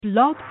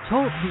Blog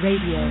Talk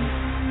Radio.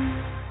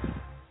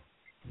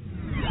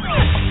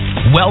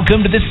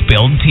 Welcome to The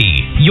Spilled Tea,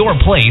 your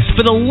place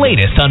for the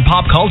latest on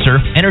pop culture,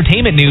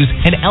 entertainment news,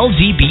 and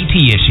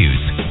LGBT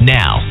issues.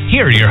 Now,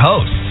 here are your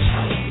hosts.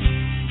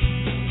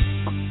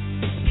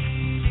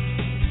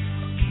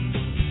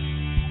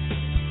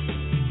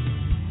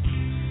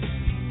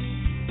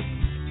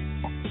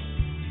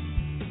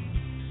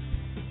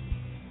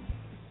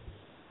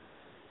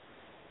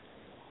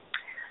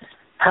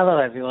 Hello,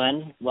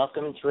 everyone.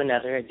 Welcome to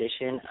another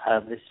edition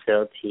of The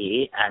Spilled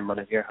Tea. I'm one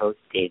of your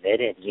hosts, David,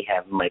 and we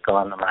have Michael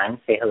on the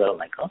line. Say hello,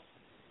 Michael.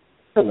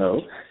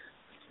 Hello.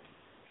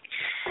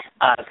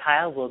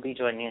 Kyle will be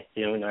joining us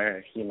soon,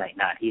 or he might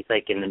not. He's,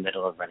 in the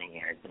middle of running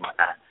errands and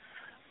whatnot.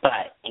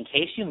 But in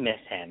case you miss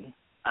him,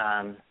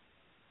 down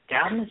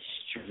the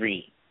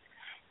street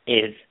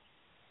is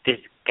this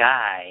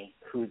guy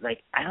who's,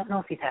 I don't know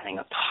if he's having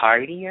a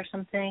party or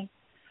something,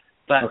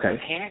 but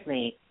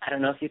apparently, I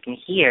don't know if you can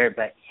hear,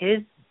 but his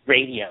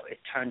radio is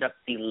turned up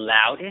the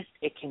loudest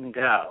it can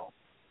go.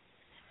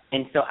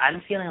 And so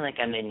I'm feeling like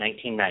I'm in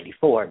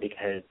 1994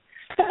 because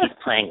he's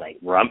playing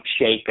Rump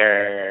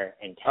Shaker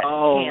and Ted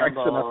Campbell.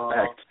 Excellent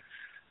effect.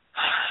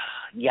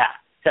 Yeah.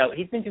 So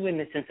he's been doing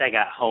this since I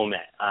got home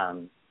at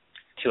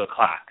 2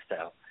 o'clock.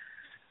 So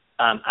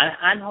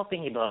I'm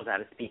hoping he blows out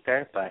a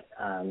speaker, but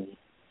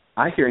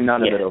I hear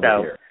none of it over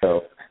here.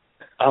 So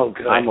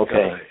good. I'm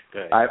okay.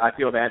 Good. I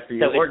feel bad for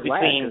you. So or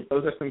glad, 'cause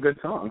those are some good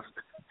songs.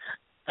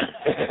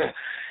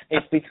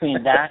 It's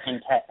between that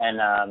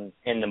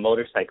and the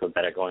motorcycles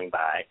that are going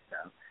by.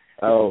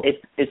 So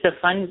it's a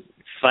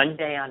fun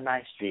day on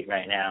my street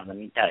right now. Let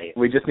me tell you.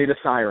 We just need a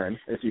siren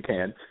if you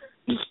can.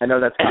 I know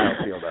that's how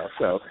I feel though,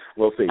 so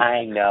we'll see.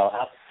 I know.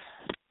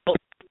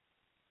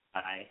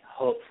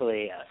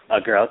 Hopefully a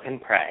girl can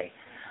pray.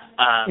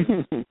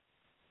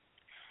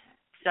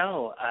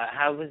 So,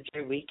 how was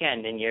your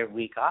weekend and your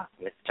week off,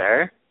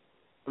 mister?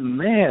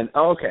 Man,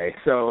 okay.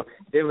 So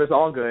it was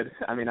all good.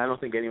 I mean, I don't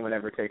think anyone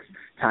ever takes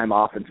time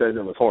off and says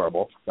it was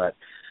horrible, but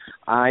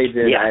I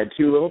did. Yeah. I had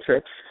 2 little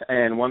trips,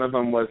 and one of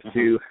them was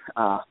to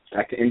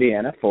back to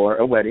Indiana for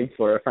a wedding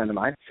for a friend of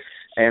mine.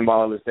 And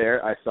while I was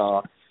there, I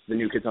saw the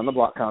New Kids on the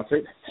Block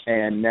concert,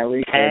 and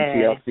Nelly and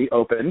TLC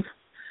opened,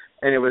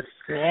 and it was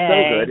so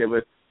good. It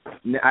was.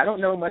 I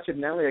don't know much of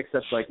Nelly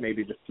except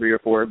maybe just 3 or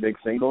 4 big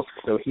singles.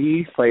 So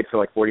he played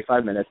for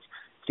 45 minutes.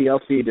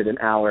 TLC did an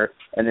hour,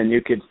 and then New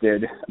Kids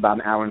did about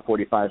an hour and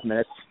 45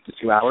 minutes to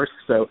 2 hours.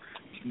 So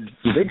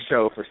big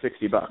show for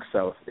 $60.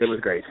 So it was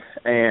great.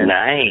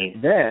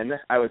 And then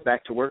I was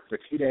back to work for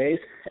 2 days,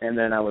 and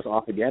then I was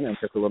off again and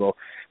took a little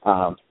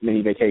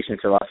mini vacation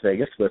to Las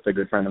Vegas with a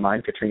good friend of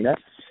mine, Katrina.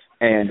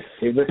 And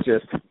it was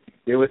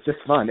just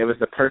fun. It was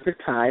the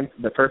perfect time,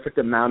 the perfect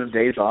amount of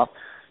days off,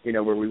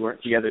 where we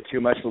weren't together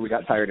too much, but we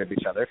got tired of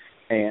each other.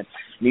 And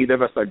neither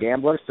of us are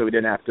gamblers, so we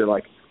didn't have to,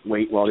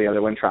 wait while the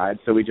other one tried.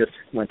 So we just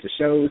went to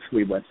shows,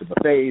 we went to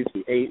buffets,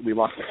 we ate, we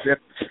walked the strip.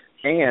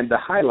 And the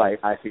highlight,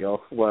 I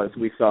feel, was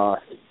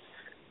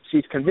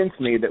she's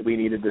convinced me that we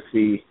needed to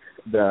see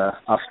the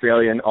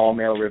Australian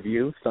all-male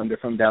review, Thunder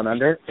from Down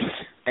Under.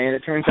 And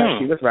it turns out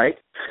she was right.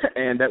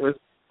 And it was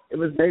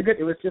very good.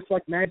 It was just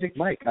like Magic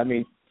Mike. I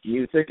mean,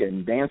 music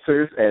and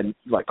dancers and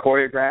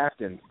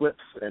choreographed and flips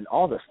and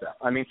all this stuff.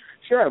 I mean,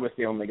 sure, I was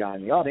the only guy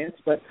in the audience,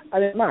 but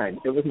I didn't mind.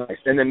 It was nice.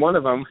 And then one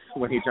of them,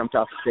 when he jumped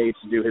off the stage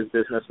to do his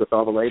business with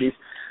all the ladies,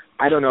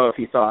 I don't know if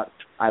he thought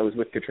I was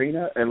with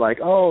Katrina and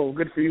oh,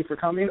 good for you for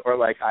coming,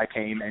 or I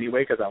came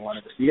anyway because I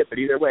wanted to see it. But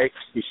either way,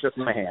 he shook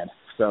my hand.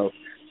 So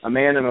a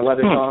man in a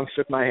leather thong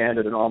shook my hand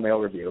at an all-male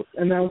review,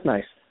 and that was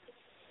nice.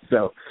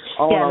 So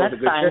all in all, that's it was a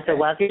good fine. trip. So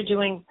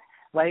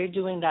while you're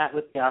doing that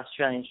with the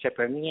Australian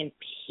stripper, me and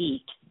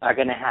Pete are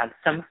going to have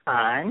some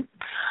fun.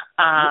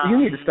 You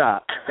need to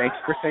stop. Thanks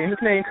for saying his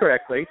name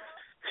correctly.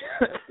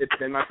 It's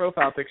been my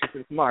profile picture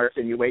since March,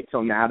 and you wait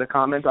till now to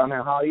comment on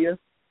how hot he is?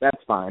 That's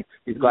fine.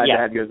 He's glad to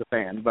have you as a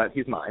fan, but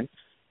he's mine.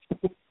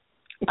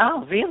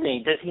 Oh,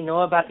 really? Does he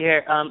know about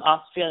your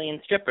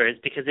Australian strippers?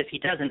 Because if he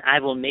doesn't, I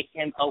will make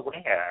him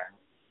aware.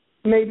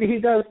 Maybe he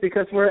does,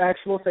 because we're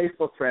actual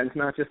Facebook friends,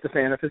 not just a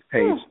fan of his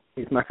page.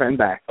 He's my friend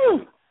back.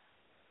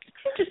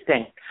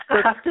 Interesting.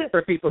 I'll have to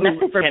for people message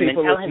who, for him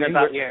people and tell him listening,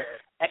 about your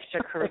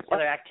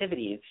extracurricular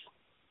activities.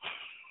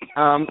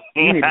 You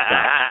need to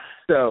stop.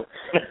 So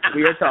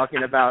we're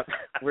talking about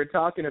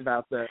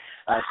the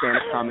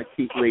stand-up comic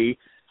Pete Lee.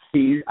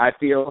 I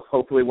feel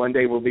hopefully one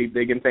day will be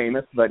big and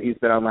famous, but he's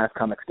been on Last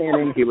Comic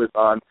Standing. He was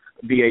on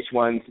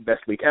VH1's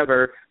Best Week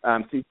Ever. So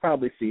you've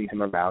probably seen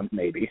him around,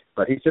 maybe.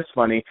 But he's just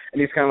funny,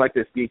 and he's kind of like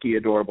this geeky,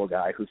 adorable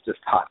guy who's just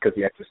hot because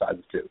he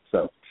exercises too.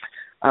 So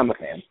I'm a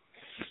fan.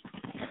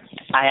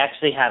 I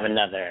actually have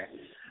another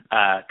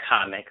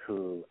comic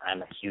who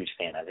I'm a huge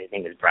fan of. His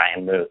name is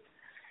Brian Moot,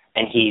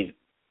 and he's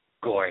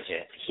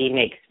gorgeous. He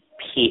makes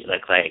Pete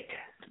look like,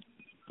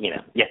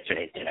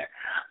 yesterday's dinner.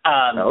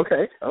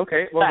 Okay.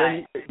 Well,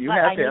 then you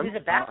have him. I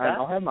needed a backup.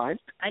 I'll have mine.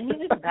 I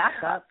needed a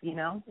backup, in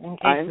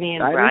case me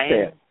and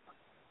Brian.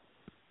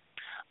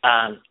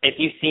 If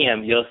you see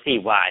him, you'll see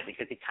why,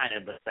 because he kind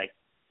of looks like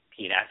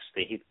Pete,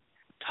 actually. He's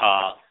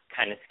tall,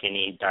 kind of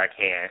skinny, dark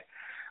hair.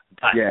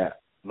 But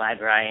my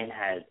Brian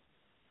has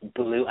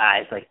blue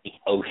eyes like the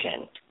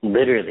ocean.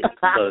 Literally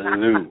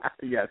blue.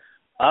 Yes.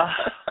 Oh,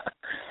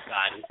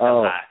 God, he's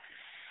so hot.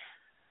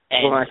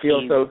 And well, I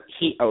feel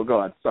oh, go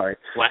on. Sorry.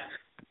 What?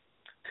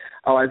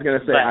 Oh, I was going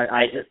to say,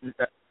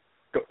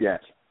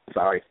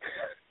 sorry.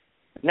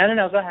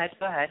 No, go ahead.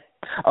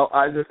 Oh,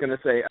 I was just going to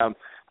say,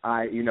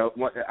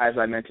 as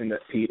I mentioned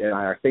that Pete and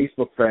I are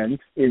Facebook friends,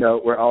 he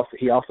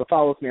also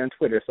follows me on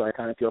Twitter, so I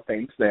kind of feel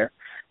famous there.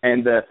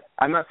 And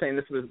I'm not saying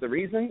this was the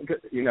reason,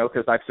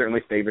 because I've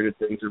certainly favorited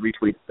things or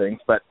retweeted things,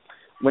 but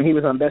when he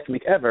was on Best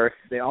Week Ever,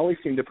 they always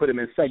seemed to put him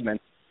in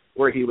segments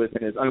where he was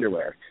in his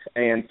underwear.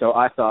 And so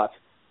I thought,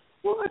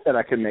 well, I bet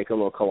I could make a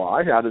little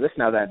collage out of this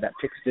now that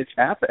Pick-Stitch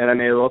app, and I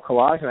made a little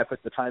collage, and I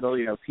put the title,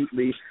 Pete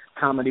Lee,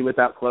 Comedy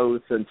Without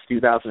Clothes since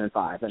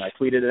 2005, and I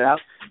tweeted it out,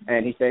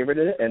 and he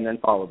favorited it, and then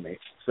followed me.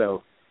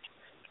 So,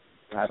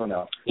 I don't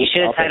know. You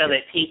should have titled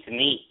it Pete's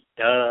Meat.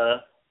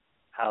 Duh.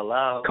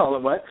 Hello. Call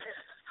it what?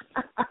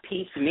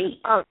 Pete's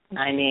Meat. No.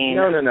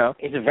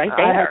 It's right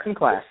there. I had some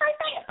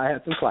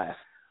class.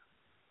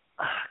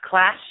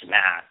 Class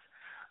math.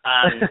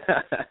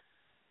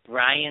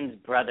 Brian's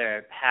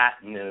brother,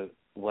 Pat Moot,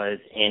 was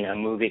in a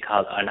movie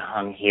called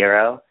Unhung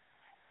Hero,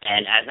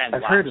 and as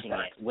I'm watching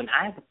it,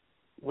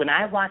 when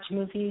I watch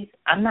movies,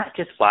 I'm not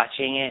just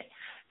watching it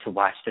to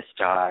watch the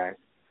stars,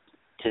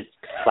 to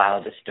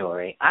follow the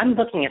story. I'm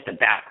looking at the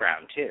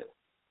background too,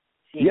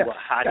 seeing what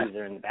hotties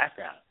are in the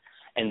background.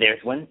 And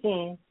there's one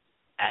scene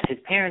at his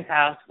parents'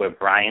 house where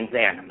Brian's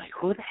there, and I'm like,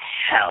 who the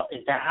hell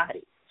is that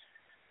hottie?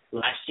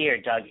 Last year,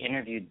 Doug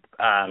interviewed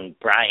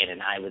Brian,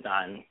 and I was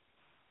on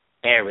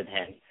air with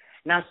him.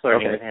 And I was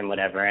flirting with him,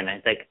 whatever, and I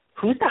was like,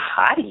 who's the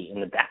hottie in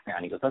the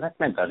background? He goes, oh, that's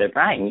my brother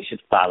Brian. You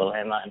should follow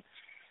him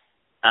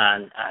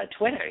on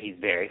Twitter. He's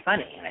very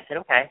funny. And I said,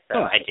 okay. So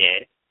I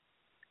did.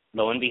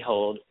 Lo and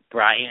behold,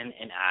 Brian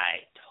and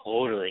I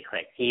totally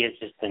clicked. He is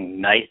just the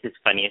nicest,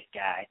 funniest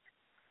guy.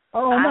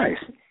 Oh, nice.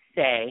 I could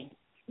say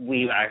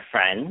we are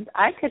friends.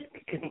 I could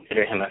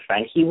consider him a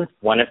friend. He was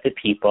one of the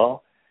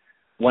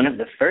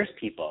first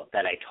people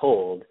that I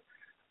told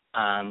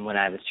when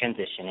I was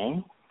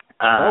transitioning.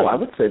 I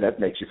would say that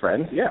makes you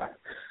friends, yeah.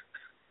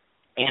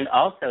 And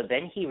also,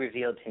 then he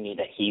revealed to me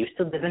that he used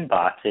to live in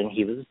Boston.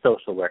 He was a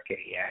social worker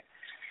here.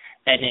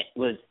 And it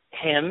was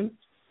him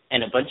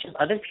and a bunch of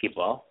other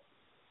people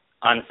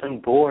on some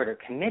board or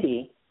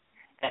committee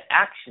that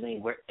actually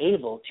were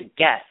able to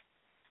get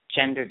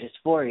gender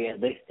dysphoria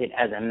listed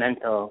as a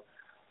mental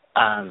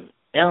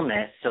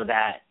illness so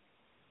that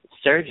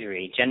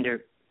surgery, gender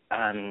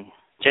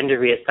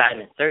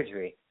reassignment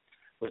surgery,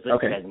 was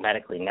listed as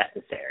medically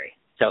necessary.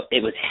 So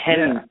it was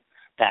him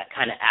that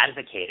kind of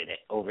advocated it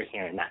over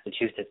here in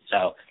Massachusetts.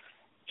 So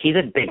he's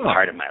a big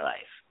part of my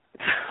life.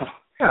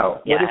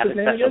 What I is have his a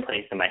name special again?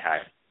 place in my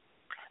heart.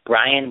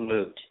 Brian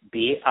Moot,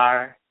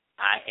 Brian,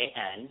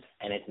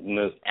 and it's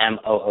Moot,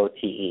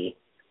 Moote.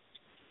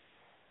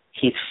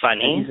 He's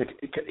funny.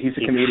 He's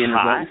a comedian as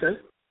well, you said?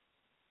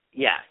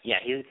 Yeah,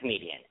 he's a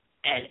comedian.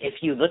 And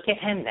if you look at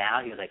him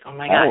now, you're like, oh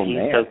my God,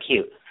 he's so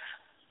cute.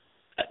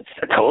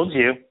 I told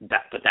you.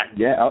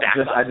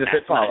 I just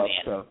hit follow.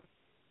 So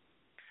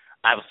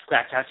I will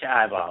scratch out your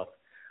eyeballs.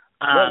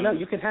 Well, no,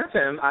 you can have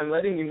him. I'm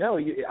letting you know.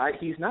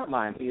 He's not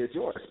mine. He is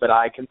yours. But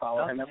I can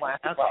follow him and laugh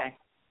as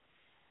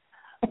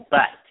well.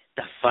 But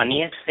the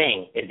funniest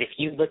thing is if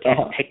you look at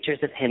pictures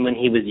of him when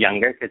he was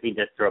younger, because he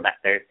does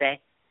Throwback Thursday,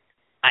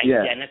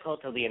 identical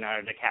to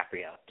Leonardo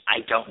DiCaprio.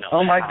 I don't know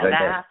how that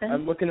happened.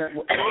 I'm looking at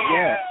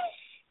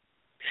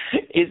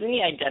Isn't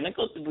he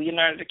identical to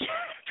Leonardo DiCaprio?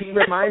 He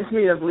reminds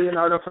me of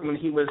Leonardo from when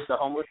he was the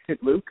homeless kid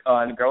Luke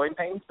on Growing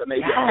Pains, but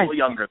maybe a little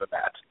younger than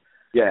that.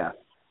 Yeah.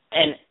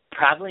 And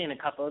probably in a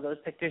couple of those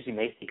pictures you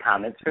may see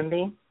comments from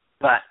me,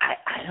 but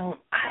I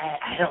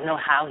don't know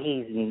how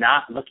he's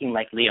not looking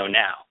like Leo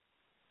now.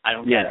 I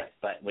don't get it.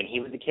 But when he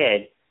was a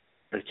kid,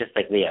 it was just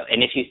like Leo.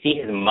 And if you see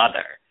his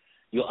mother,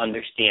 you'll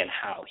understand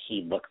how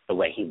he looks the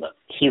way he looks.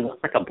 He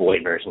looks like a boy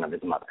version of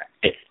his mother.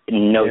 It's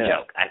no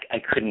joke. I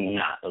could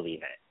not believe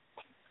it.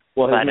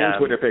 Well, his main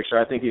Twitter picture,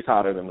 I think he's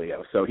hotter than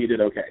Leo, so he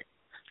did okay.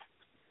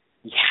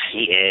 Yeah, he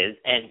is.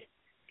 And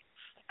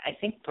I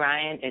think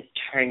Brian is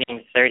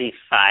turning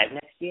 35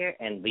 next year,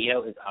 and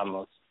Leo is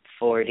almost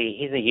 40.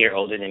 He's a year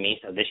older than me,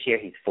 so this year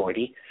he's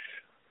 40.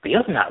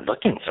 Leo's not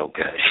looking so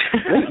good.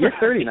 Wait, you're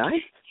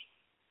 39?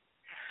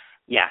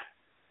 Yeah.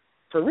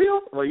 For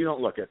real? Well, you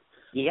don't look it.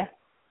 Yeah.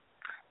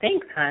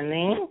 Thanks,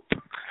 honey.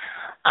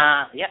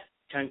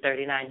 Turned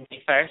 39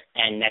 May 1st,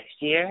 and next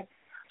year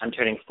I'm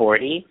turning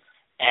 40,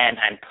 and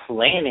I'm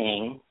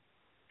planning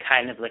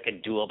kind of like a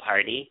dual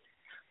party,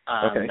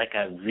 like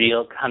a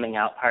real coming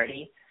out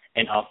party,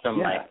 and also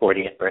my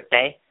 40th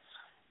birthday.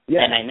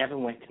 Yeah. And I never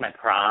went to my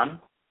prom,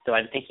 so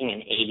I'm thinking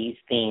an 80s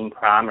theme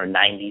prom or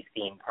 90s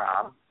theme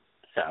prom.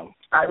 So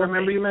I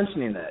remember you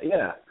mentioning that.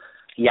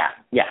 Yeah.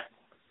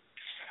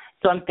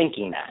 So I'm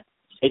thinking that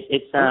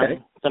it's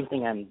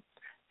something I'm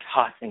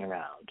tossing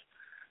around.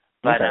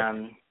 But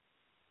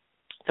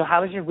so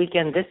how was your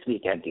weekend this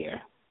weekend,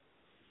 dear?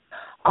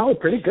 Oh,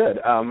 pretty good.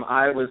 I'm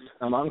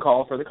on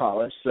call for the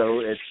college,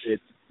 so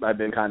I've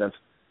been kind of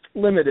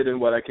limited in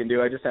what I can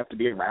do. I just have to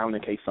be around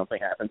in case something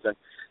happens. And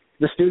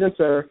the students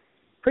are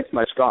pretty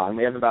much gone.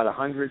 We have about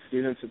 100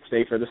 students that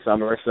stay for the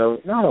summer, so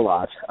not a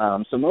lot.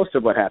 So most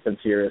of what happens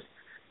here is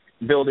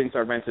buildings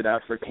are rented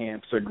out for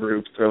camps or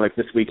groups, or like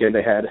this weekend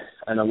they had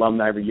an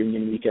alumni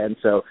reunion weekend.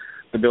 So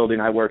the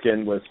building I work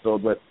in was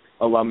filled with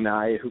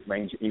alumni who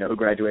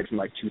graduated from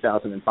like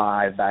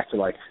 2005 back to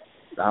like,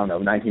 I don't know,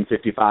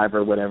 1955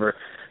 or whatever.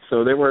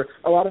 So there were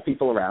a lot of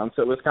people around.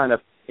 So it was kind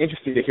of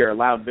interesting to hear a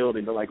loud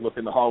building to like look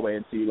in the hallway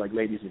and see like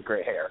ladies with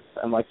gray hair.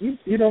 I'm like,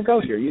 you don't go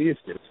here, you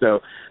used to. So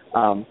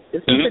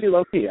it's been pretty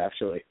low key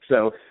actually.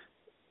 So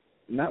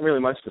not really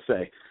much to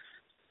say.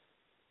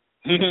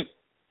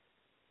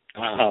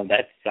 Oh,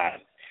 that's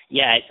sad.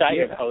 Yeah, I saw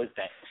your post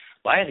that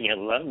why are the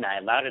alumni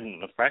louder than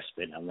the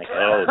freshmen? I'm like,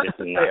 oh, this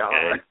is not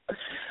good.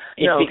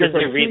 It's because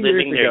they're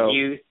reliving their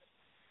youth.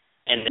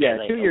 And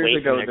they're, 2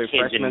 years ago, their the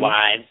kids freshmen, and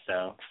wives,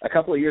 so. A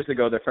couple of years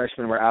ago, the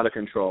freshmen were out of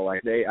control.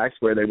 Like I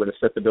swear they would have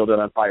set the building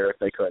on fire if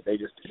they could. They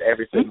just did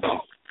everything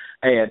wrong.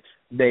 And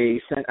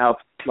they sent out,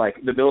 like,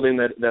 the building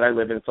that I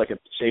live in, it's like a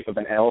shape of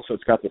an L, so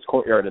it's got this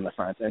courtyard in the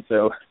front. And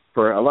so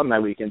for alumni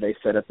weekend, they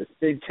set up this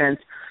big tent.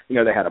 You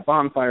know, they had a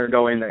bonfire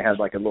going. They had,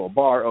 like, a little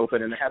bar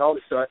open, and they had all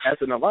this. So as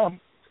an alum,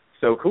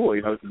 so cool.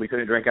 You know, we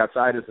couldn't drink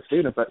outside as a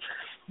student, but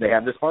they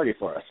had this party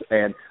for us.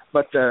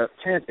 But the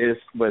tent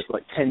was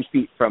like 10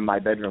 feet from my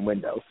bedroom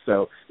window.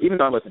 So even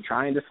though I wasn't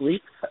trying to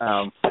sleep,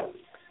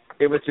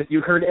 it was just,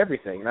 you heard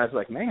everything. And I was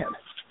like, man,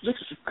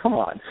 come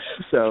on.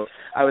 So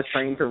I was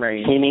praying for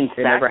rain. You mean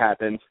it never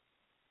happened,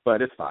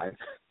 but it's fine.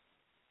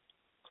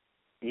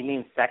 You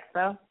mean sex,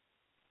 though?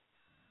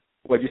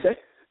 What'd you say?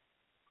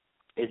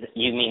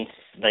 You mean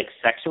like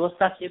sexual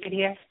stuff you could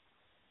hear?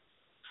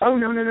 Oh,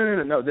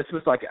 no. This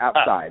was like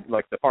outside,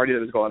 like the party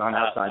that was going on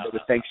outside that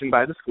was sanctioned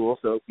by the school,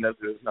 so there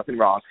was nothing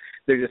wrong.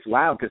 They're just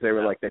loud because they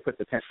were like, they put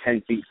the tent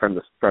 10 feet from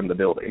the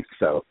building,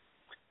 so.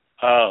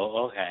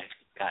 Oh, okay.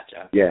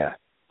 Gotcha. Yeah.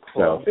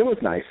 Cool. So it was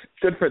nice.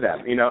 Good for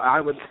them. You know,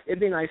 it'd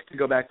be nice to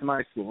go back to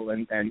my school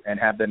and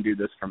have them do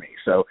this for me.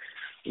 So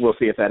we'll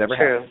see if that ever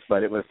happens,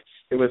 but it was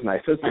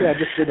nice. So I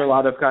just did a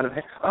lot of kind of,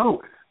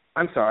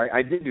 I'm sorry,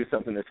 I did do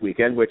something this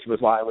weekend, which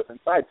was why I was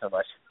inside so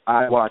much.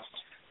 I watched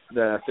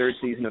the third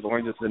season of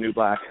Orange is the New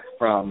Black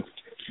from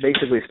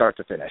basically start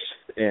to finish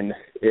in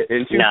 2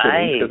 sittings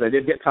because I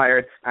did get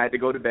tired. I had to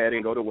go to bed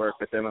and go to work,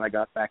 but then when I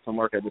got back from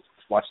work, I just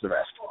watched the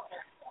rest.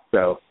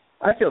 So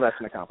I feel that's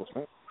an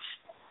accomplishment.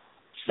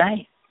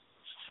 Nice.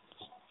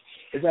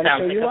 Is that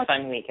Sounds a show like you a watch?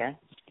 fun weekend.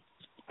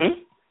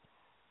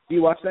 Do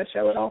you watch that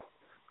show at all?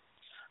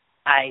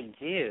 I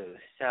do.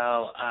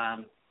 So,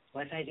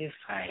 what did I do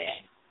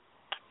Friday?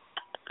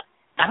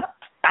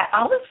 I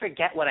always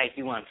forget what I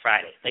do on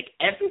Friday. Like,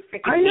 every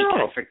freaking week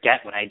I forget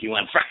what I do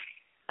on Friday.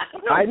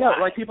 I know.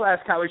 Like, people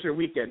ask, how was your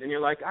weekend? And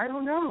you're like, I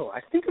don't know.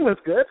 I think it was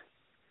good.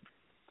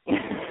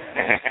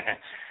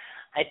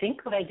 I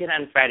think what I did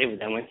on Friday was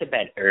I went to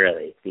bed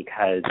early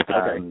because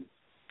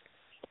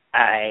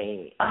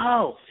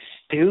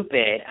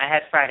stupid. I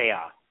had Friday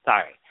off.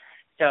 Sorry.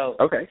 So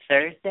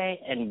Thursday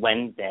and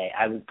Wednesday,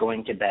 I was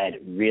going to bed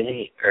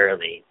really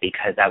early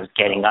because I was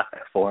getting up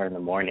at 4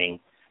 a.m,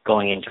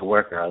 going into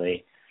work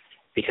early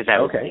because I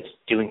was like,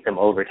 doing some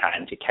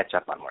overtime to catch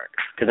up on work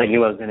because I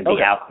knew I was going to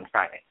be out on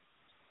Friday.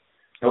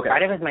 So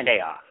Friday was my day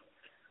off.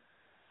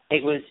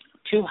 It was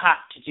too hot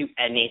to do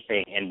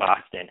anything in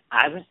Boston.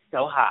 I was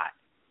so hot,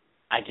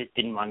 I just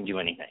didn't want to do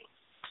anything.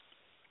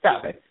 So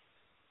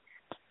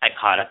I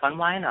caught up on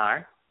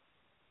Y&R.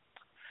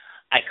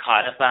 I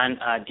caught up on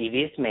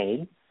Devious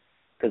Maid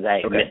because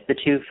I missed the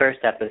 2 first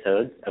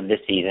episodes of this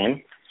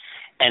season,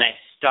 and I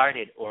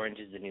started Orange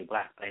is the New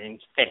Black, but I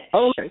didn't finish.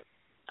 Oh, okay.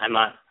 I'm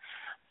on.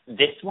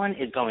 This one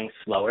is going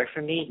slower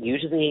for me.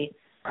 Usually,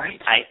 I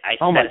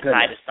set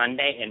aside a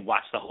Sunday and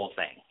watch the whole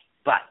thing,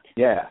 but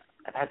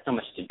I've had so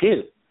much to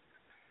do.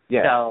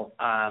 Yeah.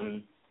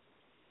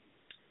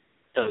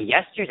 So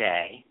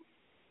yesterday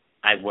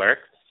I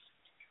worked,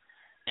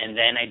 and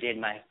then I did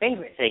my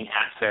favorite thing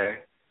after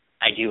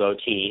I do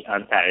OT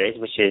on Saturdays,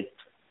 which is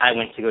I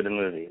went to go to the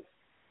movies.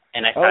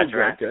 And I saw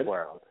Jurassic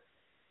World.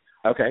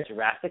 Okay.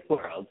 Jurassic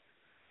World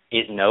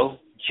is no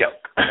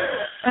joke.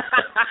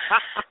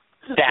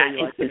 That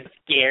is the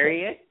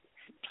scariest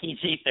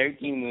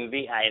PG-13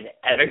 movie I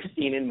have ever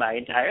seen in my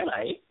entire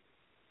life.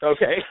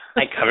 Okay.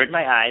 I covered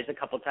my eyes a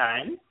couple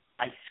times.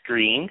 I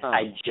screamed.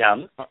 I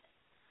jumped.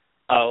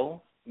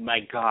 Oh, my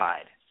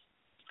God.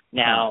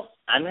 Now,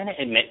 I'm going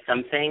to admit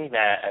something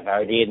that I've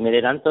already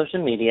admitted on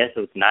social media,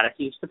 so it's not a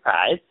huge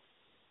surprise.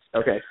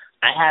 Okay.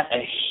 I have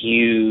a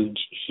huge,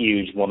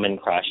 huge woman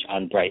crush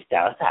on Bryce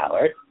Dallas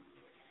Howard.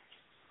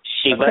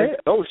 She was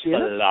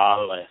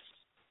flawless.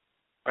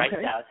 Bryce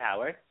Dallas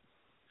Howard?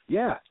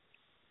 Yeah.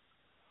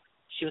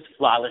 She was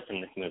flawless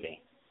in this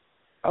movie.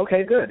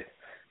 Okay, good.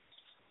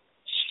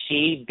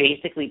 She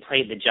basically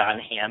played the John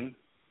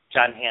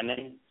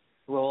Hammond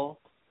role,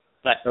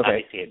 but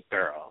obviously a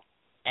girl.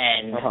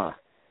 And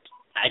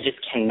I just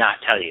cannot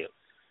tell you.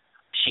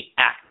 She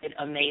acted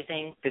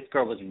amazing. This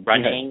girl was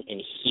running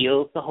in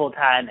heels the whole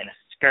time and a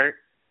skirt.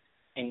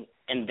 And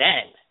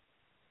then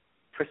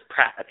Chris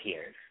Pratt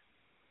appeared.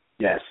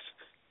 Yes.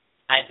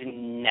 I've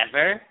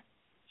never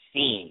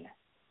seen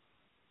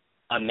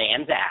a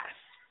man's ass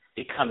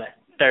become a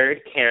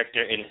third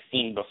character in a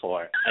scene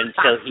before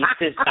until he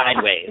stood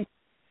sideways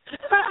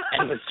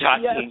and was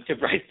talking to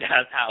Bryce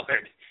Dallas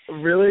Howard.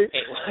 Really?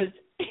 It was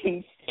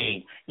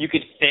insane. You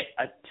could fit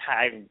a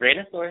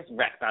Tyrannosaurus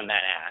Rex on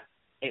that ass.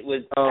 It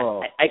was.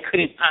 I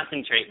couldn't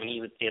concentrate when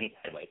he was standing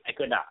sideways. I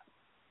could not.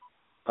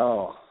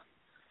 Oh.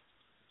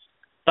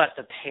 But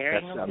the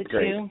pairing of the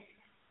two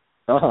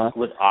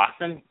was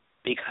awesome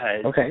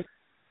because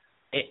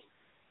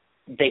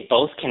they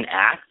both can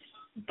act,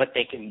 but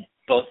they can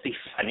both be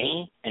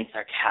funny and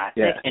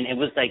sarcastic, and it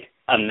was like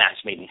a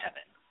match made in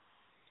heaven.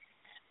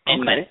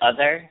 And my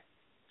other,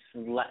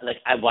 like,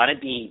 I want to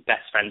be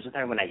best friends with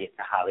her when I get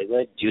to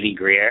Hollywood, Judy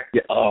Greer.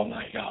 Yeah. Oh,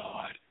 my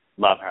God.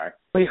 Love her.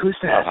 Wait, who's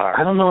that?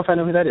 I don't know if I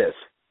know who that is.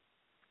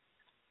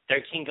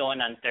 13 going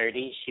on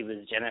 30. She was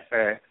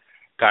Jennifer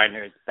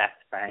Garner's best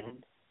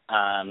friend.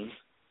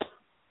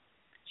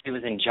 She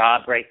was in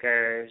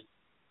Jawbreakers.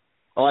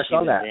 Oh, I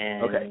saw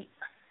that.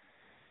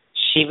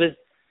 She was,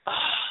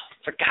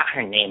 forgot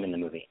her name in the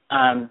movie.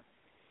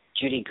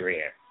 Judy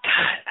Greer.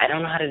 God, I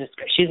don't know how to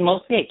describe. She's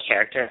mostly a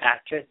character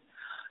actress.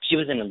 She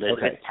was in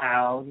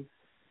Elizabethtown.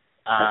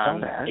 I saw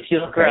that. If you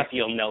look her up,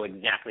 you'll know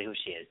exactly who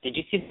she is. Did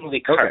you see the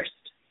movie Cursed?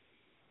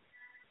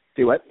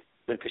 See what?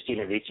 With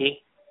Christina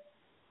Ricci.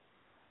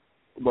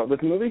 What was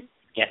the movie?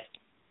 Yes.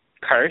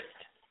 Cursed.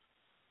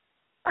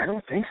 I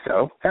don't think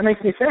so. That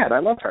makes me sad. I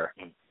love her.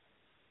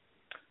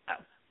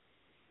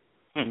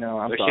 No,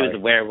 I'm sorry. She was a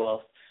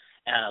werewolf.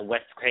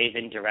 Wes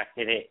Craven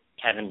directed it.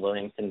 Kevin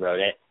Williamson wrote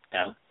it.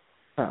 No.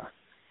 Huh.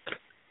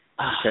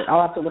 Okay.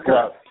 I'll have to look her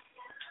up.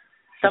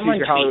 Someone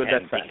tweet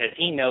him because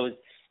he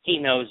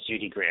knows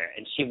Judy Greer,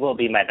 and she will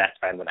be my best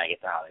friend when I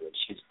get to Hollywood.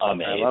 She's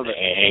amazing. I love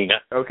it.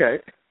 Okay.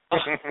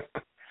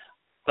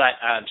 But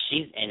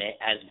she's in it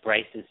as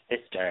Bryce's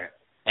sister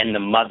and the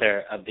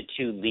mother of the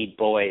two lead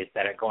boys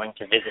that are going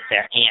to visit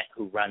their aunt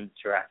who runs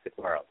Jurassic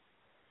World.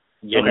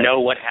 You know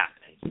what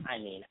happens. I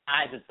mean,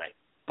 I was like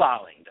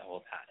bawling the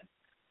whole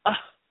time.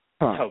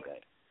 So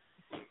good.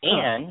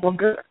 And well,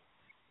 good.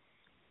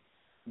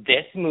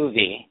 This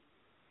movie,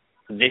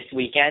 this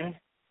weekend,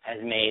 has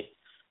made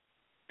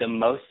the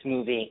most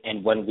movie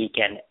in one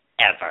weekend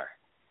ever.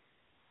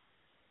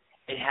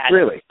 It had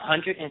a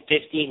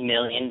 $150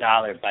 million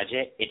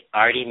budget. It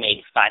already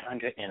made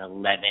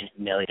 $511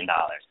 million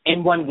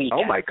in 1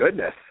 weekend. Oh, my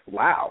goodness.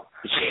 Wow.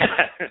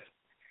 Yeah.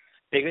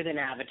 Bigger than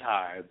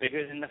Avatar,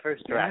 bigger than the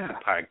first Jurassic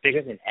Park,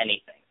 bigger than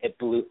anything. It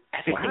blew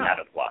everything out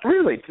of the water.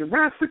 Really?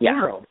 Jurassic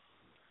World?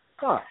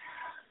 Huh.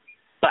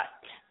 But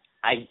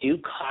I do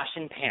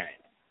caution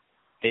parents.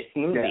 This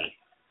movie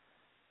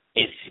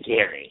is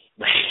scary.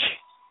 Like,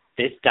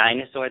 this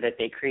dinosaur that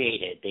they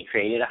created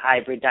a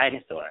hybrid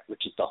dinosaur,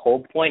 which is the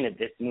whole point of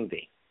this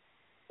movie.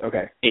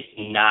 Okay. It's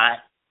not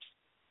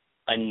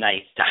a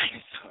nice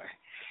dinosaur.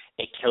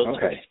 It kills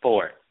for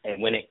sport.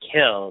 And when it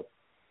kills,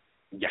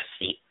 you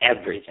see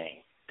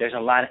everything. There's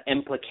a lot of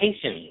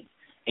implications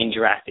in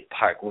Jurassic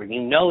Park where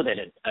you know that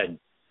a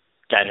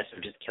dinosaur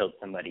just killed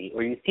somebody,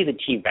 or you see the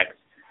T-Rex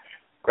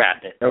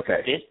grab it.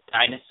 Okay. This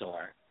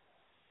dinosaur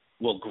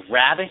will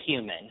grab a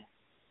human,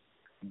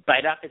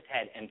 bite off his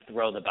head, and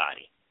throw the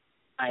body.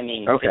 I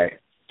mean,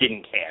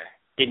 didn't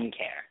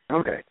care.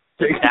 Okay.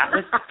 That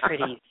was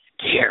pretty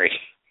scary.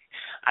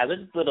 I was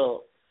a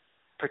little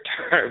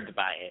perturbed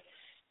by it.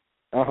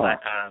 But,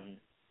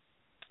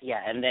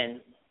 and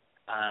then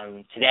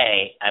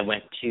today I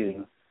went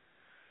to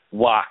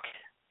walk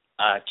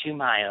 2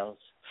 miles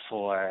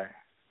for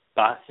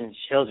Boston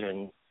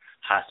Children's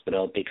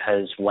Hospital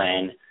because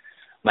when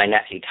my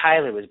nephew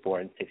Tyler was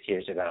born 6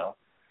 years ago,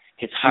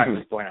 his heart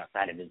was born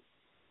outside of his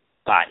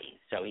body,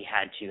 so he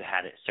had to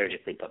have it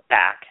surgically put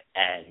back,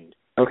 and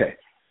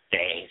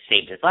they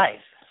saved his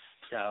life.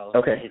 So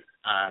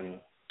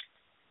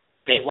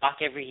they walk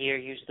every year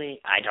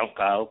usually. I don't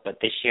go, but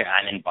this year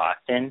I'm in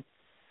Boston,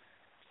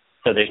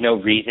 so there's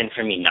no reason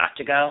for me not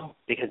to go,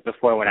 because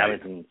before when I was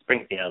in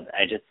Springfield,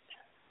 I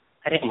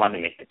didn't want to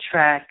make the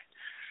trek,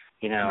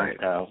 so now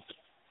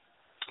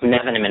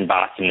that I'm in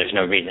Boston, there's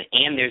no reason.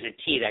 And there's a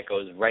T that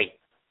goes right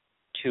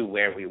to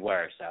where we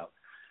were, so.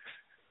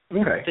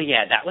 So,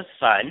 yeah, that was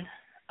fun.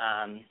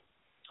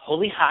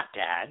 Holy Hot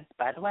Dad,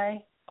 by the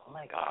way. Oh,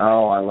 my God.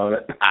 Oh, I love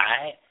it.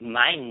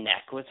 My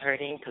neck was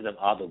hurting because of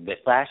all the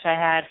whiplash I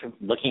had from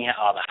looking at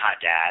all the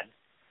hot dads.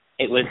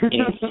 It was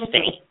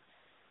insane.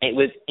 It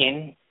was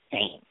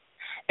insane.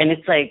 And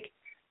it's like,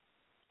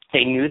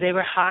 they knew they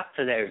were hot,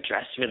 so they were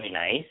dressed really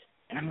nice.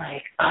 And I'm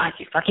like,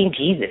 you fucking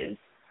teases.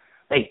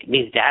 Like,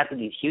 these dads with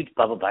these huge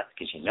bubble butts,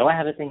 because you know I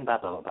have a thing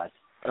about bubble butts.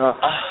 It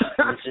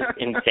was just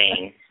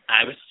insane.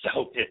 I was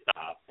so pissed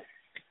off.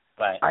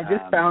 But I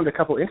just found a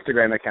couple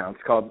Instagram accounts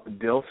called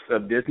Dilfs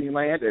of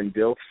Disneyland and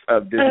Dilfs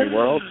of Disney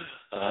World.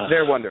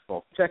 They're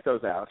wonderful. Check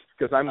those out,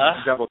 because I'm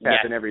double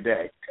tapping every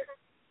day.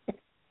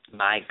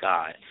 my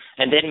God.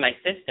 And then my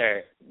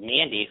sister,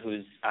 Mandy,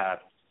 who's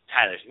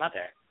Tyler's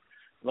mother.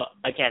 Well,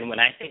 again, when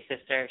I say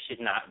sister, she's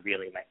not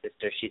really my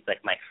sister. She's like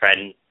my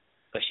friend,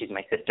 but she's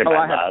my sister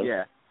by love.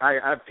 I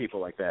have people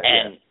like that.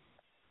 And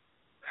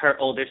her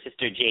older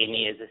sister,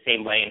 Jamie, is the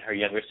same way, and her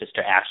younger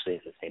sister, Ashley,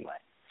 is the same way.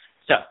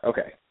 So,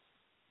 okay.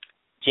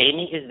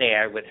 Jamie is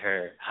there with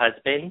her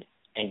husband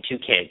and 2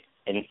 kids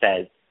and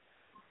says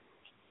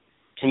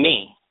to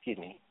me,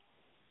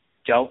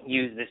 don't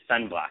use this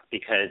sunblock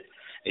because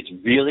it's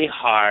really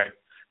hard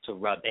to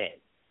rub in,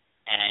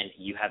 and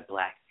you have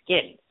black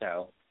skin,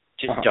 so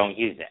just don't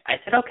use it. I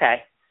said,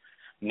 okay.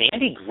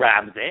 Mandy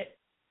grabs it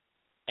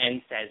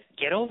and says,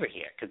 get over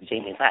here, because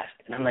Jamie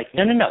left. And I'm like,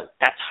 no,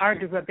 that's hard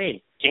to rub in.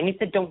 Jamie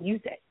said, don't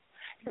use it.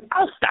 I said,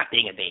 I'll stop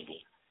being a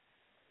baby.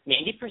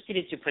 Mandy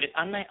proceeded to put it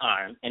on my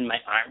arm, and my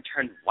arm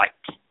turned white.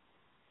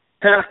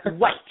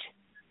 White.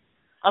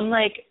 I'm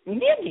like,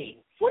 Mandy,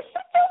 what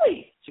are you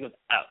doing? She goes,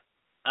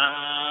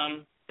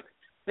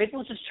 maybe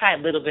we'll just try a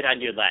little bit on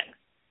your legs.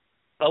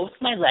 Both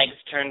my legs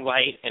turned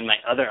white, and my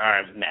other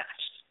arm matched.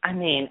 I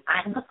mean,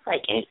 I looked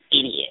like an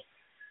idiot.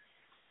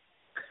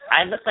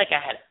 I looked like I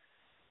had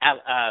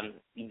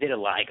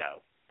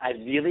vitiligo. I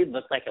really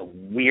looked like a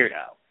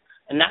weirdo.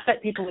 And not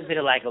that people with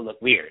vitiligo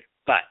look weird,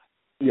 but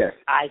yes,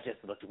 I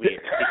just looked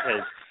weird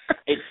because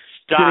it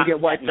stopped. Did it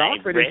get wiped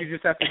off, or wrist. did you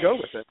just have to go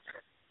with it?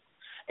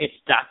 It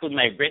stopped with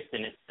my wrist,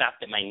 and it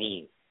stopped at my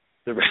knees.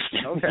 The rest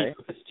of me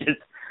was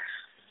just,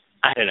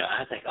 I don't know. I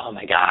was like, oh,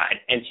 my God.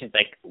 And she's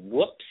like,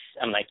 whoops.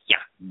 I'm like,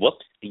 yeah,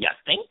 whoops. Do you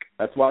think?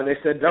 That's why they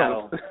said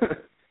don't. So,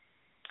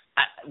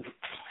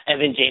 and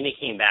then Jamie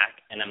came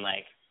back, and I'm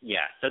like,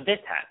 yeah, so this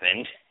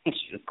happened. And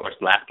she, of course,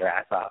 laughed her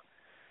ass off.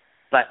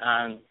 But,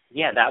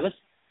 yeah,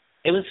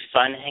 it was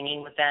fun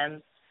hanging with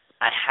them.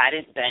 I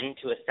hadn't been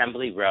to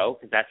Assembly Row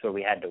because that's where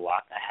we had to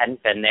walk. I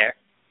hadn't been there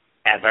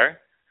ever.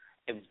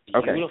 It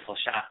was a beautiful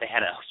shop. They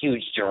had a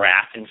huge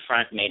giraffe in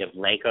front made of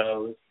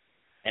Legos,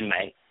 and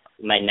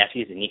my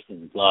nephews and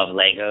nieces love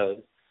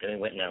Legos. Then we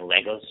went in a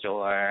Lego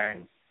store,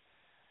 and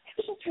it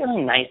was just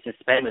really nice to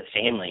spend with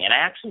family. And I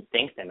actually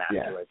thanked them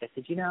afterwards. I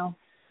said,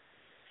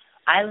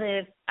 I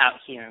live out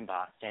here in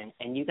Boston,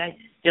 and you guys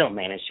still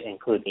manage to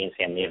include me in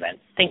family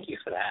events. Thank you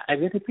for that. I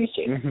really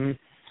appreciate it. Mm-hmm.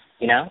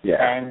 Yeah.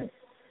 And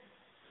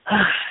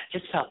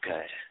just felt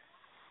good.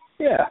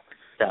 Yeah.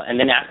 So, and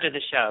then after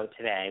the show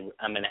today,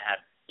 I'm going to have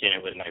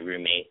dinner with my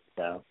roommate.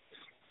 So,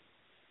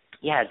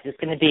 yeah, it's just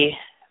going to be,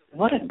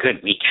 what a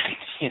good weekend,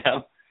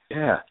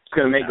 Yeah. It's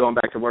going to make going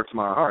back to work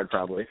tomorrow hard,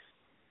 probably.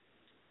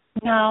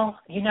 No,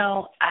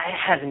 I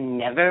have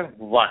never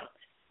once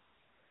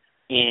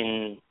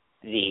in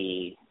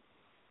the,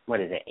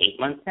 8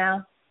 months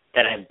now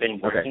that I've been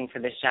working for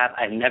this job,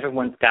 I've never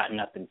once gotten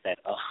up and said,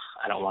 oh,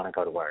 I don't want to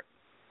go to work.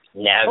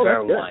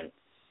 Never once.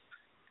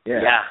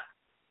 Yeah.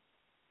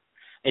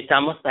 It's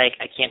almost like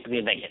I can't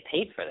believe I get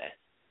paid for this,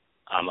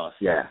 almost.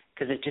 Yeah.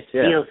 Because it just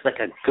feels like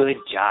a good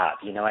job.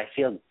 I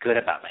feel good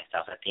about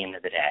myself at the end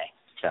of the day.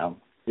 So.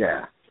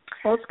 Yeah.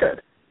 Well, it's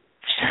good.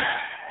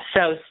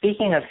 So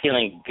speaking of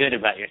feeling good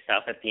about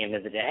yourself at the end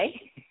of the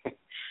day,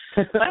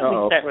 why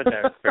don't we start with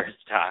our first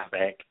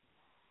topic?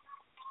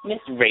 Miss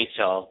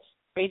Rachel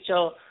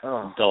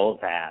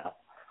Dolezal.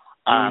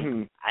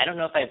 I don't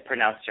know if I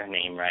pronounced her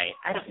name right.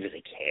 I don't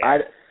really care.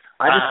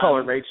 I just call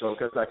her Rachel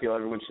because I feel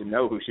everyone should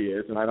know who she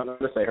is, and I don't know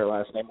how to say her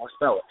last name or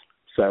spell it.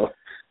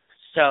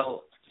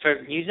 So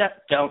for you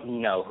that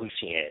don't know who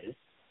she is,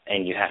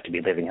 and you have to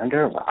be living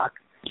under a rock,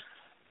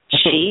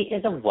 she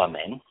is a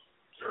woman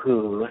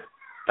who,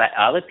 by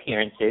all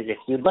appearances, if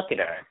you look at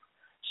her,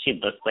 she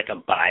looks like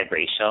a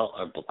biracial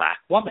or black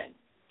woman.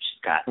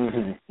 She's got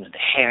the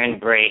hair in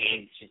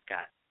braids. She's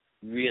got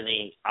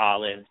really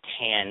olive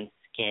tan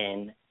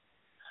skin.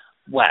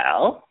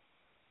 Well,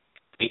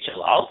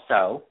 Rachel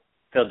also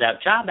filled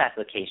out job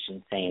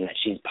applications saying that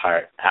she's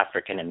part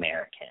African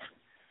American.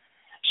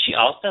 She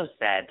also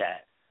said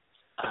that,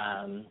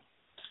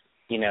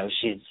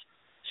 she's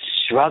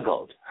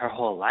struggled her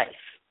whole life.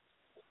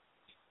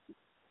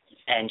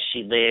 And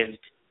she lived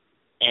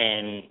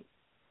in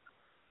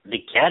the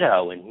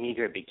ghetto in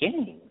meager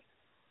beginnings.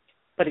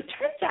 But it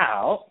turns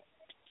out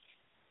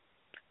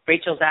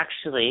Rachel's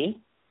actually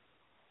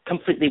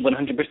completely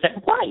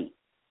 100% white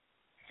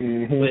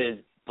with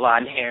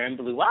blonde hair and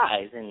blue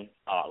eyes and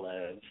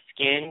olive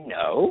skin.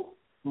 No,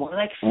 more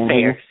like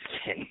fair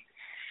skin.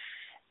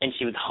 And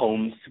she was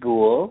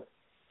homeschooled.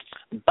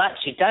 But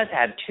she does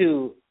have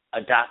 2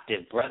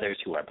 adoptive brothers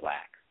who are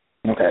black.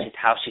 Okay. Which is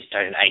how she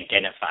started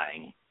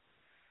identifying.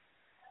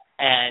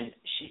 And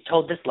she's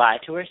told this lie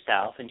to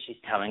herself, and she's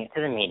telling it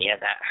to the media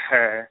that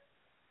her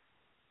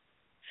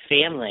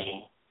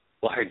family,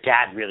 well, her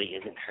dad really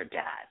isn't her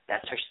dad.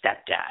 That's her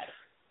stepdad.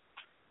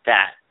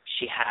 That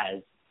she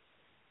has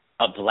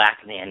a black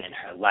man in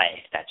her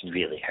life that's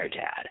really her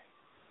dad.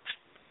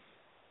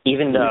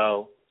 Even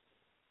though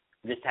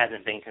this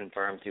hasn't been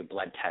confirmed through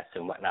blood tests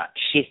and whatnot,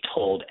 she's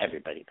told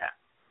everybody that.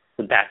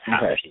 So that's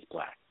how she's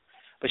black.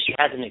 But she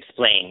hasn't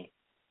explained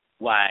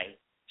why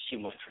she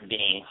went from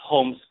being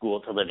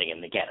homeschooled to living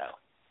in the ghetto.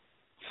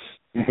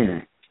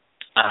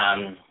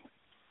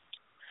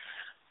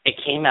 it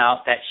came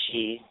out that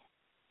she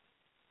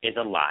is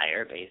a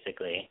liar,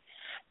 basically.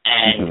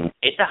 And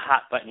it's a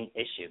hot-button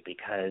issue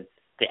because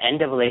the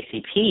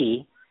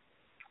NAACP,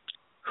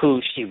 who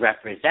she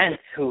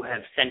represents, who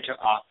have sent her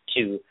off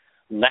to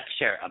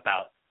lecture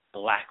about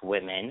Black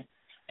women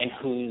and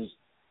who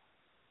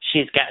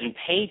she's gotten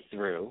paid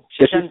through.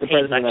 She's the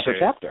president of her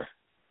chapter.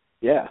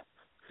 Yeah.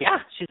 Yeah,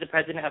 she's the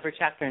president of her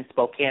chapter in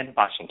Spokane,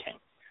 Washington.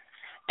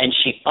 And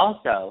she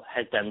also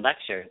has done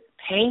lectures,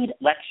 paid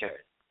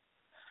lectures.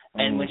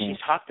 And when she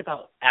talked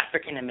about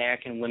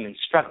African-American women's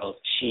struggles,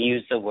 she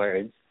used the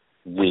words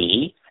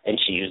we, and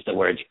she used the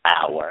words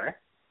our.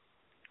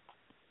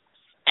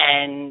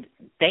 And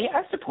they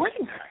are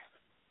supporting her.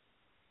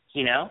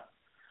 You know?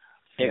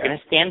 They're going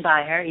to stand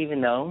by her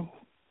even though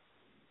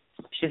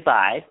she's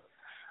lied.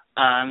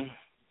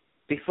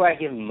 Before I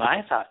give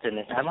my thoughts on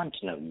this, I want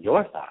to know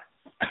your thoughts.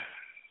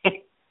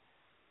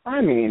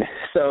 I mean,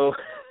 so...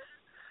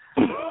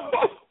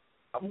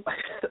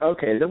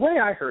 Okay, the way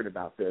I heard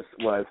about this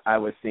was I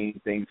was seeing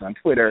things on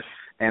Twitter,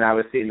 and I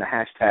was seeing the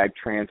hashtag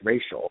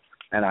transracial,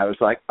 and I was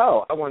like,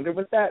 oh, I wonder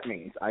what that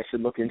means. I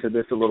should look into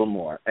this a little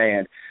more.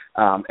 And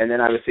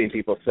then I was seeing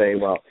people say,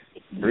 well,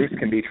 Bruce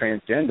can be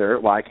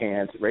transgender. Why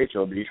can't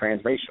Rachel be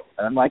transracial?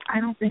 And I'm like, I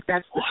don't think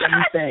that's the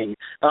same thing.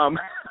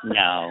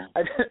 No.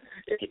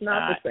 It's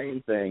not the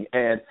same thing.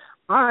 And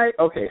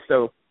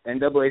so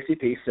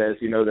NAACP says,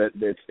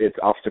 that its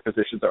officer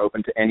positions are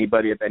open to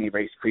anybody of any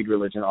race, creed,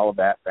 religion, all of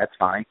that. That's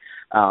fine.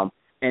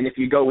 And if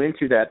you go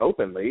into that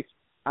openly,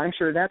 I'm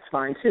sure that's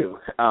fine too.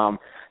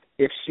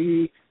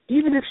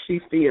 Even if she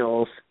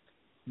feels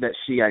that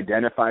she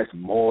identifies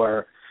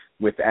more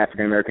with the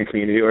African American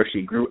community, or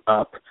she grew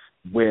up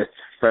with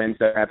friends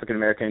that are African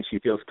American and she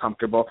feels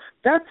comfortable,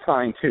 that's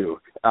fine too.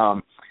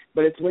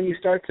 But it's when you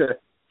start to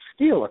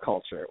steal a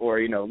culture or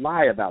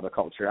lie about a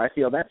culture, I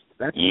feel that's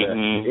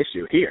the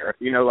issue here.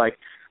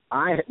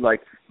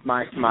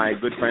 My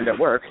good friend at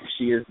work,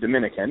 she is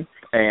Dominican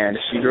and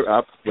she grew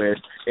up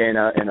in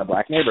a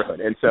Black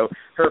neighborhood, and so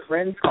her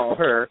friends call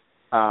her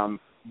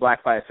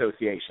Black by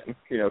association,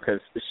 because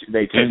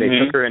they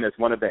took her in as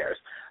one of theirs.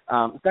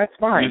 That's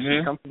fine.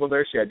 She's comfortable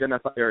there. She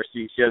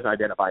doesn't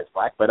identify as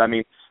Black, but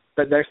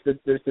there's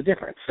the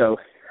difference. So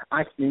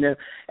and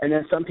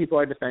then some people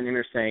are defending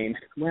her, saying,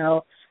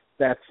 well,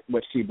 that's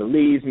what she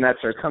believes, and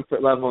that's her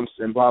comfort level,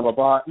 and blah, blah,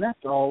 blah. And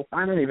that's all.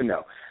 I don't even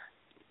know.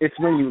 It's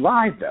when you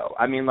lie, though.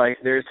 I mean,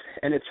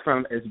 and it's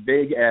from as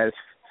big as,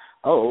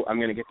 I'm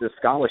going to get this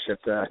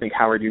scholarship to, I think,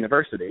 Howard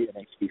University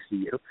and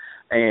HBCU.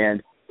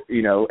 And,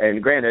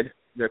 and granted,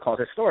 they're called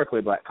historically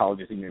Black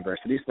colleges and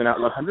universities. They're not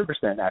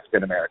 100%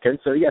 African American.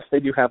 So, yes, they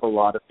do have a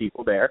lot of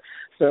people there.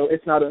 So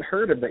it's not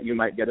unheard of that you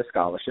might get a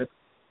scholarship.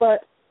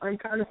 But I'm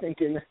kind of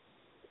thinking,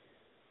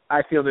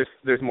 I feel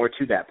there's more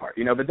to that part,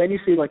 But then you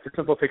see the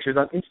simple pictures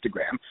on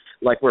Instagram,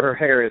 where her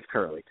hair is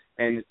curly,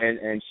 and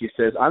she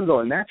says, "I'm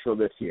going natural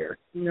this year."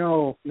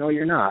 No,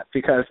 you're not,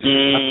 because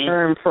a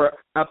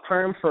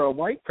perm for a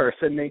white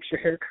person makes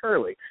your hair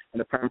curly,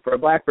 and a perm for a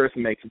Black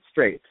person makes it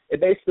straight. It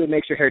basically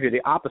makes your hair do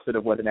the opposite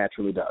of what it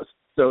naturally does.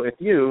 So if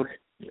you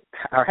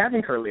are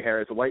having curly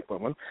hair as a white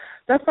woman,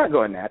 that's not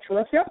going natural.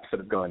 That's the opposite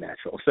of going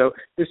natural. So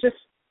there's just,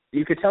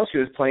 you could tell she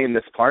was playing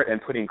this part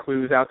and putting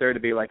clues out there to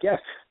be like, yes,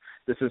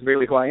 this is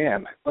really who I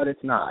am, but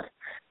it's not.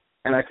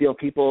 And I feel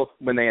people,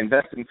 when they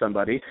invest in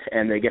somebody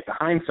and they get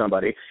behind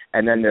somebody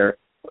and then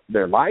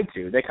they're lied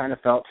to, they kind of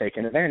felt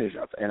taken advantage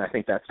of. And I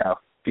think that's how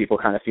people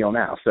kind of feel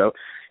now. So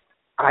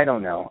I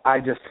don't know.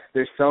 On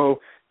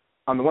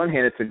the one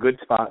hand, it's a good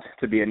spot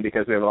to be in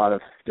because we have a lot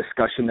of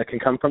discussion that can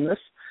come from this.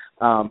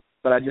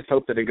 But I just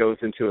hope that it goes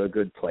into a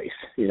good place,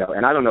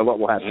 And I don't know what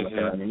will happen with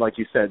her. I mean, like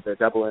you said, the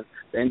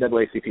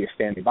NAACP is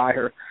standing by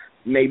her.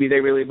 Maybe they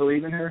really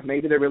believe in her.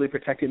 Maybe they're really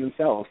protecting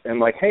themselves. And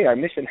hey, our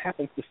mission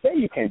happens to say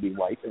you can be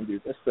white and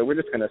do this, so we're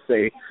just going to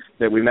say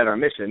that we met our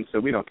mission so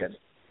we don't get,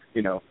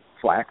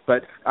 flack.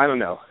 But I don't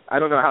know. I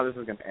don't know how this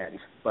is going to end.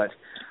 But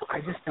I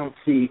just don't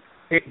see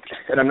it.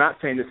 And I'm not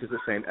saying this is the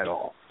same at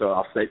all. So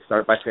I'll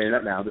start by saying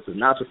that now. This is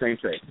not the same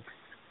thing.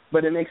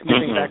 But it makes me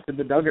think back to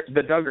the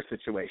Duggar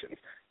situation.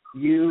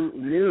 You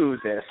knew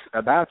this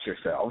about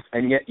yourselves,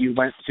 and yet you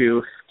went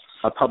to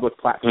a public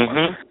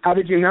platform. How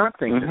did you not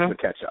think this would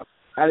catch up?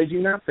 How did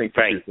you not think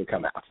the truth would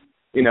come out?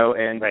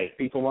 And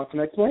people want some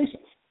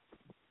explanations.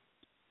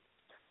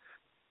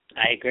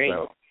 I agree,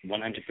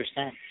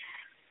 100%.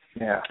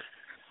 Yeah.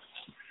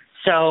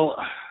 So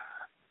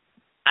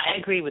I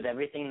agree with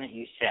everything that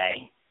you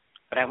say,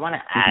 but I want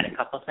to add a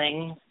couple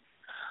things.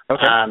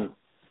 Okay.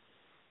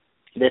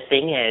 The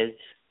thing is,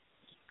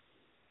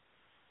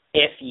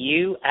 if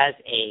you as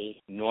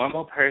a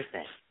normal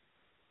person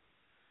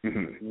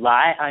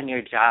lie on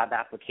your job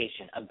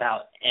application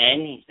about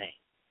anything,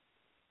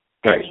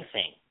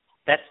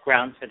 that's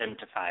grounds for them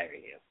to fire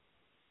you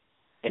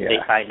if they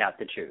find out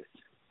the truth.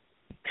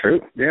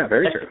 True. Yeah,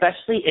 very true.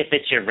 Especially if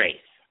it's your race,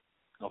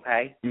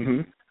 okay?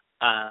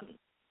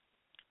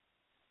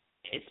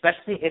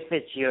 Especially if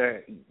it's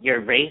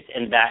your race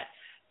and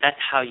that's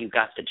how you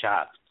got the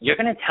job. You're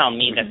going to tell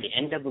me that the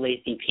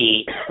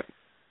NAACP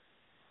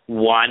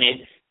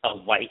wanted a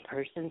white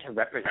person to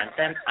represent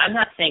them, I'm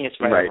not saying it's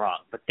right or wrong,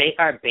 but they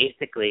are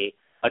basically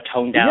a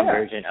toned-down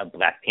version of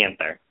Black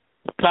Panther.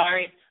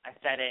 Sorry, I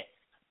said it.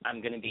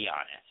 I'm going to be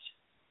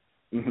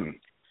honest. Mm-hmm.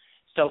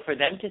 So for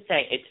them to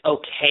say it's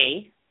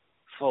okay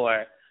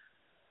for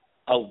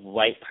a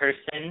white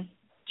person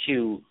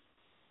to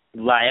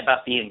lie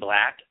about being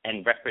black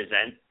and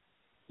represent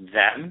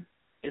them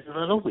is a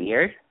little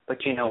weird.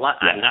 But you know what?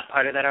 I'm not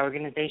part of that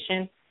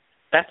organization.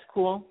 That's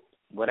cool.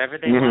 Whatever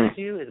they want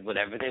to do is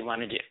whatever they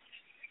want to do.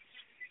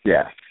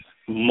 Yeah.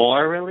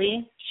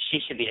 Morally, she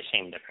should be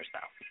ashamed of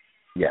herself.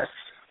 Yes.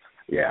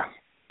 Yeah.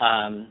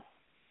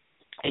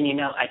 And, you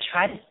know, I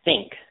try to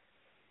think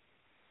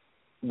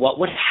what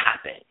would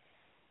happen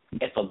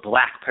if a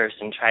black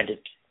person tried to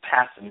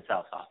pass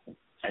himself off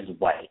as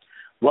white.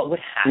 What would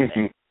happen?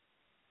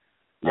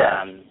 Mm-hmm.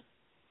 Yeah.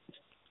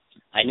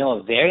 I know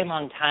a very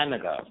long time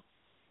ago,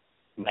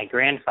 my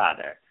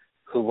grandfather,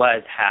 who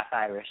was half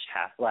Irish,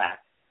 half black,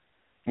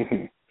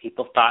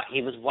 people thought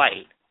he was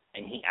white,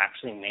 and he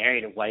actually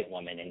married a white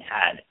woman and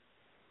had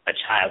a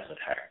child with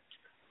her.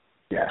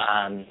 Yeah.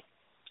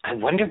 I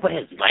wonder what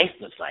his life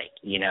was like,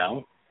 you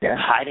know,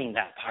 hiding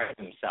that part of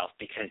himself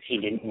because he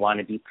didn't want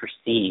to be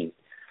perceived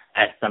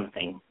as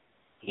something,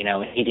 you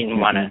know, he didn't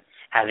want to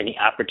have any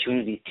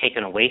opportunities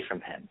taken away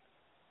from him.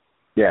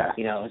 Yeah.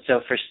 You know,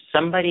 so for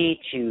somebody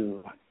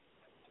to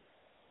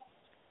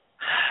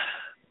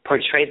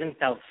portray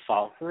themselves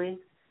falsely,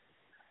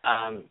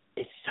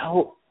 it's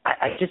so,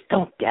 I just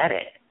don't get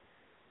it.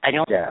 I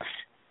don't get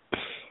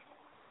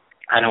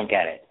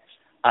it.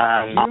 Do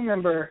you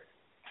remember,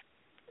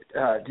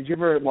 did you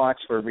ever watch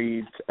or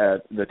read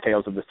the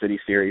Tales of the City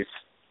series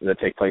that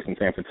take place in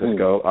San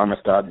Francisco?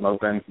 Amistad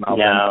Maupin. I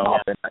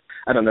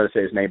don't know how to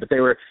say his name, but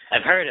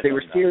I've heard of them.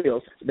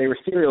 Serials. They were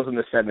serials in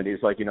the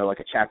 70s, like, you know, like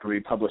a chapter we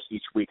published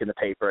each week in the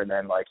paper, and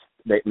then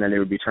they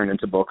would be turned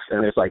into books.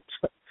 And there's like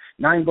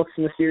 9 books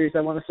in the series, I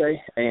want to say.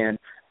 And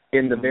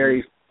in the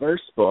very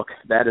first book,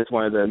 that is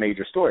one of the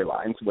major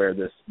storylines where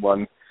this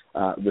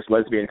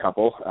lesbian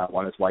couple,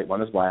 one is white,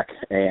 one is black,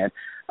 and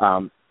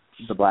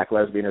the black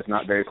lesbian is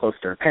not very close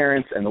to her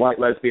parents, and the white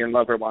lesbian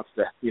lover wants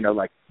to, you know,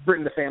 like,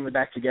 bring the family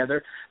back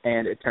together,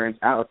 and it turns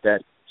out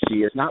that she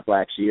is not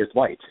black, she is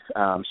white.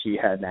 She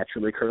had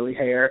naturally curly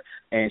hair,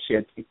 and she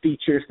had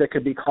features that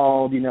could be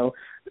called, you know,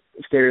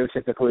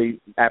 stereotypically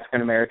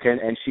African American,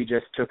 and she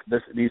just took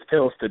these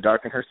pills to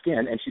darken her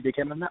skin, and she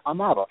became a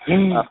model,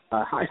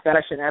 a high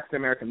fashion African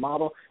American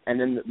model. And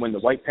then when the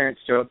white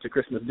parents show up to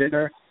Christmas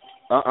dinner,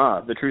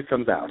 the truth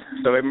comes out.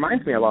 So it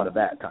reminds me a lot of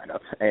that kind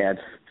of. And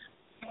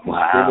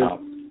wow,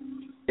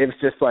 it was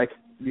just like,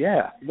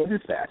 yeah, what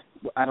is that?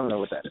 I don't know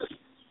what that is.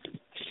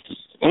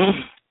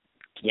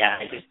 Yeah,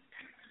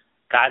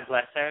 God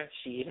bless her.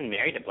 She even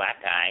married a black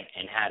guy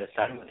and had a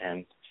son with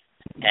him.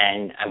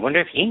 And I wonder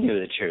if he knew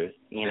the truth,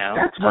 you know?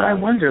 That's what I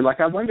wonder. Like,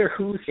 I wonder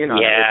who's in on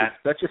it. Is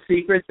it such a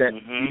secret that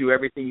you do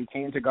everything you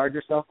can to guard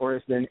yourself, or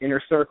is it an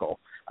inner circle?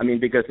 I mean,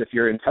 because if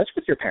you're in touch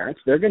with your parents,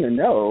 they're going to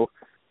know,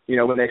 you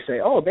know, when they say,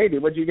 oh, baby,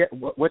 what'd you get?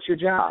 What's your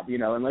job? You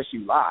know, unless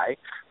you lie,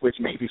 which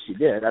maybe she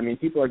did. I mean,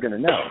 people are going to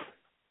know,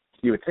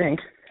 you would think.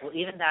 Well,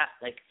 even that,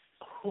 like,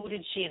 who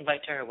did she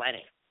invite to her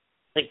wedding?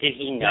 Like, did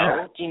he know?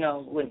 Yeah. Do you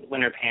know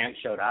when her parents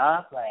showed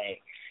up? Like,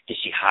 did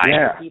she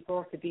hire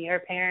people to be her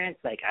parents?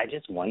 Like, I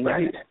just wonder.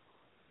 Right.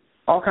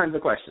 All kinds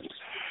of questions.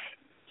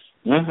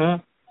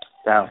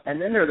 So. And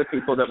then there are the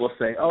people that will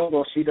say, oh,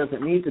 well, she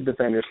doesn't need to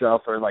defend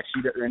herself, or like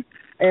she didn't.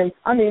 And,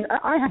 I mean,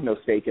 I have no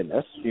stake in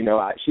this. You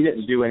know, she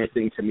didn't do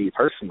anything to me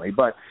personally.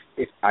 But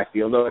I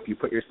feel, though, if you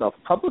put yourself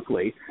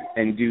publicly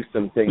and do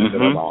some things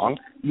that are wrong,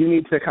 you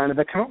need to kind of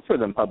account for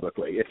them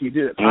publicly. If you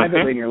do it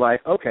privately in your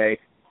life, okay,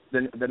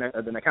 then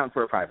account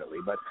for it privately.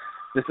 But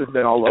this has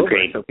been all over,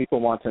 so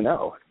people want to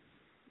know.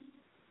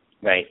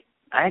 Right.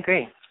 I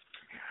agree.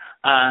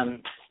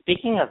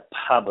 Speaking of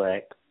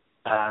public,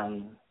 oh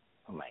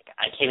my God,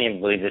 I can't even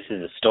believe this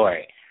is a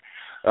story.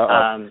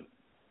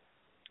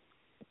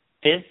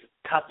 This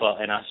couple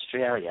in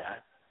Australia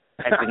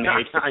has been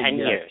married for 10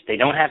 years. They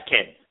don't have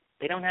kids.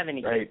 They don't have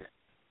any kids.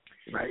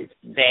 Right.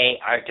 They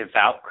are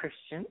devout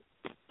Christians.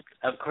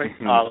 Of course,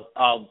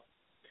 all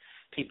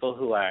people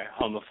who are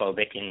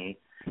homophobic and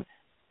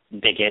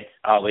bigots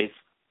always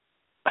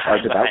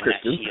are devout behind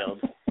Christians. That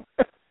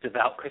shield.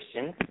 Devout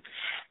Christians.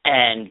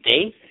 And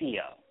they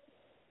feel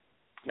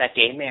that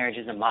gay marriage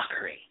is a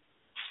mockery.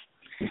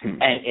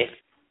 And if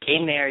gay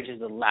marriage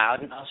is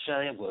allowed in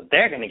Australia, well,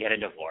 they're going to get a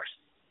divorce.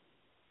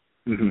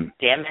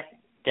 Damn it.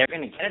 They're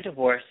going to get a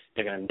divorce.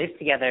 They're going to live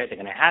together. They're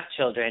going to have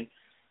children.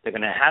 They're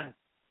going to have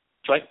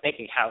joint bank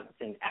accounts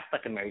and act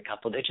like a married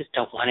couple. They just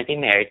don't want to be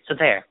married. So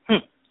there.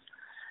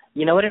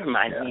 You know what it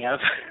reminds me of?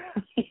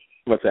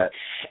 What's that?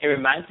 It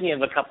reminds me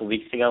of a couple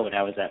weeks ago when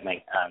I was at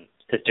my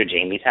sister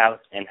Jamie's house,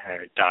 and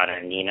her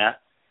daughter Nina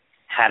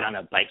had on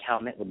a bike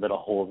helmet with little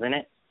holes in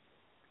it.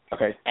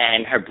 Okay.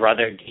 And her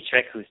brother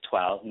Dietrich, who's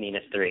 12,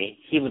 Nina's 3,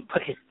 he would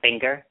put his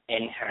finger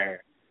in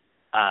her,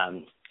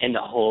 in the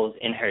holes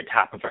in her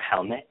top of her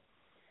helmet,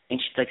 and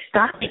she's like,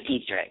 "Stop it,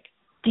 Dietrich!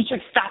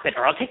 Dietrich, stop it,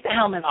 or I'll take the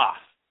helmet off."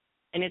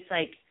 And it's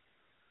like,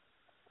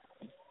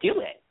 do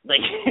it.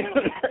 Like,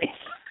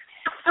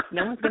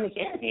 no one's going to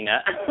care, you know?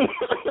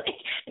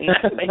 And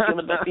that's my feel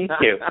about these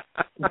two.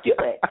 Do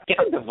it. Get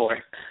a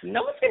divorce.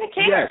 No one's going to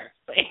care.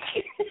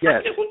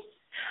 Yes.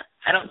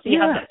 I don't see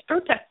how that's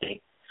protesting.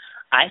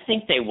 I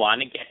think they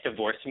want to get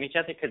divorced from each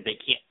other because they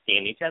can't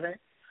stand each other,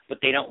 but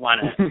they don't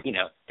want to, you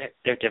know,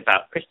 they're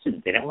devout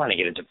Christians. They don't want to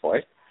get a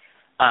divorce.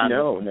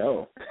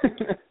 No.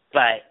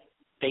 But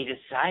they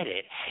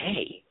decided,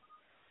 hey,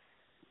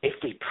 if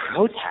we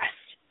protest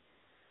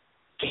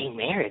gay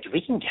marriage,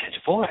 we can get a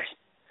divorce.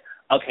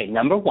 Okay,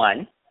 number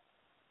one,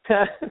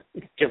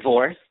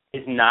 divorce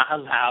is not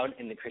allowed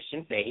in the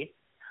Christian faith.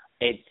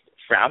 It's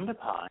frowned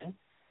upon,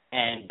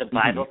 and the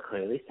Bible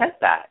clearly says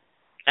that.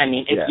 I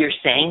mean, if you're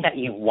saying that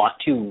you want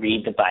to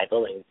read the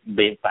Bible and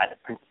live by the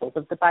principles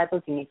of the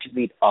Bible, you need to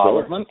read all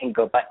of them and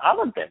go by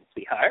all of them,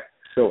 sweetheart.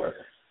 Sure.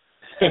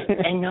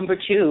 And number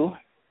two,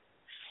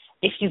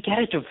 if you get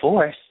a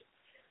divorce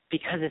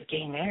because of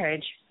gay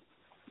marriage,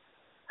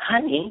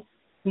 honey,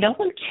 no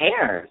one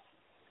cares.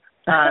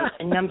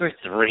 And number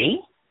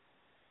three,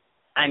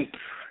 I'm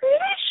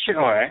pretty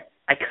sure,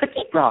 I could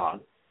be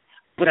wrong,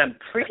 but I'm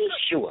pretty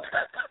sure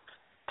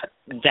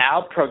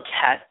thou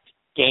protest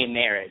gay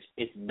marriage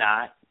is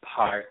not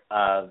part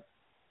of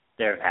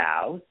their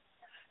vows.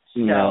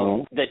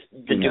 So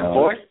the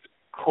divorce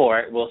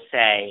court will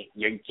say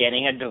you're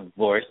getting a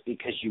divorce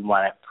because you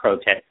want to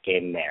protest gay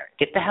marriage.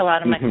 Get the hell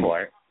out of my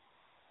court.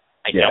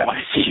 I don't want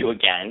to see you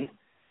again.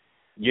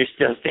 You're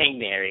still staying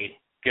married.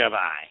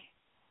 Goodbye.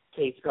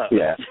 Case closed.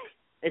 Yeah.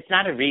 It's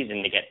not a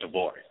reason to get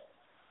divorced.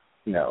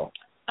 No.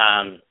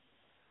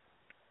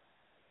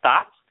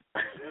 Thoughts?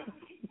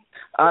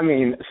 I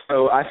mean,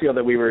 so I feel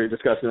that we were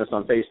discussing this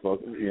on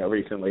Facebook, you know,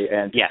 recently,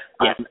 and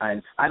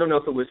I don't know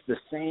if it was the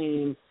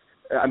same,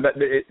 but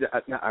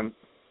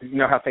you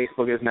know how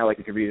Facebook is now, like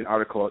if you read an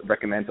article, it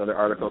recommends other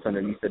articles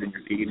underneath it in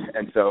your feed,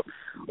 and so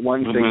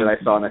one thing that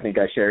I saw and I think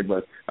I shared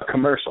was a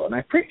commercial, and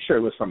I'm pretty sure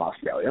it was from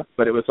Australia,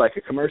 but it was like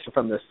a commercial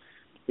from this,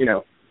 you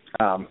know,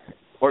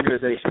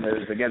 organization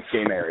that is against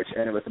gay marriage,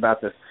 and it was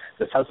about this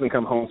husband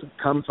comes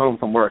home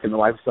from work, and the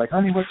wife's like,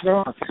 honey, what's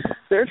wrong?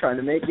 They're trying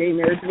to make gay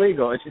marriage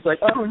legal, and she's like,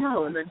 oh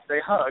no, and then they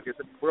hug as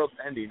the world's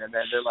ending, and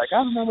then they're like, I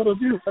don't know what it'll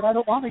do, but I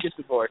don't want to get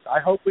divorced. I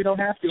hope we don't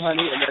have to,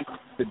 honey. And then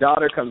the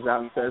daughter comes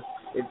out and says,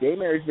 if gay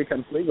marriage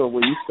becomes legal,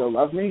 will you still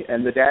love me?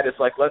 And the dad is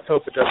like, let's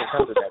hope it doesn't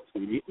come to that,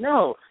 sweetie.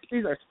 No,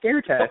 these are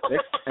scare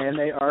tactics, and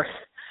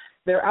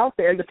they're out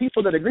there, and the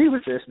people that agree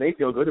with this, they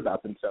feel good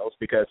about themselves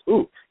because,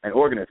 an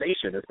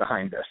organization is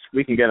behind this.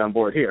 We can get on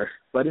board here.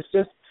 But it's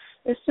just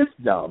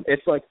dumb.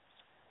 It's like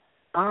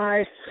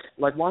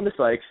Wanda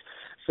Sykes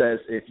says,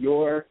 if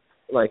your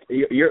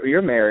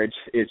marriage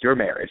is your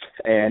marriage,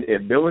 and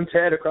if Bill and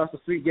Ted across the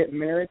street getting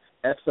married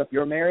F's up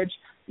your marriage,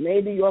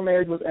 maybe your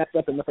marriage was F'd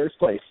up in the first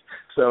place.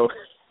 So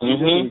you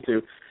just need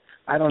to,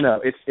 I don't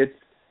know.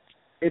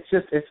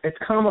 It's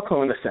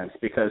comical in a sense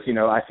because, you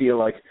know, I feel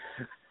like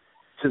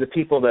to the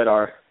people that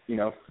are, you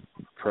know,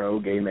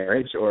 pro-gay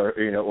marriage or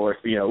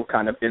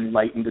kind of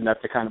enlightened enough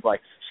to kind of like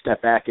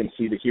step back and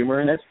see the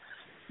humor in it,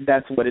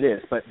 that's what it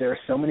is. But there are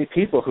so many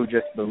people who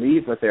just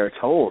believe what they're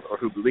told or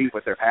who believe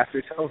what their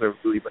pastor tells or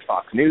believe what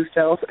Fox News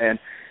tells, and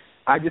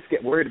I just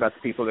get worried about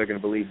the people that are going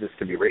to believe this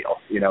to be real,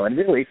 you know, and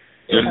really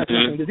it has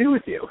nothing to do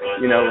with you,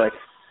 you know, like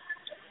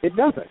it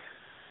doesn't.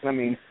 I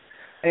mean,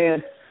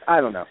 and I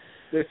don't know.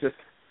 It just,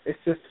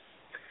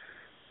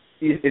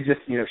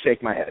 you know,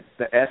 shake my head.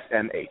 The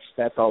SMH,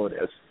 that's all it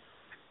is.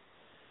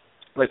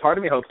 Like, part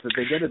of me hopes that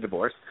they get a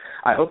divorce.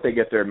 I hope they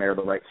get their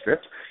marital rights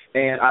stripped.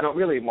 And I don't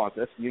really want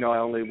this. You know, I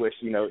only wish,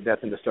 you know, death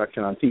and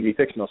destruction on TV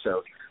fictional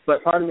shows.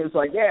 But part of me is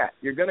like, yeah,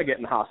 you're going to get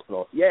in the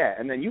hospital. Yeah,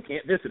 and then you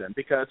can't visit him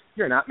because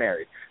you're not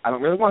married. I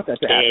don't really want that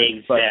to happen.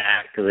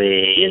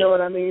 Exactly. But you know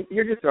what I mean?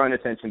 You're just drawing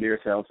attention to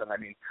yourselves. And, I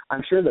mean,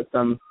 I'm sure that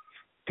some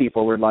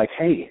people were like,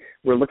 hey,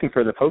 we're looking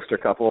for the poster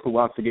couple who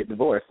wants to get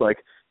divorced. Like,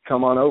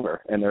 come on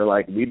over. And they're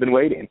like, we've been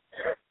waiting.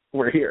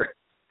 We're here.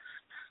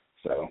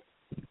 So,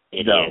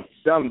 dumb.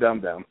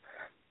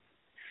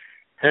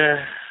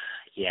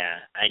 Yeah,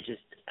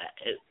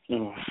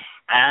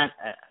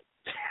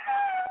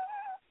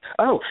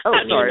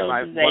 sorry,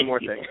 one more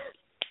thing.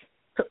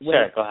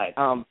 Sure, go ahead.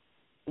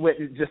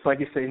 Just like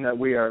you saying that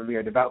we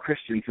are devout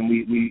Christians and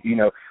we you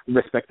know,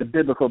 respect the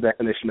biblical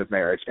definition of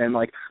marriage, and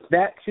like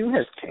that too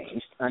has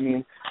changed. I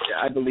mean,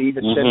 I believe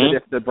it said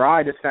that if the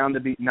bride is found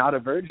to be not a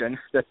virgin,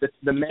 that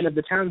the men of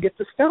the town get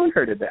to stone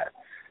her to death.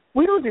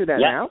 We don't do that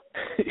now,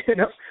 you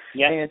know.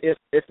 Yeah. And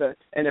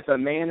if a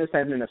man is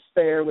having an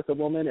affair with a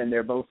woman and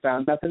they're both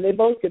found out, then they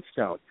both get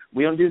stoned.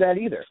 We don't do that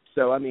either.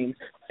 So I mean,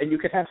 and you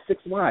could have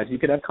 6 wives, you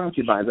could have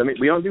concubines. I mean,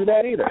 we don't do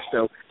that either.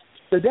 So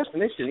the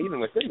definition, even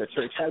within the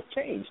church, has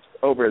changed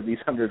over these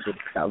hundreds of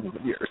thousands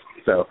of years.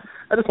 So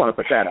I just want to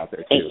put that out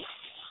there too.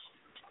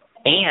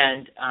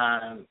 And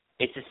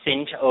it's a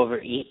sin to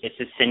overeat. It's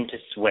a sin to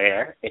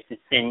swear. It's a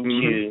sin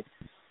to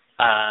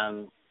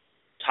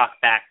talk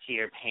back to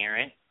your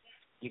parent.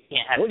 You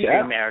can't have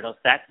premarital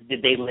sex.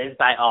 Did they live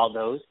by all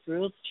those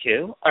rules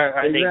too? Or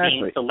are they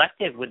being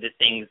selective with the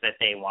things that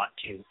they want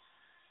to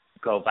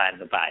go by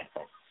the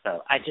Bible?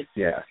 So I can't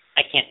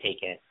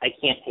take it. I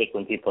can't take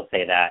when people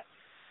say that.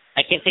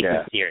 I can't take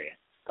them serious.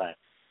 But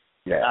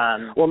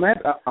well,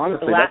 Matt,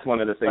 honestly, that's one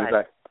of the things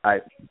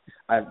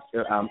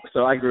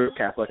so I grew up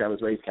Catholic. I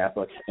was raised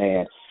Catholic,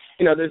 and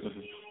there's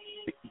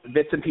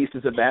bits and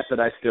pieces of that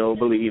I still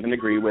believe and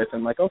agree with.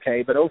 And like,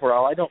 okay, but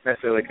overall, I don't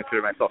necessarily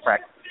consider myself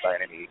practicing by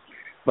any means.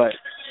 But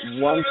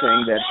one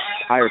thing that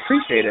I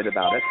appreciated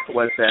about it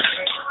was that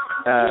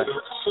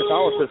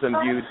Catholicism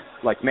viewed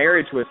like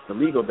marriage was the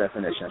legal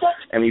definition,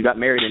 and when you got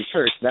married in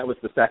church, that was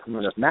the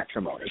sacrament of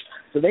matrimony.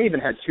 So they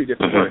even had two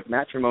different words,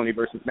 matrimony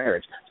versus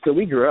marriage. So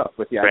we grew up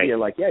with the idea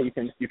like, you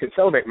can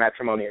celebrate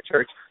matrimony at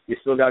church, you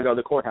still got to go to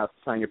the courthouse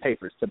to sign your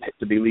papers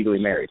to be legally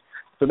married.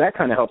 So that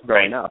kind of helped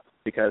growing up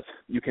because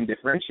you can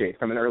differentiate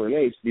from an early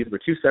age. These were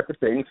two separate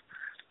things,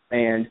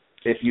 and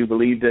if you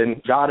believed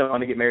in God and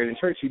wanted to get married in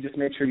church, you just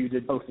made sure you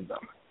did both of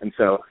them. And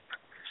so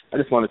I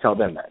just want to tell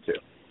them that too.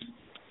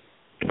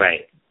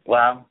 Right.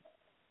 Well,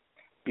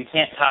 you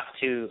can't talk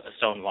to a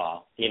stone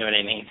wall. You know what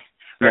I mean?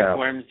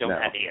 Earthworms don't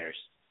have ears,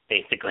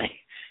 basically,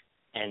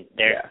 and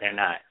they're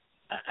not.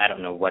 I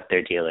don't know what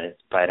their deal is,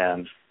 but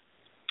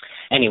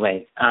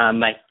anyway,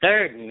 my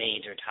third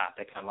major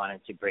topic I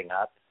wanted to bring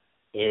up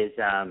is,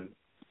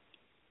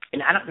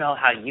 and I don't know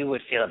how you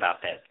would feel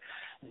about this.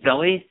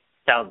 Zoe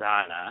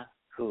Saldana,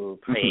 who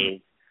plays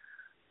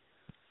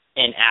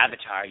in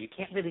Avatar, you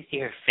can't really see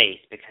her face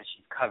because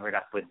she's covered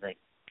up with like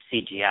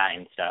CGI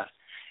and stuff.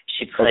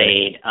 She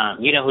played,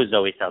 you know who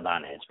Zoe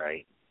Saldana is,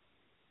 right?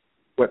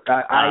 What,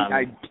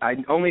 I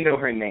only know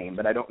her name,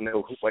 but I don't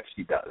know what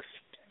she does.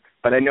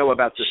 But I know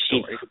about the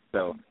story.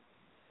 So.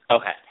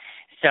 Okay.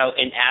 So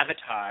in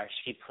Avatar,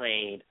 she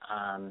played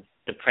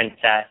the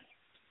princess.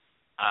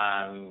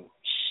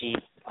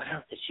 What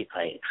else did she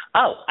play?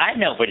 Oh, I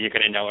know what you're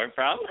going to know her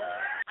from.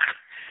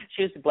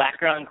 She was the black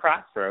girl in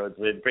Crossroads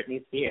with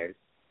Britney Spears.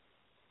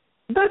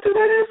 That's who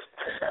that is?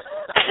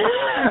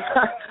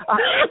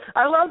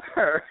 I love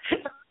her.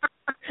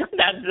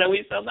 That's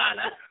Zoe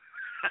Saldana.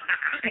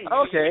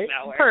 Okay,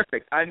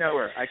 perfect. I know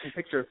her. I can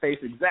picture her face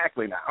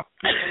exactly now.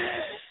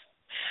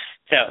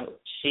 So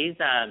she's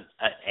a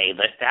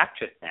A-list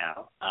actress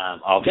now,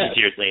 all these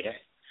years later.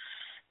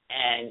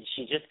 And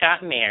she just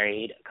got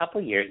married a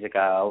couple years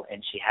ago,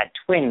 and she had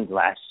twins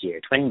last year,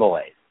 twin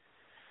boys.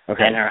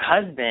 Okay. And her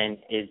husband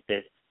is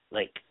this,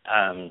 like,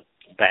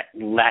 that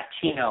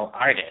Latino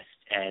artist,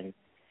 and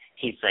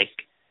he's, like,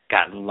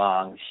 got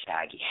long,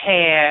 shaggy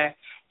hair.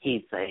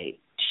 He's, like,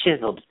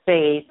 chiseled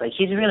face. Like,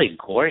 he's really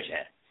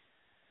gorgeous.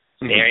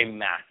 Very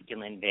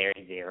masculine,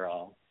 very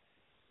virile.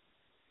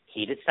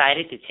 He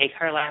decided to take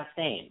her last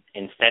name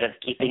instead of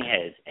keeping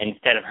his,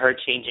 instead of her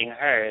changing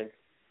hers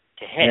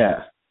to his.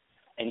 Yeah.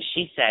 And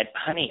she said,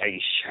 honey, are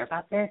you sure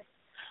about this?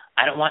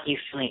 I don't want you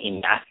feeling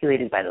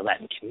emasculated by the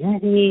Latin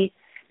community,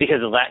 because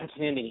the Latin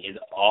community is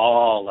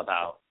all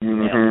about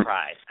male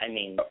pride. I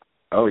mean,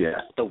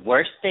 the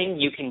worst thing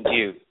you can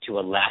do to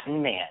a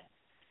Latin man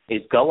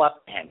is go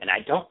up to him, and I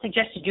don't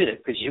suggest you do this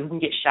because you can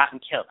get shot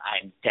and killed.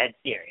 I'm dead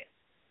serious.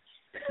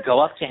 Go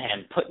up to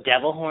him, put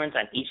devil horns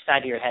on each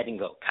side of your head, and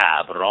go,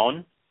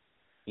 cabron.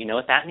 You know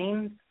what that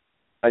means?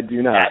 I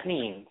do not.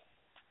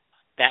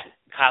 That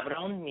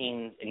cabron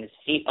means, in the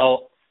C-O-B-R-O-N-E,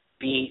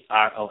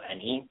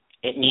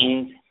 it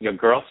means your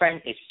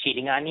girlfriend is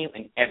cheating on you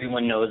and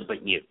everyone knows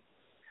but you.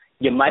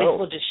 You might as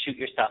well just shoot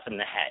yourself in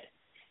the head,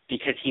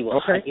 because he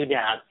will hunt you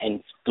down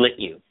and split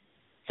you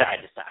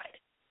side to side.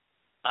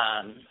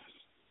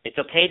 It's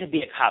okay to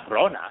be a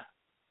cabrona,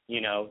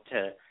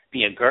 to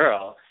be a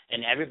girl,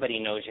 and everybody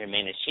knows your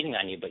man is cheating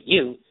on you but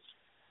you.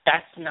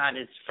 That's not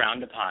as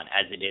frowned upon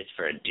as it is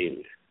for a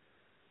dude.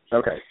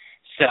 Okay.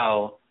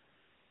 So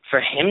for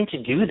him to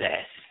do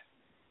this,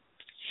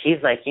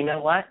 he's like, you know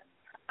what?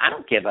 I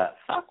don't give a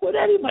fuck what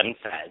anyone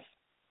says.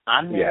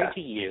 I'm married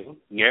to you.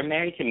 You're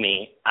married to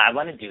me. I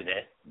want to do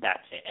this. That's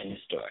it. End of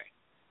story.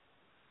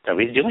 So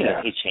he's doing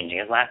it. He's changing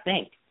his last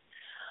name.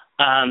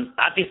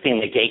 Obviously, in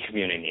the gay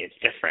community, it's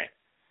different.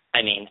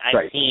 I mean,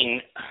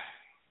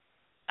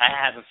 I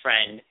have a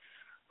friend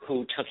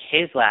who took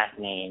his last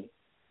name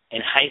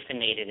and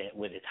hyphenated it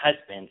with his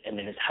husband, and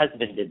then his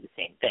husband did the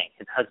same thing.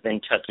 His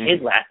husband took his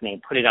last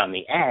name, put it on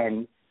the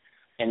end,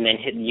 and then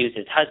used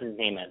his husband's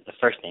name as the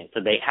first name.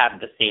 So they have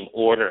the same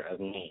order of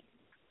names.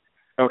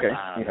 Okay.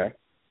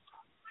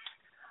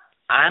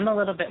 I'm a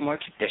little bit more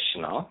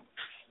traditional.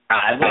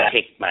 I will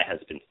take my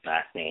husband's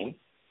last name.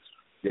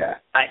 Yeah.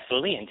 I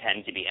fully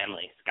intend to be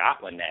Emily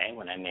Scott one day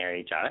when I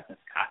marry Jonathan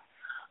Scott.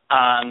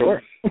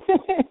 Sure.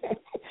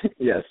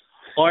 Yes.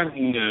 Or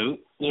Newt,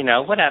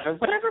 whatever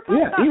pops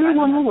up. Either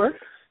one will work.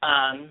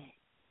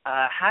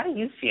 How do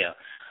you feel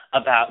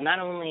about not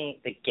only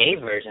the gay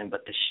version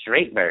but the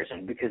straight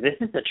version? Because this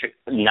is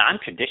a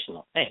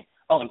non-traditional thing.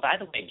 Oh, and by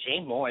the way, Jay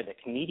Moore, the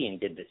comedian,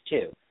 did this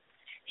too.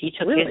 He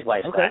took his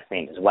wife's last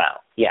name as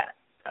well. Yeah.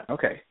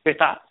 Okay. Your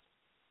thoughts?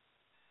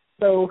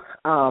 So,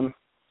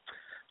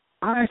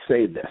 I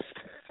say this.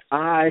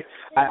 I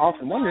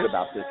often wondered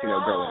about this,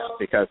 growing up,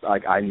 because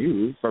I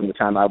knew from the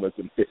time I was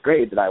in 5th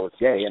grade that I was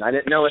gay, and I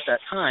didn't know at that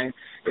time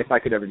if I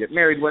could ever get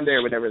married one day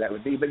or whatever that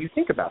would be. But you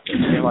think about this,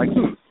 and you're like,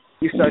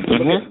 you start to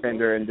look at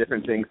gender and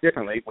different things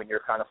differently when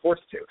you're kind of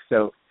forced to.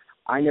 So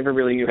I never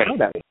really knew how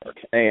that would work.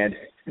 And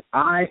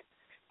I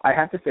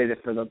have to say that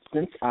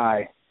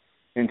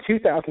in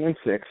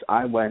 2006,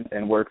 I went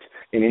and worked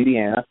in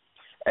Indiana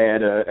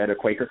at a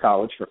Quaker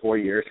college for 4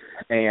 years.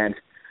 And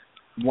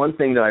one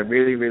thing that I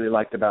really, really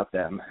liked about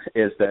them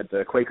is that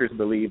the Quakers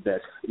believed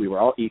that we were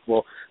all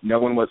equal. No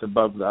one was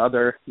above the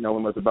other. No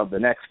one was above the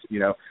next. You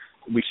know,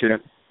 we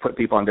shouldn't put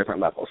people on different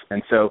levels.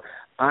 And so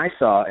I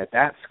saw at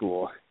that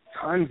school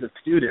tons of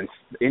students,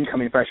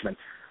 incoming freshmen,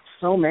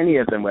 so many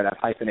of them would have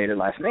hyphenated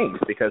last names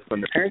because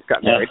when the parents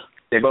got married,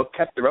 they both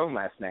kept their own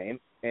last name,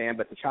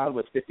 but the child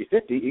was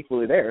 50-50,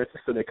 equally theirs,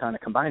 so they kind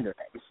of combined their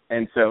names.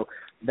 And so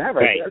that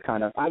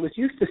there I was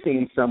used to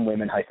seeing some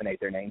women hyphenate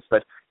their names,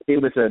 but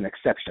it was an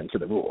exception to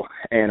the rule.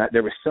 And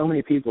there were so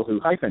many people who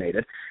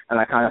hyphenated, and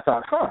I kind of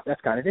thought,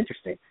 that's kind of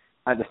interesting.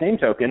 At the same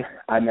token,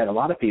 I met a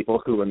lot of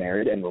people who were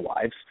married and were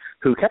wives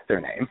who kept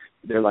their name.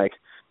 They're like,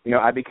 you know,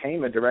 I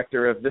became a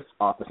director of this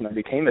office and I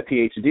became a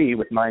PhD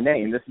with my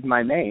name. This is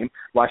my name.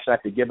 Why should I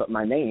have to give up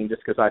my name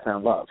just because I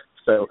found love?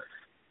 So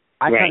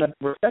I kind of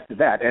respected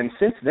that. And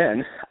since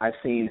then, I've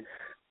seen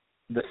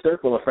the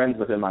circle of friends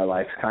within my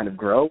life kind of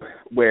grow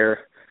where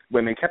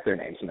women kept their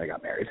names when they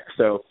got married.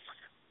 So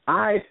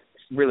I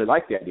really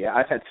like the idea.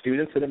 I've had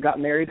students that have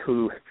gotten married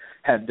who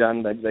have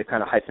done that. They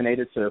kind of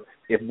hyphenated. So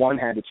if one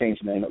had to change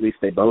the name, at least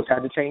they both had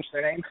to change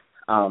their name.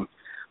 I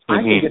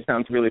think it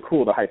sounds really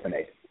cool to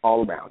hyphenate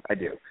all around. I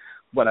do.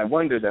 What I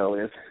wonder, though,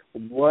 is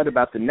what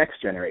about the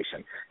next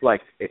generation?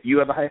 Like, if you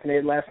have a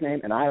hyphenated last name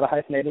and I have a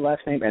hyphenated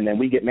last name and then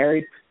we get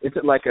married, is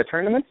it like a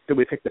tournament? Do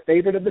we pick the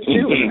favorite of the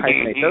two and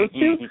hyphenate those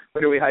two?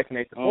 Or do we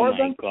hyphenate the four of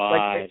them?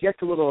 Like, it gets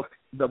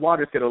the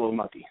waters get a little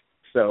muddy.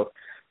 So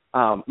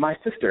my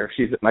sister,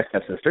 she's my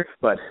stepsister,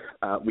 but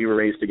we were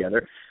raised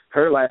together.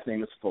 Her last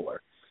name is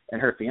Fuller,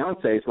 and her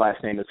fiance's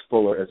last name is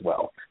Fuller as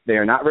well. They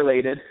are not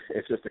related.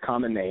 It's just a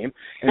common name.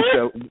 And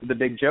so the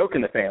big joke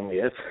in the family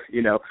is,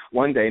 you know,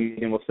 one day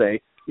Megan will say,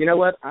 you know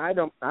what,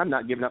 I'm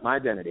not giving up my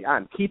identity.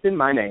 I'm keeping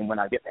my name when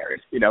I get married,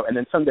 you know, and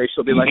then someday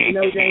she'll be like, you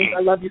know, James,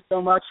 I love you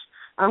so much.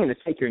 I'm going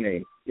to take your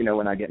name, you know,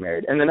 when I get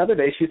married. And then another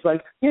day she's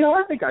like, you know,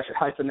 I think I should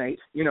hyphenate.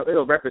 You know,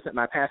 it'll represent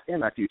my past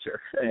and my future.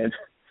 And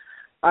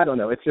I don't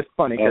know. It's just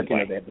funny because, you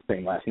know, they have the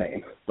same last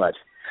name. But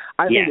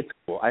I think it's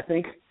cool. I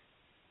think,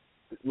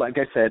 like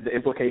I said, the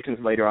implications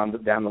later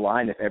on down the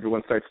line, if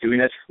everyone starts doing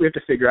it, we have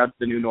to figure out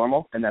the new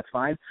normal, and that's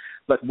fine.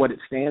 But what it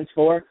stands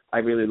for, I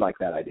really like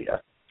that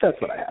idea. That's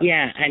what I have.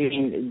 Yeah, I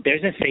mean,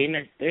 there's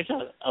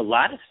a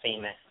lot of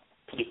famous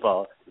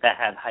people that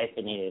have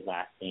hyphenated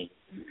last names.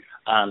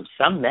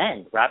 Some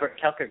men, Robert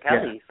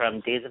Kelly from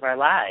Days of Our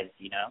Lives,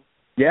 you know.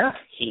 Yeah.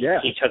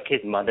 He took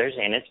his mother's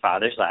and his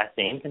father's last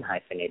names and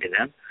hyphenated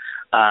them.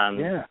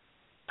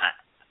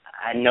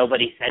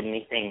 Nobody said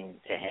anything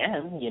to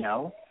him, you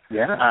know.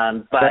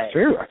 Yeah, but that's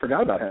true. I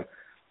forgot about him.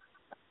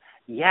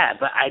 Yeah,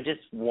 but I just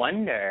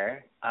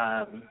wonder,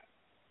 I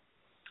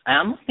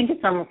almost think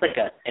it's almost like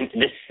and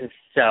this is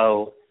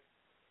so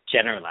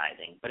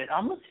generalizing, but it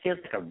almost feels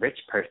like a rich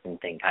person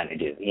thing kind of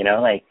do, you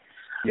know, like,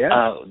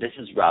 oh, this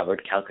is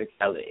Robert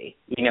Kelly.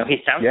 You know, he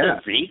sounds so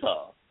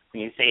regal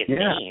when you say his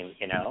name,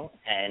 you know,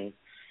 and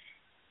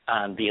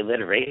the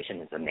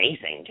alliteration is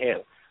amazing, too.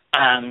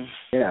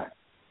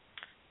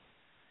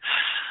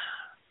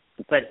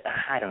 But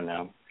I don't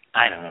know.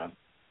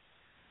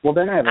 Well,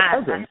 then I have a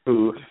cousin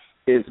who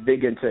is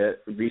big into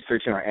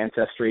researching our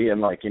ancestry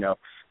and, like, you know,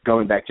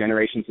 going back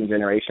generations and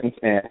generations.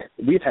 And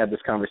we've had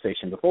this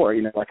conversation before.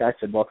 You know, like I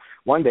said, well,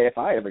 one day if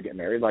I ever get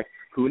married, like,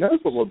 who knows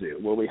what we'll do?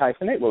 Will we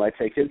hyphenate? Will I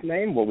take his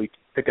name? Will we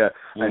pick a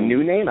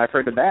new name? I've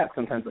heard of that.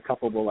 Sometimes a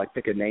couple will, like,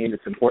 pick a name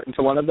that's important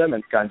to one of them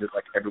and kind of just,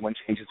 like, everyone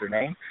changes their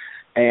name.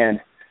 And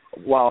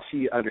while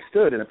she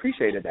understood and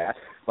appreciated that,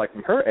 like,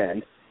 from her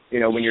end, you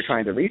know, when you're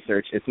trying to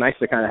research, it's nice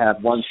to kind of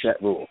have one set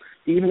rule.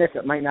 Even if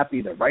it might not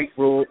be the right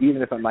rule,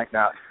 even if it might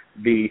not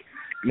be,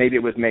 maybe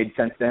it was made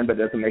sense then but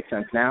doesn't make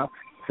sense now,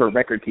 for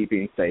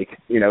record-keeping's sake,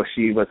 you know,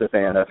 she was a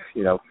fan of,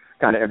 you know,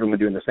 kind of everyone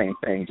doing the same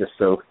thing just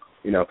so,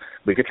 you know,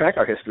 we could track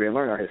our history and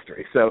learn our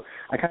history. So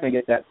I kind of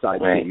get that side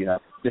too, you know.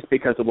 Just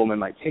because a woman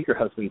might take her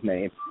husband's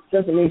name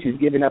doesn't mean she's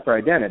giving up her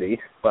identity,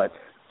 but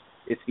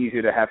it's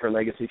easier to have her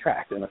legacy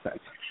tracked in a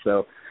sense.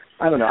 So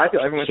I don't know. I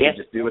feel everyone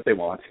should just do what they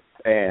want,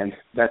 and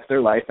that's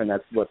their life, and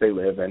that's what they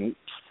live, and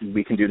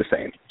we can do the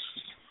same.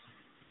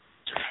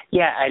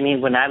 Yeah, I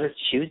mean, when I was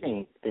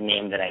choosing the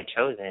name that I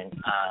chosen,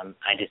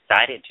 I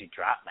decided to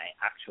drop my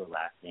actual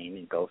last name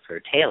and go for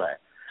Taylor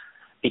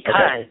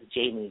because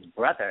Jamie's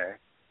brother,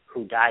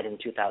 who died in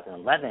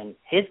 2011,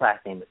 his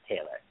last name was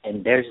Taylor,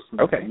 and there's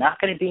not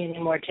going to be any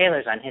more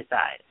Taylors on his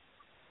side.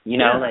 You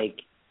know, like,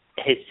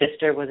 his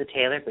sister was a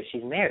Taylor, but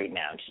she's married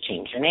now, and she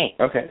changed her name.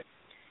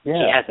 She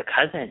has a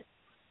cousin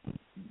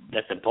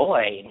that's a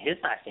boy, and his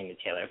last name is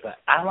Taylor, but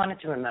I wanted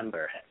to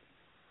remember him.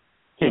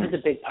 He was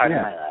a big part of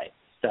my life,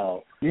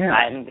 so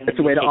I'm going to be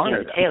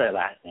taking the Taylor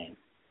last name.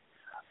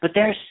 But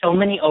there are so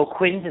many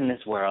O'Quinns in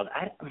this world.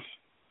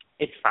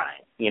 It's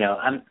fine, you know.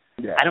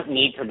 I don't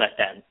need to let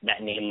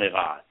that name live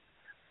on.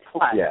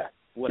 Plus,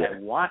 what I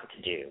want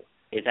to do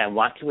is I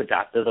want to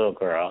adopt a little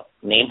girl,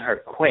 name her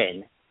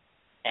Quinn,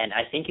 and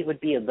I think it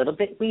would be a little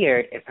bit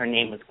weird if her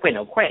name was Quinn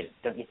O'Quinn,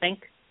 don't you think?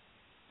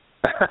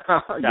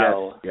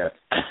 Yes.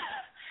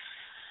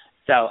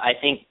 So I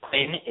think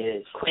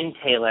Quinn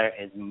Taylor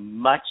is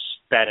much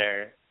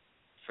better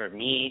for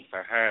me,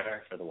 for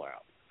her, for the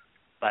world.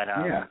 But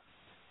I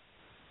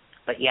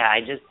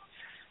just,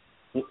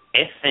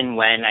 if and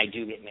when I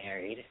do get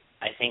married,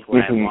 I think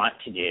what I want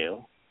to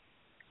do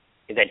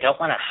is I don't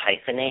want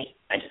to hyphenate.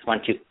 I just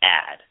want to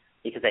add,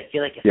 because I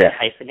feel like if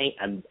I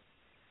hyphenate,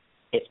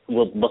 it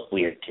will look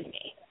weird to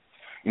me.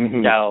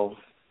 So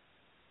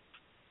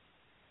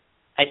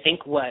I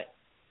think what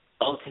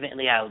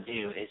ultimately I'll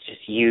do is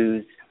just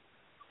use,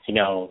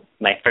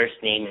 my first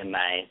name and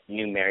my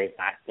new married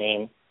last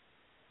name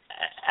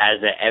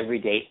as an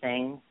everyday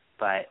thing,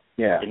 but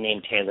the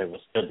name Taylor will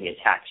still be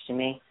attached to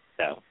me.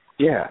 So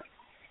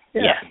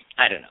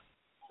I don't know.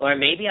 Or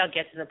maybe I'll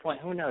get to the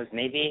point, who knows,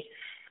 maybe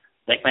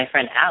like my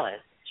friend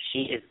Alice,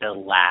 she is the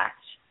last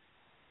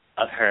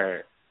of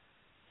her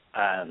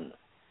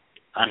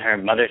on her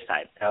mother's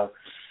side. So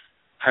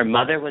her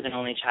mother was an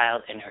only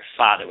child and her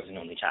father was an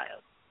only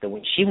child. So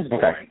when she was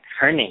born,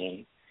 her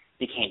name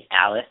became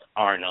Alice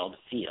Arnold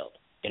Field.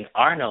 And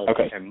Arnold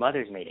is her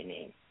mother's maiden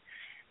name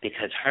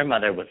because her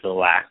mother was the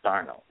last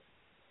Arnold.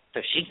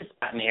 So she just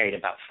got married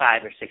about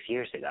 5 or 6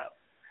 years ago.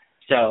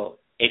 So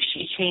if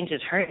she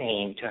changes her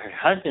name to her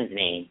husband's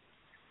name,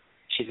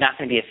 she's not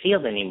going to be a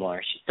Field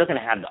anymore. She's still going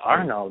to have the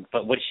Arnold,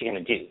 but what is she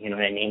going to do? You know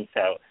what I mean?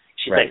 So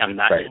she's like, I'm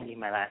not changing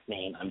my last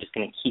name. I'm just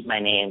going to keep my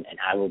name, and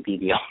I will be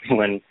the only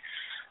one.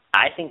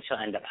 I think she'll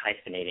end up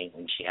hyphenating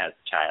when she has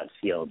a child,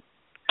 Field.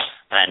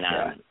 And,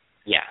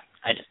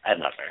 I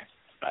love her.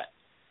 But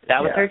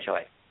that was her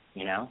choice,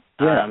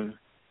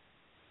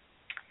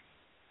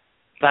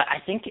 But I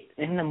think,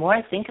 and the more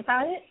I think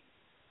about it,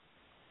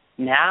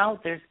 now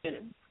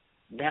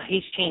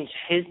he's changed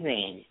his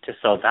name to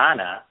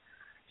Saldana.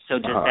 So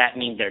does that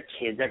mean their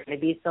kids are going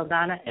to be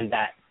Saldana, and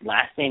that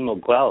last name will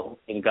grow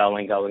and go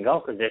and go and go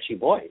because they're two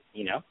boys,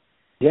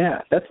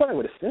 Yeah, that's what I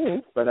would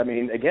assume. But I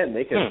mean, again,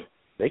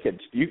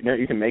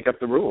 you can make up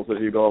the rules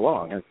as you go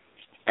along. And,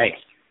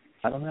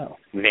 I don't know.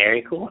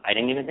 Very cool. I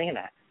didn't even think of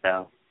that.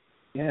 So.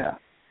 Yeah.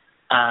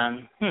 I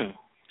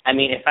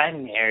mean, if I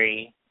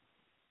marry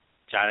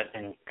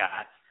Jonathan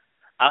Scott,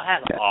 I'll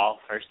have all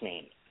first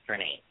names for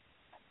names.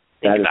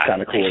 That is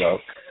kind of cool, though.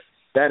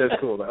 That is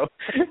cool, though.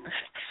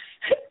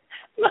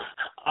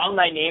 All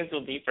my names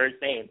will be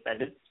first names.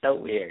 That is so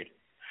weird.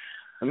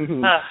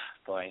 Oh,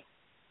 boy.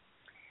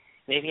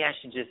 Maybe I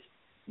should just,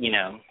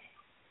 I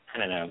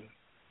don't know,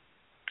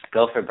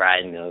 go for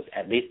Brian Mills.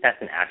 At least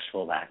that's an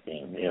actual last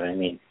name. You know what I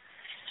mean?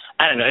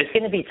 I don't know. It's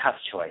going to be a tough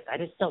choice. I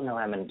just don't know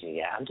what I'm going to do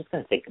yet. I'm just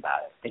going to think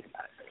about it. For a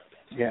little bit.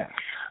 Yeah.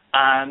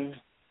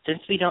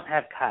 Since we don't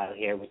have Kyle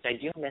here, which I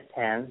do miss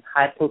him.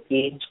 Hi,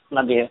 Pookie.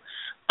 Love you.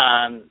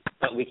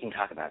 But we can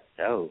talk about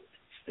soap.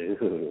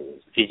 Ooh.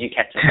 Did you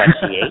catch up on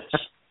GH?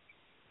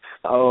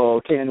 Oh,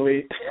 can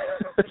we?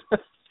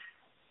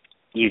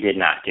 You did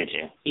not, did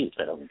you? You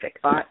little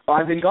vixen.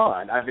 I've been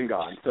gone.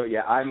 So,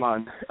 yeah, I'm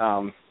on.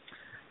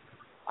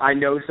 I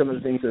know some of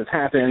the things that have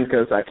happened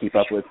because I keep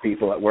up with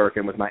people at work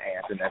and with my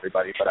aunt and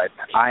everybody, but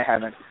I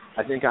haven't.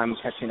 I think I'm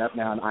catching up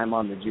now, and I'm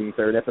on the June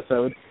 3rd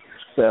episode.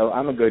 So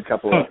I'm a good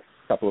couple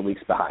of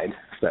weeks behind.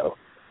 So.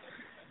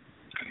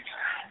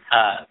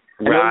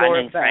 Ron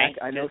and Frank,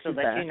 I know just to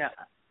let you know.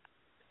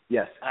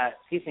 Yes.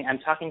 Excuse me, I'm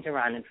talking to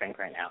Ron and Frank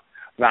right now.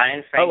 Ron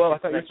and Frank, I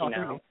thought you were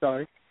talking to me.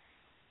 Sorry.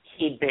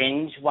 He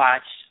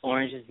binge-watched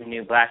Orange is the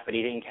New Black, but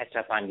he didn't catch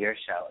up on your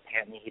show.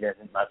 Apparently he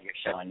doesn't love your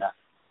show enough.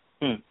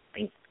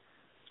 Thanks.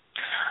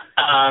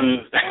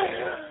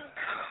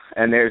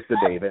 And there's the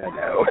David, I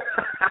know.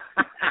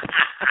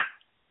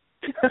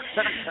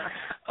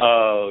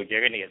 Oh,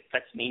 you're going to get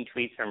such mean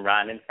tweets from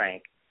Ron and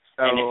Frank.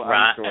 And if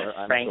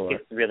Frank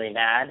gets really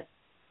mad,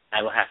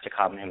 I will have to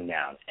calm him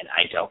down, and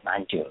I don't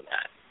mind doing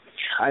that.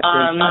 I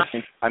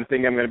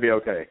think I'm going to be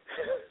okay.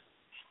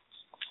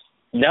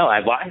 No, I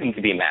want him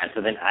to be mad,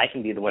 so then I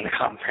can be the one to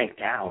calm Frank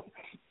down.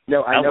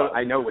 No, I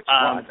know what you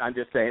want. I'm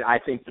just saying I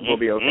think we'll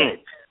be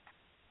okay.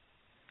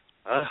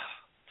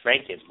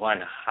 Frank is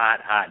one hot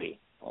hottie.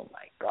 Oh,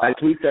 my God. I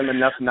tweet them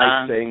enough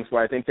nice things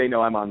where I think they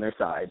know I'm on their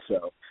side,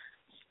 so.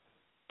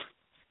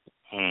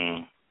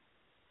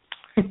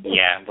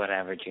 Yeah,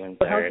 whatever, June 3rd.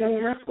 But how's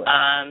Kelly wrestling?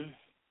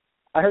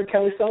 I heard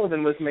Kelly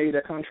Sullivan was made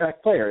a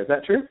contract player. Is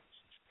that true?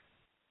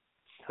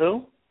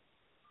 Who?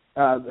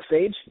 The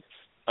Sage?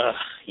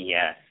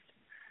 Yes.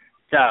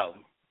 So,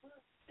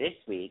 this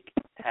week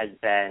has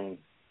been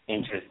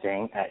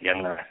interesting at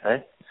Young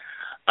Wrestler.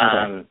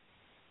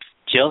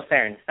 Jill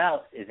Farron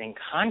Phelps is in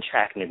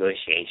contract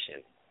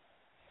negotiations.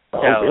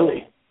 Oh,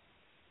 really?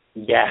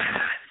 Yes.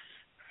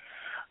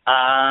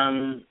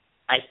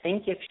 I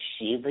think if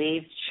she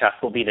leaves,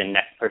 Chuck will be the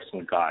next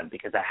person gone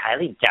because I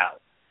highly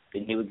doubt the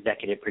new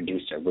executive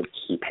producer would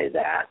keep his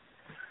ass.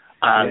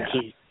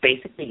 He's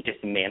basically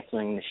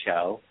dismantling the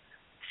show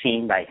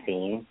scene by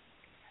scene.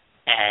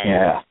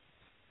 And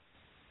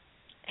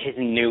his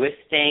newest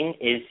thing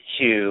is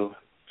to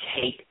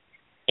take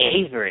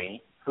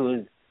Avery,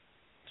 who's,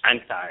 I'm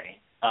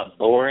sorry, a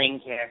boring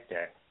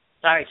character.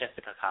 Sorry,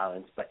 Jessica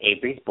Collins, but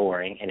Avery's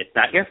boring, and it's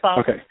not your fault.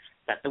 Okay.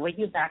 It's not the way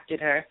you've acted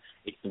her.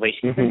 It's the way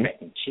she's been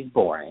written. She's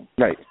boring.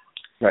 Right,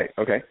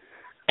 okay.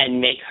 And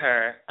make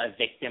her a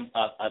victim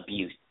of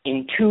abuse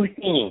in 2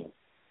 scenes.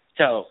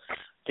 So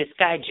this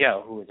guy,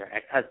 Joe, who was her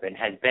ex-husband,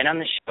 has been on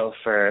the show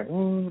for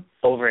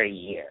over a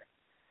year.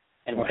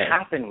 And what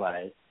happened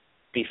was,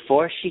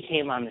 before she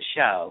came on the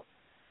show,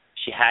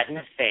 she had an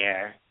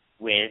affair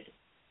with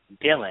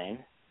Dylan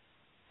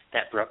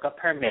that broke up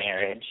her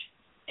marriage,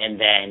 and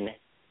then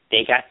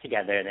they got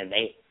together, and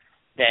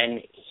then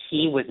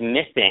he was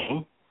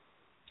missing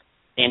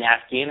in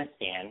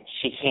Afghanistan.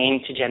 She came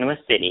to Genoa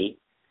City.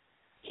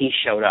 He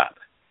showed up,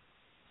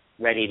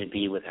 ready to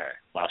be with her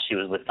while she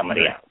was with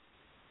somebody else.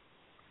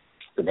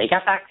 So they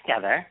got back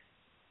together,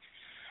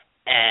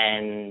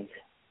 and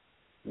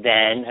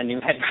then a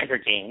new head writer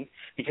came,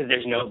 because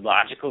there's no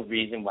logical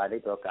reason why they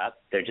broke up.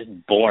 They're just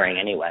boring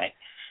anyway.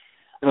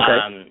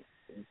 Okay.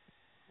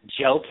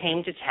 Joe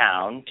came to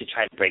town to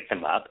try to break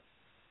them up,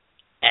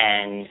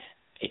 and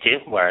it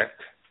didn't work.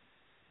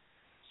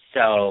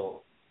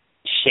 So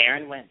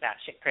Sharon went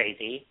batshit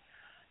crazy,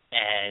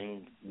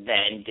 and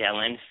then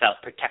Dylan felt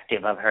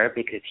protective of her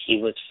because he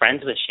was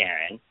friends with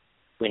Sharon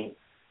when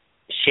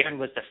Sharon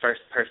was the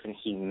first person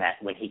he met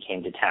when he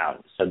came to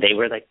town. So they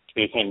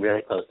became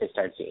really close. They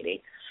started dating.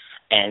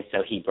 And so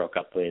he broke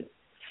up with,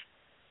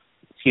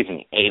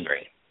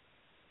 Avery.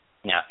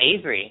 Now,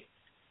 Avery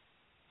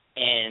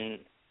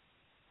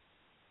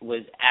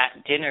was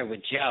at dinner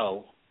with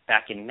Joe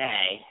back in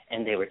May,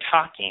 and they were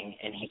talking,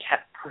 and he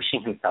kept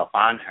pushing himself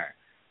on her.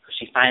 So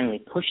she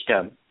finally pushed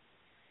him.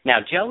 Now,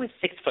 Joe is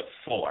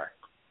 6'4".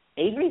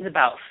 Avery's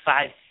about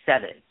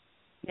 5'7",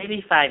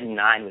 maybe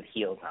 5'9" with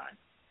heels on.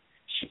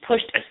 She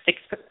pushed a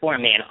 6'4"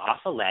 man off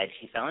a ledge.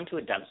 He fell into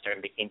a dumpster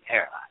and became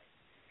paralyzed.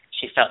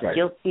 She felt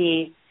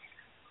guilty.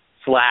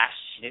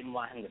 She didn't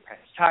want him to press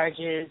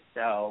charges,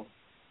 so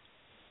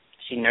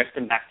she nursed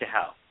him back to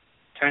health.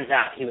 Turns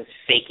out he was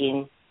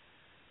faking,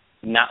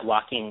 not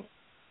walking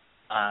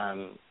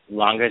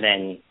longer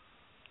than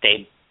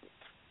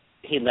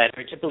he led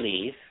her to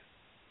believe.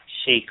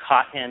 She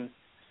caught him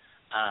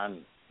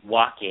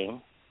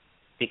walking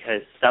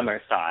because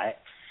Summer saw it,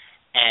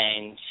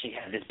 and she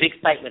had this big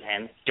fight with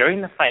him.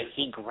 During the fight,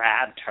 he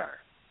grabbed her,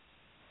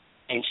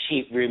 and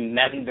she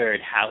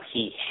remembered how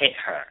he hit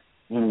her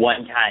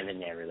one time in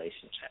their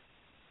relationship.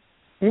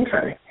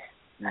 Okay.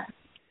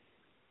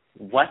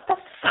 What the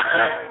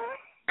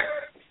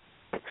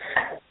fuck?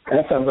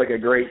 That sounds like a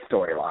great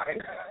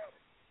storyline.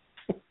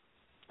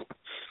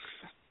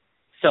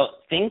 So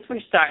things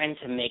were starting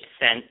to make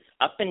sense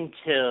up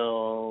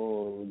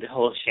until the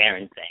whole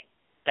Sharon thing.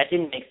 That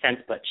didn't make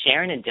sense, but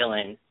Sharon and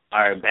Dylan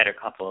are a better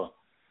couple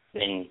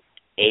than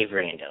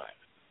Avery and Dylan.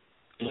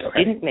 What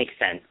didn't make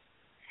sense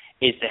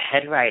is the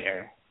head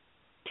writer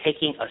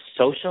taking a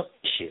social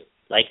issue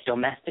like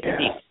domestic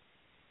abuse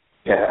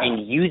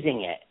and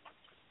using it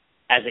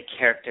as a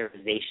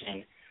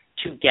characterization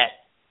to get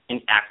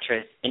an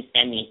actress in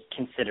any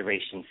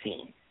consideration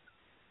scene.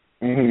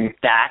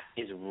 That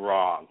is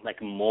wrong,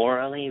 like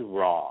morally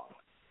wrong.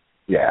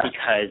 Yeah.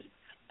 Because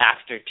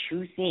after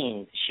 2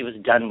 scenes, she was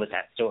done with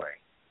that story.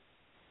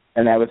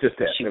 And that was just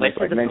it. She it went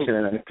was like to the mentioned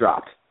and then it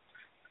dropped.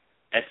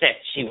 That's it.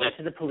 She went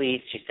to the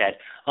police. She said,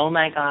 "Oh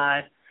my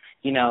God,"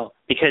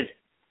 because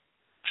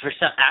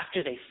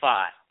after they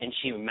fought and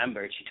she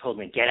remembered, she told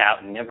me, "Get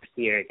out and never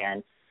see her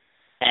again."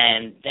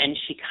 And then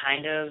she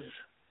kind of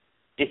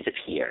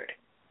disappeared.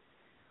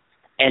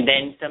 And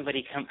then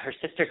her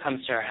sister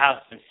comes to her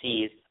house and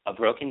sees a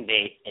broken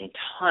vase and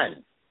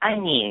tons. I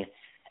mean,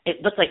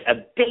 it looked like a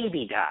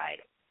baby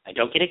died. I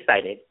don't get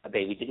excited. A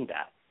baby didn't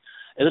die.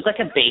 It looked like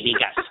a baby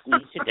got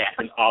squeezed to death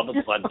and all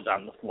the blood was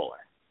on the floor.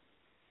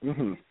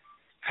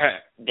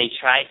 They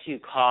tried to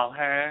call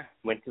her,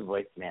 went to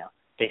voicemail.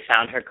 They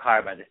found her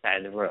car by the side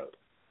of the road.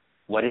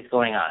 What is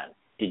going on?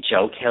 Did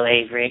Joe kill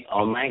Avery?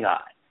 Oh, my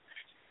God.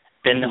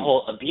 Then the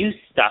whole abuse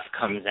stuff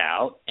comes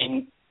out,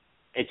 and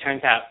it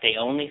turns out they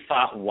only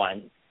fought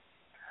once.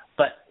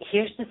 But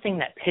here's the thing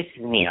that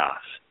pisses me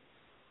off.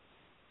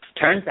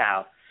 Turns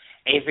out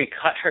Avery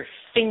cut her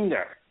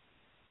finger,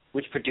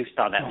 which produced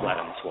all that blood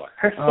on the floor.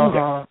 Her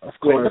finger. Of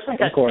course,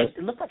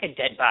 It looked like a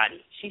dead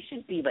body. She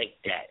should be,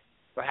 dead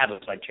or have a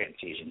blood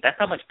transfusion. That's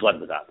how much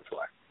blood was on the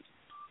floor.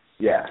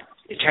 Yeah.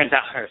 It turns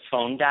out her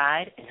phone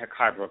died and her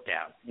car broke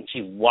down, and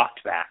she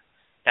walked back.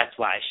 That's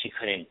why she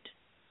couldn't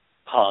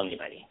call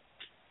anybody.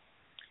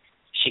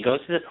 She goes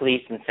to the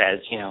police and says,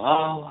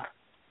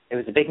 it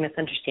was a big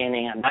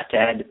misunderstanding. I'm not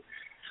dead,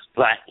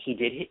 but he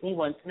did hit me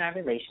once in our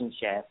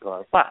relationship,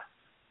 blah, blah.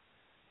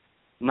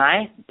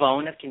 My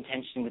bone of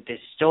contention with this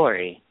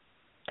story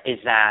is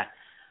that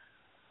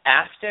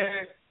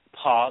after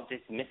Paul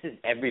dismisses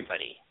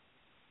everybody,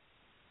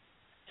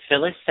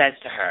 Phyllis says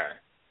to her,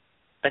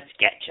 "Let's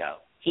get Joe.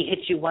 He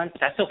hit you once.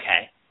 That's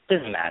okay.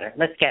 Doesn't matter.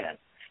 Let's get him."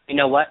 You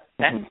know what?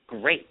 That's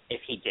great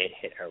if he did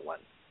hit her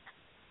once.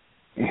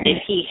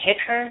 If he hit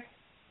her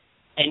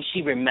and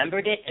she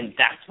remembered it and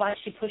that's why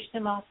she pushed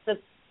him off the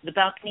the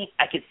balcony,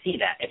 I could see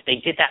that if they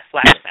did that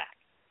flashback.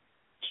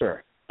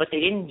 Sure. But they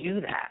didn't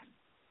do that.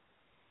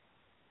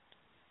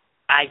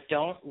 I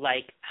don't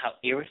like how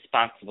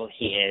irresponsible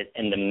he is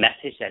and the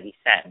message that he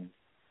sends.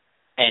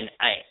 And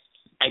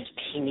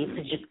he needs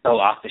to just go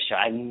off the show.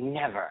 I've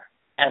never,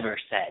 ever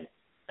said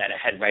that a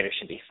head writer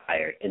should be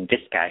fired and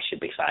this guy should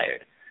be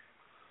fired.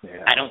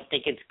 Yeah. I don't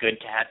think it's good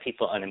to have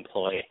people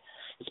unemployed,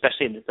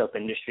 especially in the soap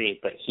industry,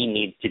 but he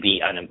needs to be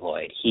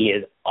unemployed. He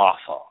is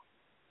awful.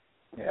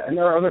 Yeah, and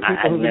there are other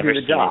people who can do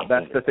the job.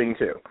 That's the thing,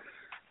 too.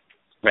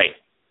 Right.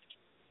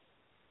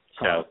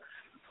 So...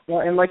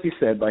 Well, and like you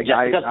said, like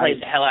Jessica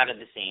played the hell out of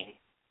the scene.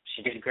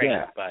 She did great,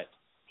 yeah. But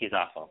he's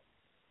awful.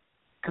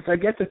 Because I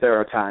get that there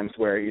are times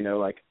where,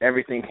 like,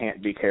 everything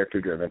can't be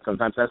character-driven.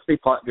 Sometimes it has to be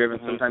plot-driven.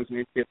 Mm-hmm. Sometimes it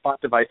needs to be a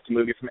plot device to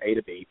move you from A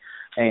to B.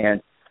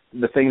 And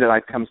the thing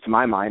that comes to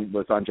my mind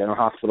was on General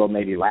Hospital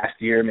maybe last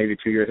year, maybe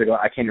 2 years ago.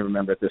 I can't even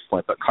remember at this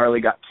point, but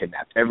Carly got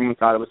kidnapped. Everyone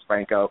thought it was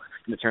Franco,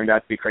 and it turned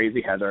out to be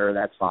Crazy Heather.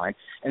 That's fine.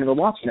 And we're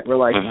watching it. We're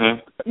like,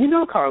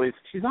 Carly's,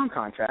 she's on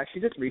contract.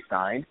 She just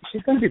re-signed.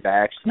 She's going to be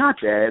back. She's not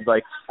dead.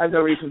 Like, I have no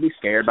reason to be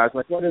scared. But I was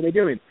like, what are they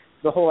doing?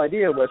 The whole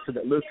idea was so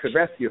that Luke could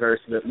rescue her,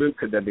 so that Luke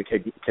could then be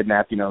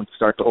kidnapped, and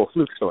start the whole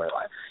Luke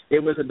storyline. It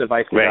was a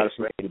device that got us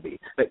from A to B.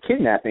 But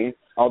kidnapping,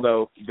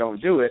 although you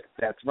don't do it,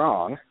 that's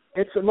wrong.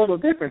 It's a little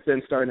different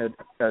than starting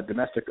a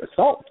domestic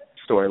assault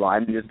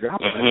storyline and just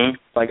dropping it.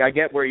 Like, I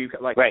get where if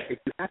you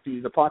have to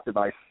use a plot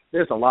device,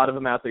 there's a lot of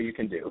them out there you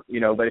can do,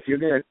 but if you're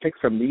going to pick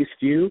from these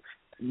few,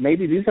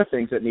 maybe these are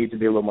things that need to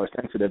be a little more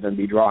sensitive and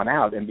be drawn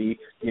out and be,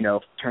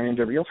 turned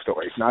into real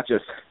stories, not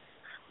just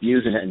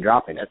using it and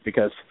dropping it,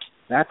 because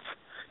that's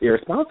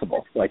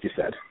irresponsible, like you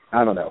said.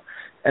 I don't know.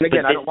 And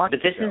again, I don't watch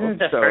But this isn't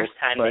the first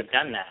time they've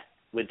done that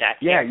with that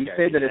character. Yeah, you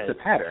say that it's a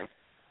pattern.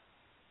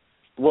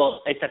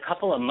 Well, it's a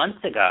couple of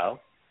months ago.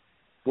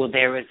 Well,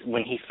 there was,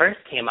 when he first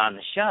came on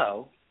the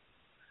show,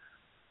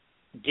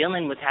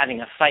 Dylan was having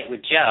a fight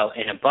with Joe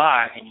in a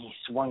bar, and he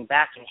swung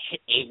back and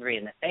hit Avery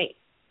in the face.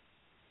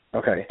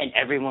 Okay. And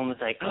everyone was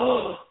like,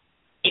 oh,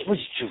 it was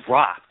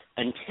dropped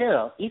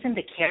until even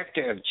the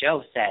character of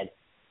Joe said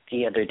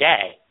the other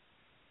day,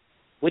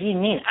 what do you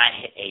mean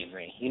I hit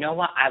Avery? You know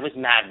what? I was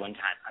mad one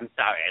time. I'm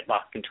sorry. I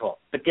lost control.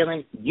 But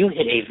Dylan, you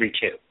hit Avery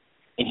too.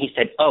 And he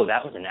said, oh,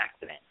 that was an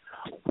accident.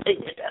 What?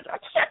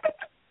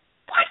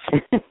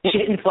 She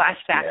didn't flash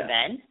back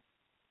then?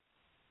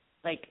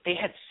 Like, they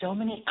had so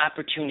many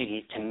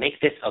opportunities to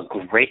make this a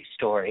great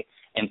story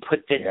and put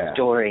this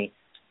story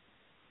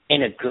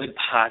in a good,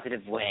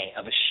 positive way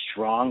of a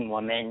strong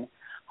woman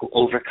who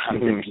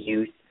overcomes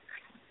abuse.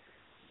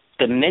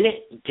 The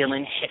minute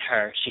Dylan hit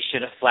her, she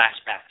should have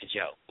flashed back to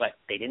Joe, but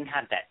they didn't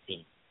have that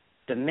scene.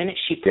 The minute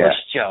she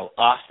pushed Joe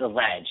off the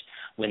ledge,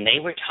 when they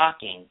were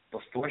talking,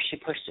 before she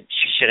pushed him,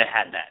 she should have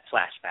had that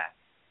flashback.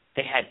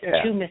 They had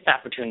two missed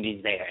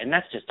opportunities there, and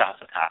that's just off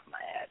the top of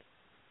my head.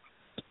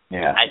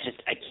 Yeah.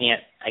 I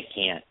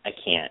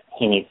can't.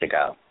 He needs to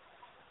go.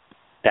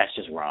 That's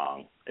just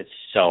wrong. It's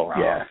so wrong.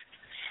 Yeah.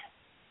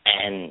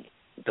 And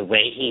the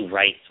way he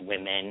writes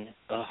women,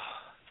 oh,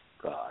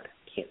 God,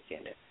 can't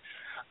stand it.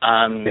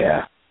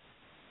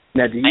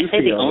 Now, do you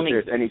feel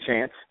there's any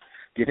chance?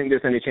 Do you think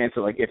there's any chance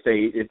that, like, if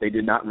they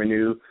did not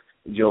renew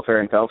Jill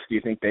Farren Phelps, do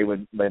you think they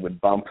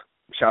would bump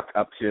Chuck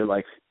up to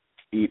like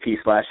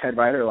EP/head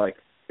writer? Like,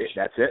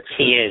 that's it.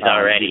 He is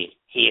already.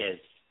 He is.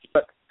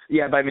 But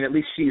I mean, at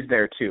least she's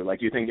there too. Like,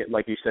 do you think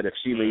like you said, if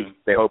she leaves,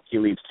 they hope he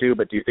leaves too.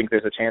 But do you think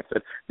there's a chance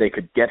that they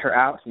could get her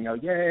out?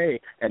 Yay,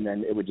 and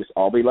then it would just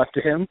all be left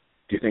to him?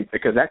 Do you think,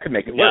 because that could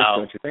make it worse?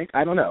 Don't you think?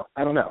 I don't know.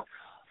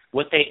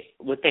 What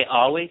they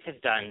always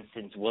have done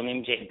since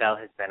William J. Bell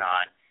has been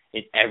on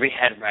is every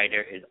head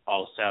writer is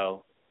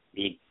also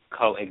the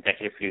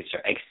co-executive producer,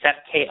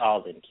 except Kay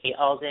Alden. Kay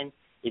Alden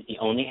is the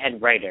only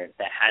head writer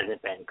that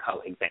hasn't been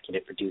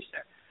co-executive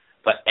producer.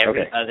 But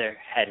every other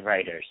head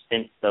writer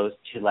since those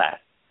two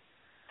left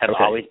have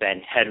always been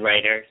head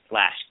writer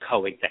 /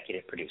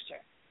 co-executive producer.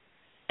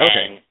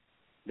 And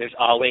there's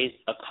always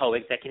a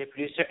co-executive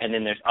producer, and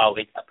then there's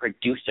always a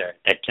producer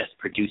that just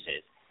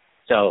produces.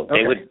 So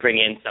they would bring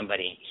in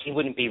somebody. He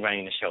wouldn't be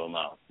running the show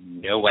alone.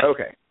 No way.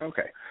 Okay.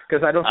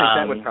 Because I don't think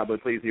that would probably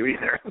please you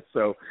either.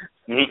 So.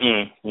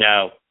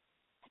 No.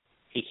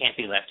 He can't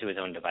be left to his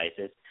own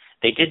devices.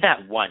 They did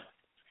that once.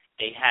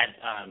 They had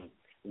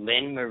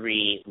Lynn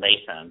Marie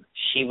Latham.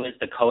 She was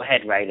the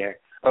co-head writer.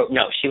 Oh,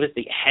 no, she was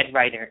the head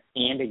writer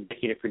and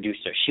executive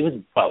producer. She was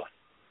both.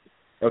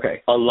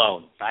 Okay.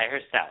 Alone, by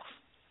herself.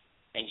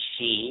 And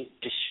she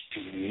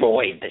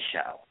destroyed the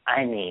show.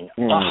 I mean,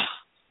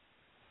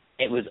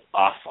 it was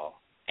awful.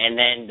 And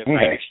then the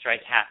writer's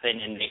strike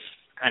happened, and they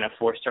kind of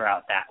forced her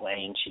out that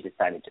way, and she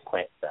decided to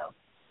quit. So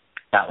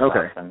that was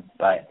awesome.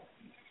 But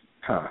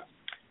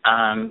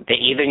they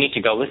either need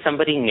to go with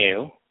somebody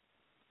new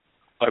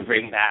or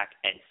bring back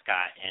Ed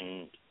Scott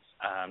and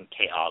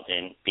Kay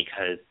Alden,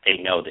 because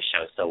they know the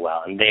show so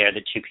well. And they are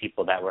the two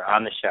people that were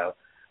on the show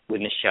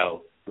when the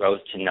show rose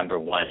to #1 in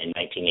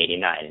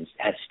 1989 and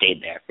has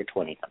stayed there for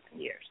 20-something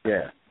years.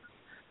 Yeah.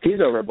 He's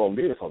over at Bold and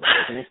Beautiful,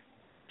 though, isn't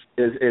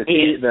he? Is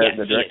he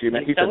the director you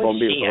meant? He's at Bold and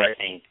Beautiful, right?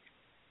 I think.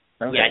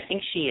 Okay. Yeah, I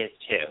think she is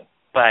too.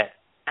 But,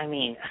 I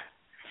mean,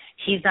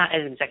 he's not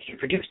an executive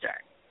producer.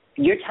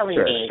 You're telling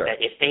me that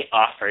if they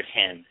offered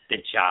him the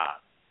job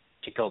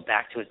to go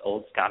back to his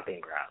old stomping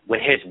ground when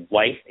his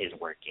wife is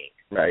working,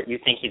 right, you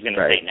think he's going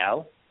to say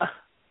no?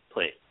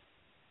 Please.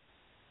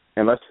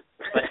 Unless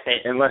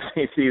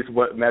he sees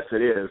what mess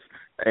it is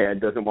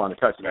and doesn't want to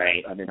touch it.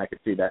 Right. I mean, I could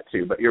see that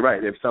too. But you're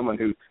right. If someone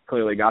who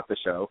clearly got the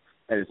show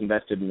and is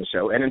invested in the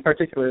show, and in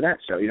particular that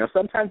show,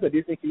 sometimes I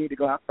do think you need to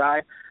go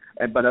outside,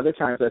 but other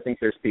times I think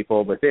there's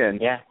people within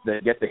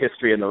that get the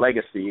history and the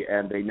legacy,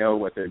 and they know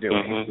what they're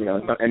doing.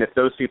 Mm-hmm. And if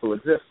those people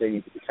exist, they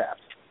need to be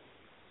tapped.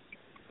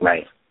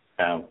 Right.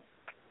 So.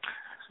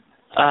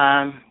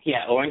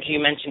 Orange. You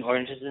mentioned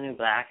Orange is the New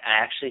Black.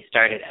 I actually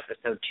started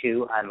episode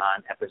 2. I'm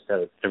on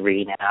episode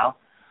 3 now.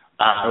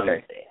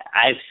 Okay.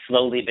 I've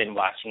slowly been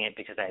watching it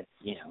because I've,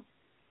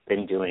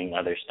 been doing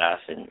other stuff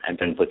and I've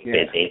been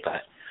busy,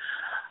 but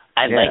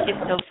I like it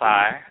so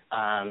far.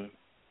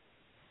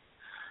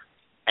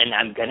 And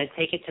I'm gonna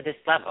take it to this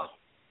level.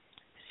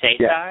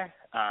 Cesar,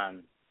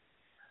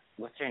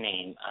 what's her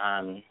name?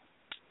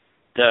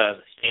 The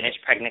Spanish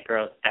pregnant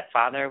girl's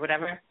stepfather or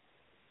whatever.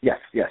 Yes.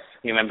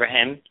 You remember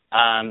him?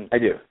 I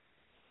do.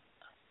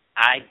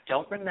 I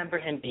don't remember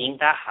him being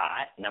that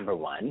hot, number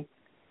one.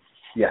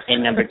 Yes.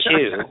 And number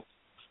 2,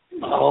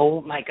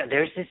 oh my God,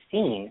 there's this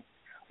scene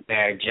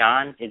where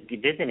John is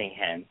visiting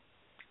him,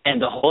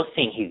 and the whole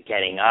scene he's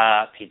getting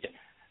up,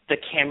 the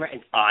camera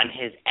is on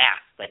his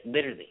ass, like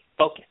literally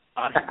focused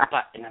on his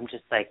butt, and I'm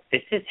just like,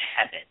 this is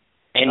heaven.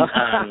 And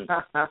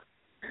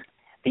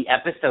the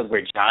episode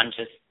where John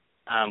just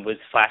was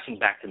flashing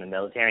back to the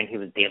military and he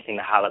was dancing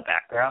the holla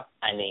back girl.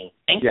 I mean,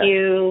 thank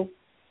you.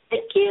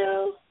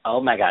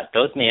 Oh my God,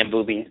 those man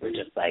boobies were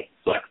just like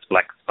flex.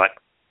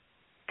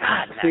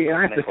 God,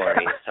 that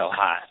Corey is so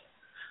hot.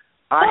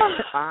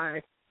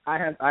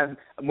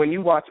 When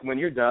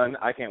you're done,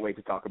 I can't wait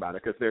to talk about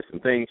it because there's some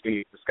things we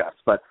need to discuss.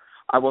 But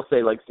I will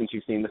say, since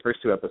you've seen the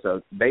first 2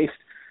 episodes,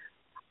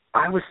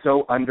 I was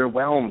so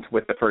underwhelmed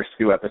with the first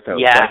few episodes.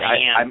 Yeah,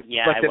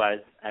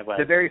 I was.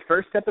 The very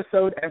first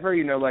episode ever,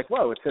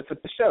 whoa, it sets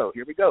up the show.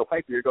 Here we go,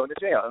 Piper, you're going to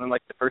jail. And then,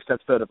 the first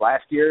episode of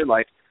last year,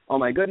 oh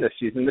my goodness,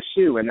 she's in the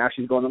shoe, and now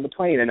she's going on the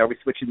plane, and are we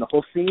switching the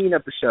whole scene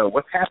of the show?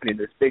 What's happening?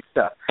 There's big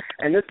stuff.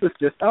 And this was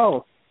just,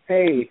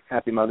 hey,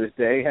 happy Mother's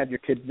Day, have your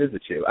kids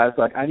visit you. I was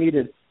like, I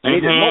needed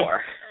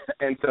more.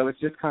 And so it's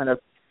just kind of,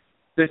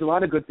 there's a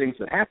lot of good things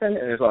that happen, and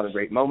there's a lot of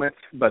great moments,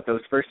 but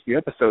those first few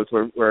episodes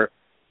were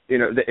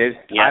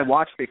I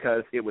watched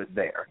because it was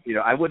there.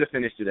 I would have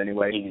finished it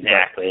anyway.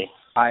 Exactly.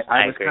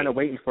 I was kind of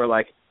waiting for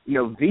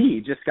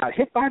V just got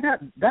hit by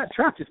that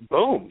truck, just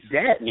boom,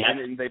 dead,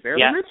 and they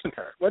barely mentioned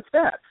her. What's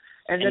that?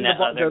 And then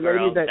the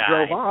lady that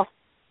drove off,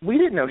 we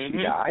didn't know she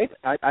died.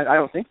 I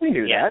don't think we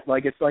knew that.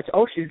 It's like,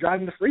 she's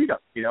driving to freedom,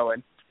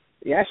 and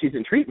she's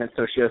in treatment,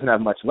 so she doesn't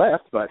have much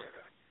left, but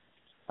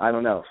I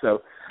don't know.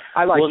 So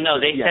I like. Well, no,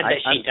 they said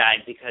that she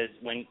died because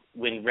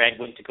when Red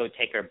went to go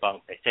take her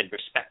bunk, they said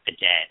respect the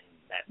dead.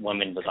 That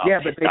woman was all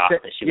pissed off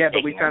that she was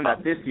but we found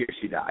out this year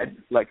she died.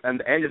 On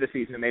the end of the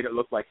season, it made it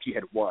look like she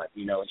had won,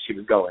 and she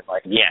was going.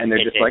 And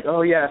they're just like,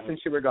 oh, yeah, since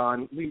you were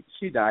gone,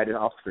 she died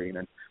off screen,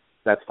 and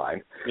that's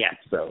fine. Yeah.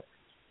 So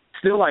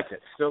still liked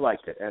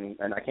it, and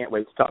I can't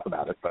wait to talk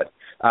about it. But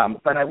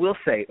I will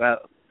say,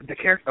 the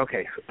character,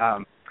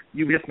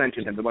 you just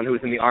mentioned him, the one who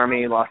was in the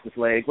Army, lost his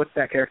leg. What's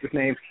that character's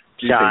name?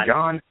 John.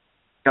 John?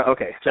 Oh,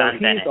 okay, so John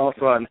Bennett.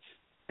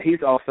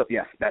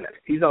 Yes, Bennett.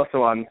 He's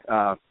also on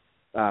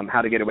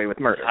How to Get Away with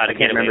Murder. I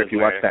can't remember if you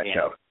watched that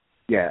show.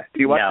 Yeah.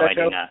 Do you watch that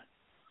show? No, I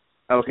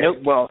do not. Okay. Nope.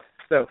 Well,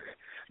 so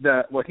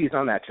he's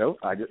on that show,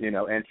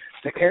 and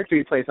the character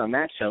he plays on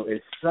that show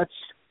is such,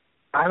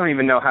 I don't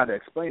even know how to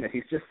explain it.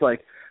 He's just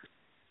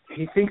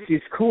he thinks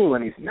he's cool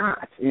and he's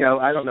not.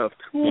 I don't know if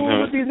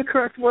cool would be the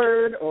correct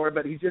word,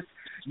 but he just,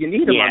 you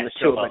need him on the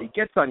show, but he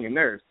gets on your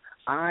nerves.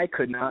 I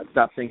could not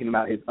stop thinking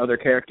about his other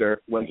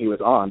character when he was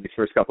on these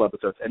first couple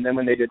episodes. And then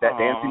when they did that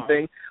dancing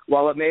thing,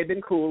 while it may have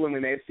been cool and we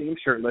may have seen him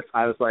shirtless,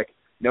 I was like,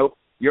 nope,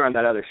 you're on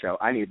that other show.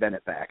 I need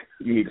Bennett back.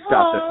 You need to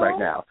stop this right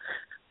now.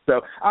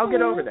 So I'll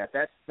get over that.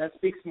 That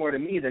speaks more to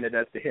me than it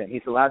does to him.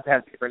 He's allowed to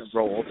have different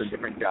roles and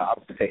different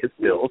jobs to pay his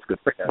bills. Good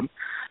for him.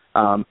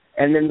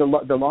 And then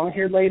the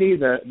long-haired lady,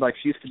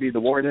 she used to be the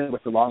warden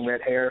with the long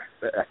red hair.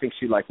 I think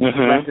she left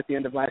at the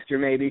end of last year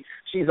maybe.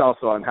 She's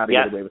also on How to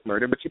Get Away with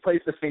Murder, but she plays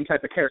the same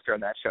type of character on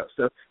that show.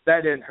 So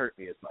that didn't hurt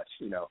me as much.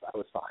 I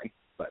was fine.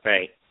 But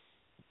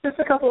just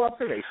a couple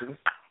observations.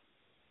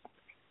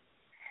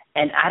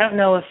 And I don't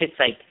know if it's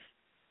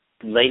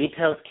lady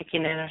pills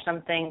kicking in or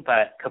something,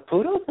 but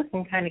Caputo's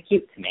looking kind of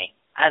cute to me.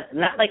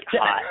 Not hot, like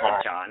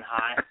John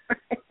hot.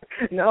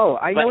 No,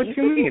 I know what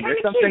you mean.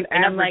 There's something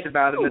average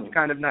about him that's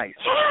kind of nice.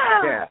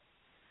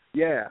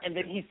 Yeah. And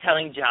then he's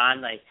telling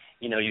John,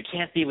 you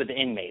can't be with the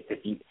inmates.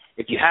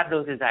 If you have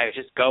those desires,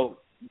 just go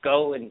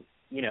and,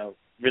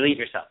 relieve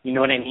yourself. You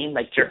know what I mean?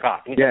 Jerk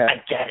off. And he's like, I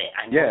get it.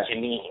 I know what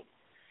you mean.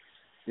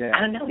 Yeah.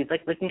 I don't know. He's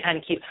looking kind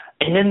of cute.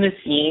 And then the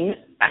scene,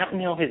 I don't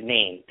know his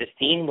name. The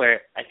scene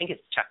where I think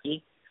it's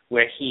Chucky,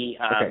 where he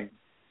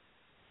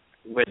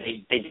where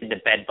they did the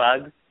bed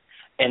bugs,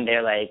 and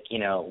they're like, you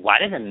know, why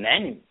do the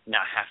men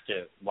not have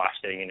to wash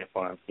their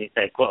uniforms? He's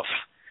like, well,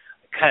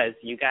 because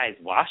you guys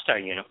washed our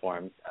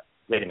uniforms.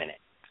 Wait a minute.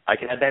 I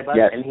can have bed bugs?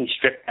 Yes. And he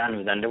stripped down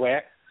his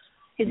underwear.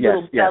 His yes,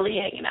 little belly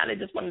hanging out. I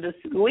just wanted to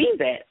squeeze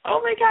it.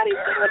 Oh, my God, he's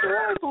so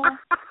adorable.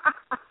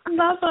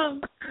 Love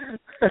him.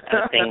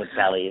 The thing with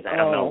bellies, I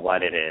don't know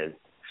what it is.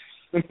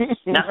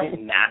 Not like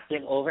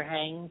massive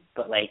overhangs,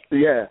 but like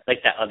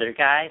that other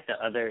guy, the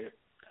other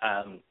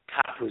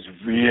cop who's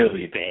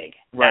really big.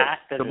 Right.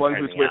 The one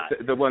who's with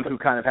the one who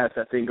kind of has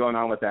that thing going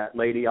on with that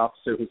lady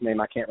officer whose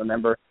name I can't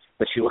remember,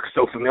 but she looks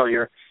so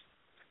familiar.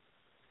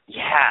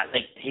 Yeah,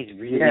 like he's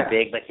really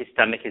big, like his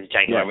stomach is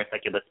ginormous,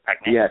 like he looks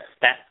pregnant. Yes.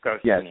 That's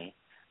gross to me.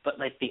 But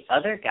like the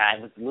other guy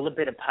with a little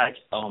bit of pudge,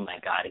 oh my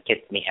God, it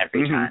gets me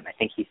every time. I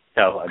think he's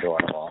so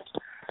adorable.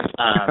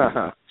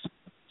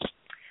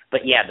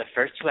 But yeah, the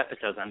first 2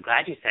 episodes, I'm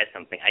glad you said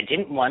something. I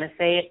didn't want to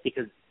say it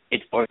because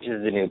it's Orange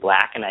is the New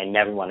Black, and I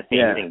never want to say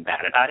anything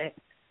bad about it.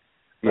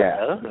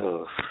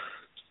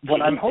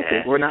 But, I'm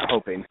hoping, we're not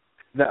hoping.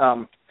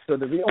 So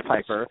the real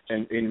Piper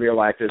in real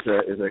life is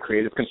a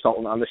creative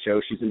consultant on the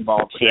show. She's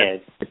involved with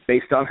it. It's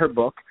based on her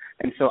book.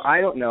 And so I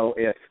don't know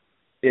if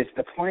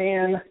the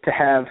plan to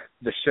have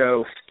the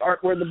show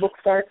start where the book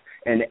starts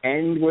and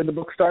end where the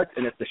book starts,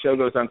 and if the show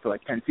goes on for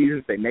like 10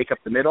 seasons, they make up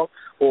the middle,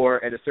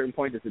 or at a certain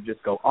point, does it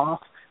just go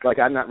off? Like,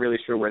 I'm not really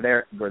sure where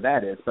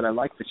that is, but I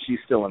like that she's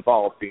still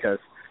involved because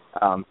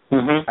I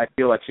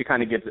feel like she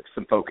kind of gives it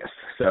some focus.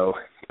 So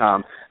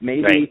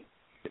maybe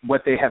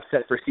what they have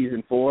set for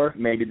season 4,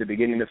 maybe the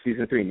beginning of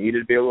season 3 needed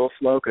to be a little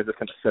slow because it's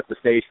going to set the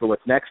stage for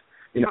what's next.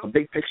 You know,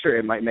 big picture,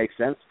 it might make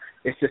sense.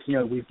 It's just, you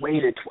know, we've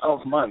waited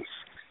 12 months,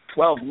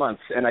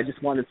 and I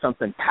just wanted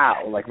something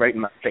like right in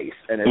my face.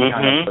 And it's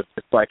kind of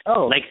just like,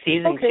 oh. Like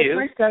season 2,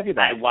 nice to have you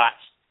back.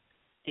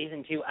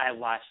 Season 2, I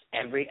watched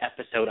every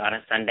episode on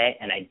a Sunday,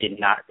 and I did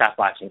not stop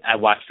watching. I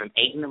watched from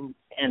 8 in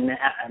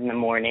the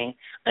morning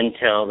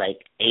until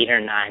like 8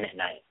 or 9 at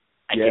night.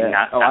 I did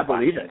not stop I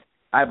believe watching. it.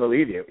 I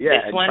believe you. Yeah,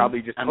 this and one,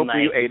 probably just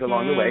hopefully you ate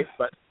along the way.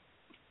 But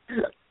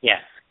yeah.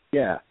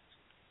 Yeah.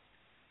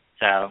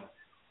 So,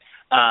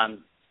 as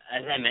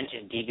I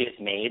mentioned, Devious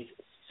Maids,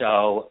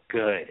 so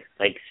good.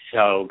 Like,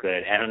 so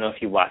good. I don't know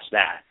if you watched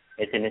that.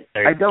 It's in its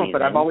 3rd season. I don't,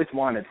 but I've always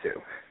wanted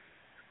to.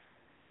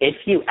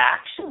 If you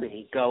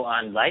actually go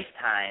on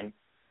Lifetime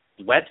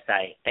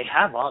website, they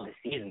have all the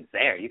seasons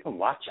there. You can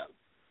watch them.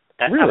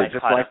 That's really? How I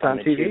just caught Lifetime up on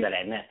the TV? 2 that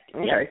I missed.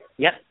 Okay.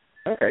 Yep.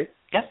 Okay.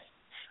 Yep.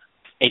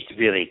 It's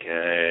really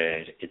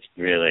good. It's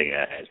really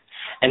good.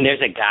 And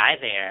there's a guy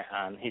there.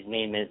 His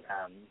name is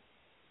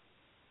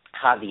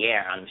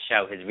Javier on the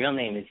show. His real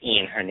name is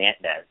Ian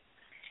Hernandez.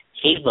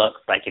 He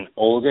looks like an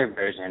older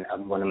version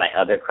of one of my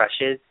other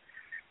crushes,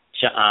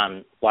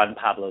 Juan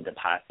Pablo de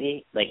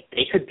Pasi. Like,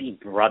 they could be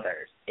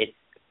brothers. It's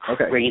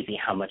crazy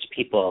how much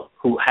people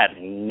who have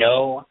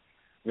no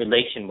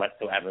relation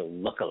whatsoever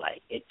look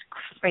alike. It's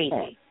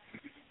crazy.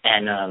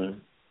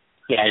 And,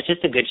 it's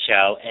just a good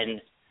show.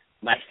 And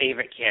my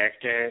favorite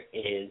character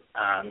is,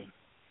 I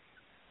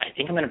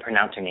think I'm going to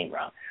pronounce her name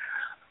wrong,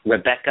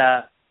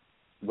 Rebecca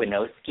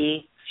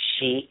Winowski.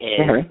 She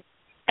is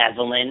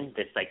Evelyn,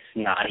 this, like,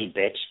 snotty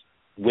bitch.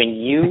 When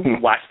you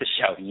watch the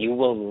show, you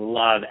will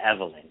love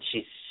Evelyn.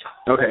 She's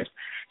so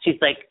she's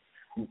like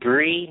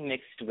Brie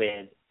mixed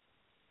with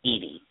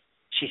Edie.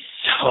 She's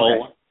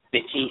so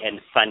bitchy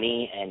and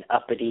funny and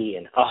uppity,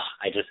 and,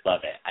 I just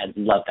love it. I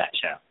love that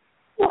show.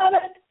 Love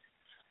it.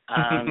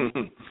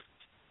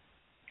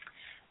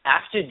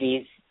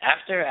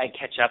 After I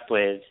catch up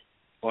with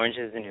Orange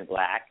is the New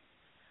Black,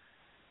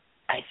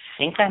 I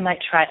think I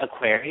might try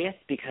Aquarius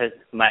because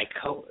my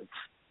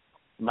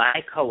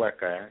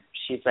coworker,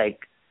 she's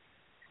like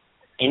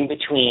in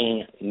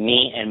between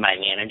me and my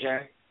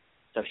manager,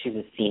 so she's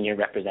a senior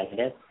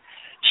representative.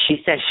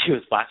 She said she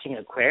was watching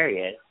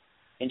Aquarius,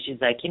 and she's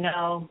like,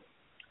 I'm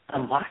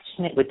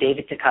watching it with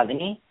David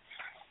Duchovny,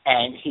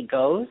 and he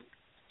goes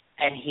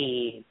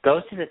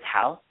to this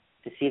house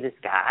to see this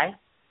guy,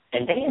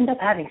 and they end up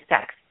having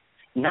sex.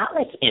 Not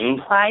like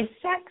implied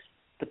sex,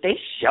 but they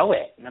show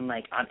it. And I'm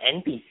like, on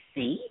NBC?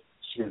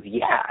 She goes,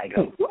 yeah. I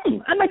go,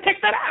 I might check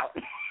that out.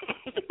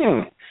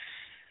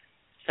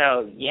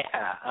 So,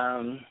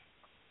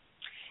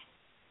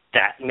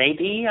 that may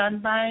be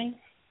on my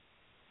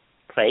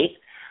plate.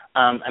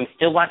 I'm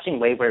still watching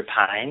Wayward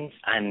Pines.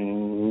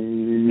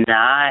 I'm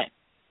not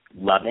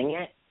loving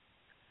it,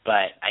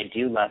 but I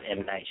do love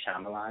M. Night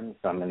Shyamalan,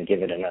 so I'm going to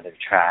give it another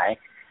try.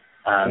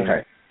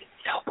 It's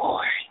so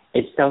boring.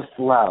 It's so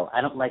slow.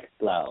 I don't like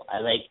slow. I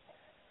like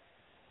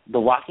The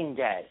Walking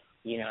Dead.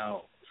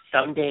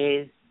 Some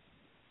days,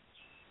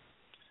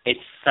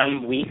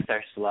 some weeks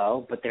are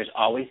slow, but there's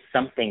always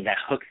something that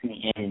hooks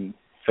me in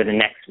for the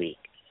next week.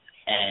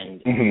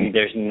 And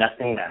there's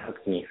nothing that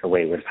hooks me for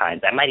Wayward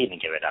Pines. I might even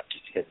give it up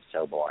just because it's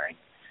so boring.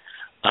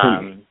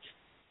 I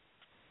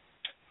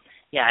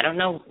don't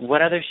know.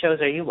 What other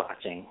shows are you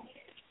watching?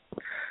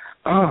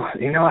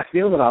 I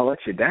feel that I'll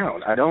let you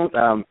down. I don't,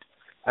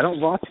 I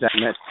don't watch that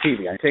much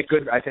TV. I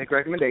take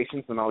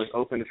recommendations. I'm always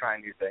open to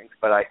trying new things.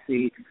 But I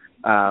see,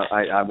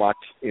 I watch,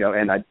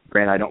 and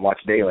granted I don't watch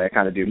daily. I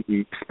kind of do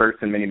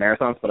spurts and mini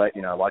marathons. But I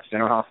watch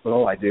General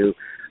Hospital. I do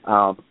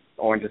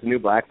Orange Is the New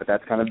Black, but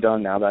that's kind of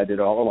done now that I did it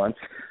all at once.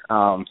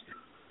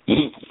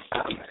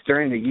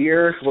 During the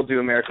year, we'll do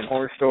American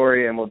Horror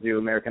Story and we'll do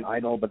American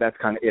Idol, but that's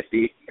kind of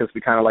iffy because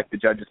we kind of like the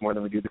judges more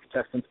than we do the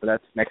contestants. But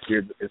that's next year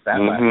is that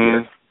last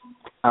year.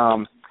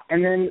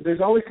 And then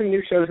there's always some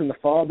new shows in the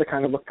fall that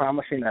kind of look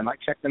promising. I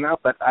might check them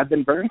out, but I've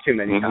been burned too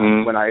many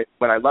times. When I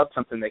love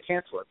something, they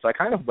cancel it. So I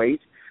kind of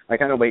wait.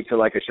 Till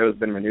like a show's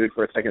been renewed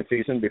for a second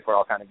season before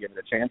I'll kind of give it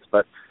a chance.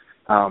 But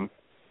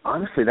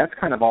honestly, that's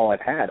kind of all I've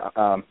had.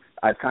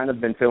 I've kind of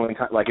been feeling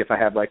like if I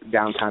have like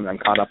downtime and I'm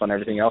caught up on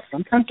everything else,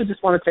 sometimes I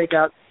just want to take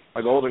out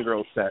a Golden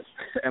Girls set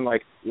and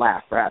like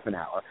laugh for half an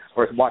hour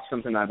or watch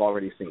something I've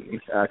already seen.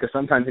 Because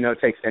sometimes,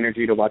 it takes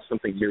energy to watch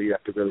something new. You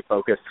have to really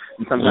focus.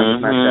 And sometimes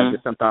it's nice to have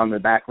just something on in the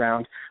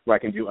background where I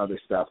can do other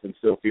stuff and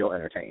still feel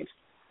entertained.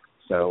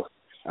 So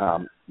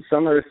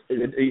summer,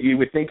 you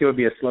would think it would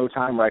be a slow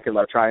time where I could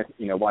try,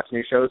 watch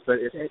new shows, but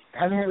it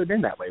hasn't really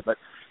been that way. But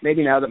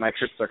maybe now that my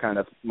trips are kind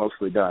of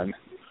mostly done,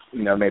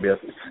 maybe I'll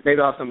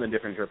have something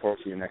different to report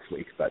to you next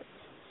week. But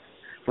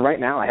for right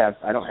now, I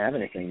don't have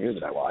anything new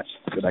that I watch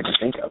that I can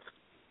think of.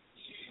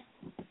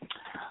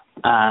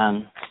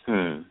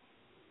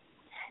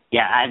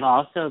 Yeah, I've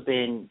also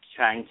been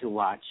trying to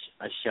watch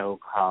a show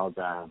called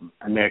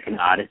American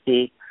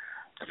Odyssey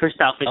for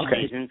selfish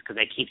reasons because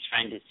I keep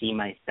trying to see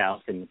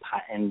myself in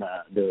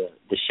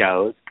the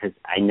shows because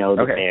I know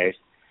that there's.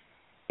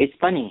 It's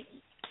funny,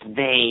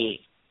 they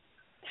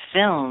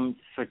filmed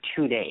for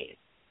 2 days,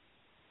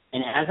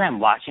 and as I'm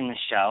watching the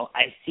show,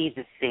 I see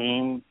the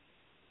same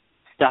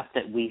stuff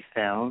that we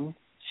filmed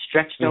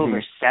stretched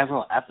over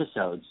several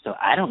episodes, so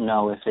I don't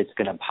know if it's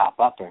going to pop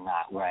up or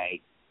not where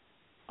I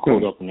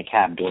hold open the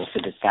cab door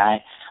for this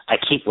guy. I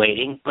keep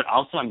waiting, but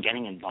also I'm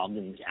getting involved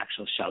in the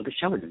actual show. The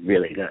show is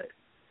really good.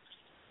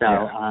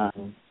 So,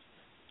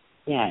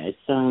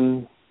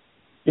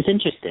 it's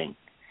interesting.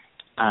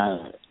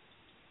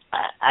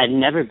 I've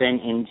never been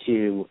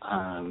into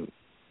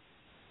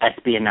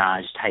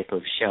espionage type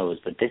of shows,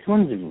 but this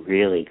one's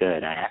really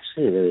good. I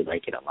actually really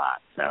like it a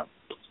lot, so.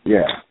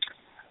 Yeah.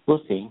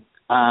 We'll see.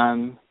 I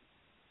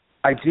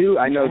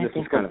know this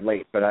is kind of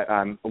late, but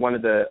I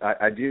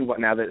do,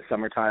 now that it's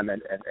summertime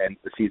and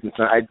the season's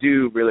done, I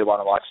do really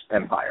want to watch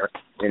Empire.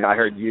 And I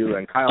heard you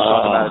and Kyle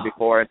talk about it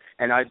before,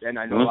 and I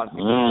know a lot of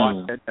people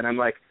watched it, and I'm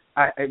like,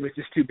 I was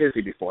just too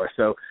busy before.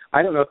 So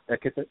I don't know, I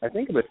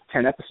think it was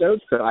 10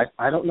 episodes, so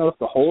I don't know if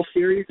the whole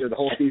series or the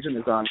whole season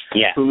is on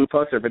Hulu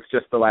Plus or if it's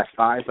just the last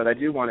 5, but I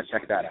do want to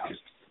check that out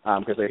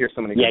because I hear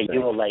so many good things. Yeah,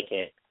 you will like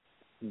it.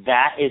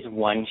 That is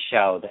one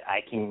show that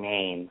I can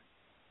name,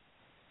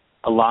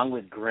 along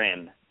with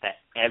Grimm, that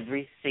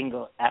every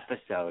single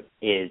episode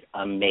is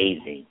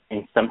amazing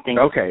and something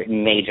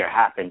major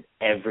happens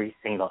every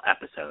single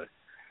episode.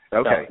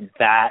 Okay.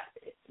 So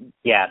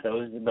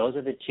those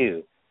are the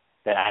two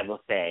that I will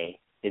say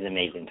is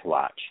amazing to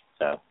watch.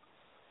 So.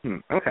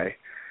 Okay.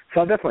 So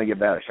I'll definitely give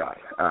that a shot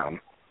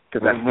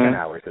because that's 10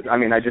 hours. I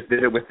mean, I just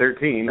did it with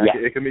 13. Yeah.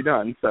 It can be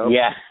done. So.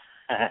 Yeah.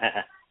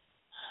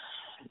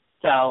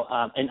 So,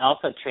 and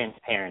also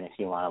Transparent, if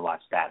you want to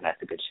watch that, that's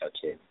a good show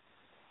too.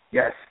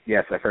 Yes,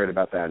 I've heard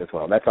about that as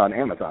well. That's on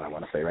Amazon, I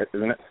want to say, right?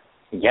 Isn't it?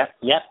 Yep.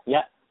 Yes.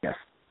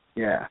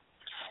 Yeah.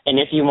 And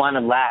if you want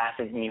to laugh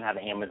and you have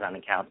an Amazon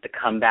account, The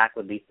Comeback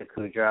with Lisa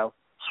Kudrow,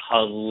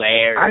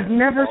 hilarious. I've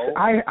never.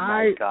 I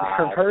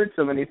have heard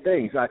so many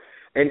things.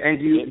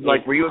 And you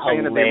were you a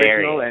fan of the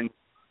original? And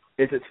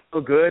is it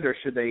still good, or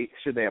should they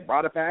have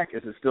brought it back?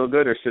 Is it still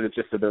good, or should it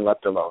just have been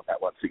left alone that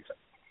one season?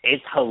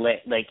 It's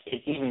hilarious.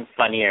 It's even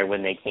funnier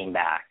when they came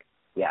back.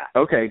 Yeah.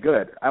 Okay,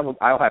 good.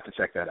 I'll have to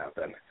check that out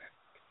then.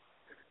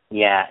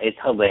 Yeah, it's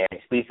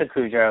hilarious. Lisa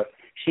Kudrow,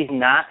 she's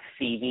not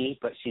Phoebe,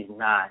 but she's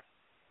not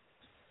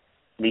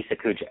Lisa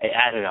Kudrow.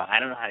 I don't know how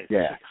to say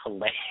it. She's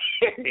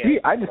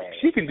hilarious.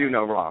 She can do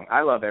no wrong.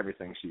 I love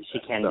everything she does. She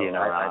can do no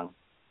wrong.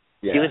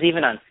 She was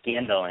even on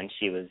Scandal, and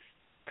she was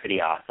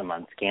pretty awesome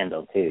on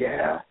Scandal, too.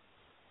 Yeah.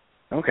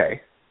 So.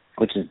 Okay.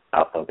 Which is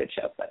also a good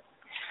show. But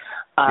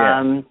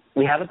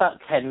we have about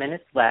 10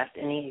 minutes left.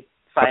 Any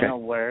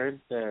final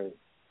words or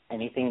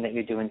anything that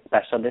you're doing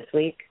special this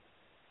week?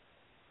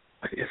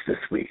 It's this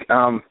week.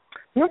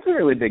 Nothing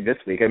really big this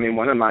week. I mean,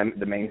 one of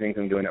the main things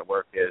I'm doing at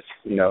work is,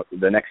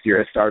 the next year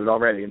has started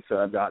already, and so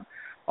I've got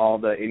all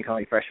the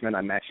incoming freshmen.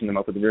 I'm matching them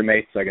up with the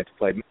roommates, so I get to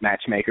play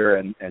matchmaker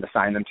and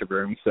assign them to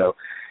rooms. So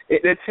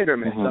it's hit or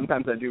miss.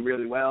 Sometimes I do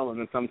really well, and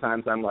then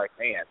sometimes I'm like,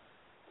 man,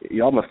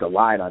 you almost have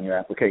lied on your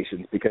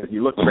applications because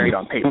you look great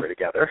on paper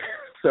together.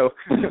 So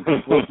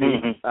we'll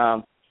see.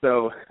 That's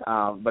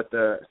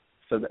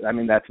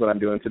what I'm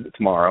doing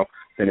tomorrow,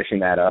 finishing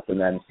that up, and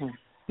then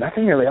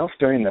nothing really else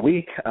during the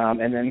week.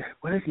 And then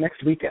what is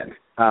next weekend?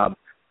 I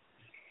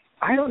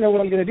don't know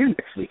what I'm going to do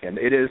next weekend.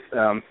 It is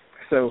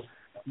so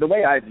the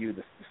way I view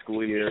the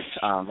school year,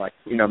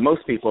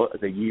 most people,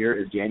 the year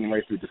is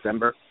January through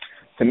December.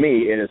 to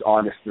me, it is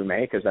August through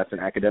May because that's an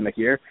academic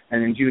year,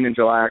 and then June and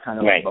July are kind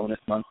of like bonus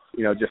months,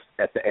 just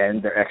at the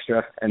end, they're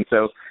extra. And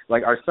so,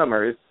 like, our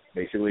summer is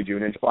basically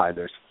June and July.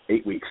 There's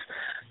 8 weeks.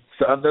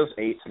 So of those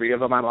 8, 3 of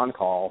them I'm on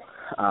call.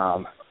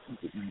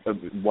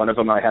 One of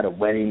them I had a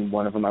wedding.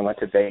 One of them I went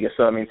to Vegas.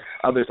 So, I mean,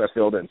 others are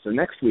filled in. So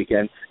next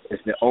weekend is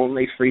the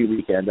only free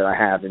weekend that I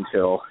have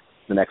until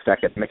the next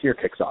academic year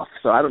kicks off.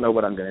 So I don't know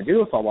what I'm going to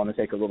do, if I'll want to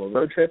take a little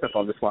road trip, if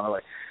I'll just want to,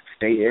 like,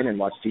 stay in and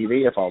watch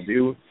TV,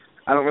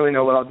 I don't really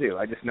know what I'll do.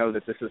 I just know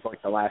that this is,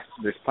 like, the last,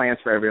 there's plans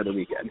for every other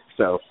weekend.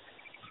 So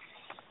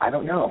I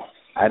don't know.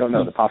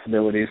 The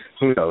possibilities.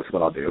 Who knows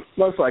what I'll do?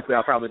 Most likely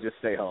I'll probably just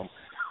stay home.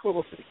 But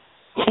we'll see.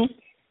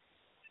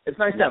 It's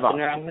nice to have nothing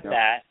wrong with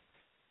that.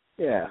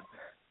 Yeah.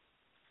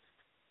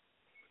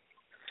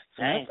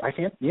 Nice. I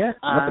can't. Yeah.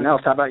 Nothing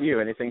else. How about you?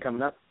 Anything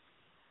coming up?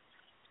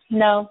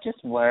 No,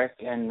 just work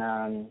and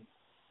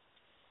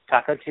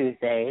Taco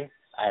Tuesdays.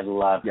 I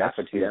love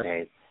Taco Tuesdays.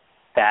 Yes.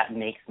 That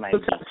makes my.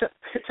 So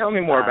tell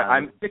me more about.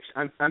 I'm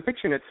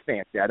picturing it's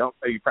fancy. I don't.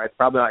 You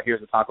probably not.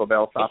 Here's a Taco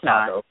Bell soft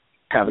taco.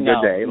 Have a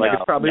good day. Like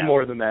it's probably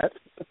more than that.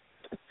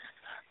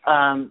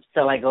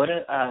 So I go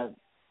to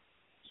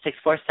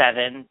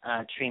 647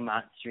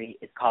 Tremont Street.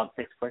 It's called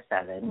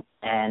 647,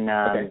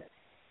 and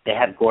they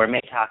have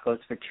gourmet tacos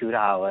for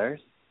 $2.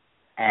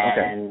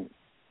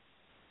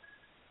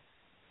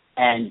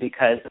 And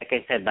because, like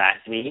I said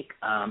last week,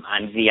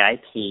 I'm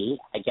VIP,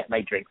 I get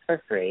my drinks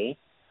for free.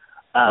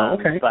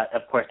 But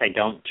of course, I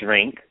don't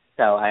drink,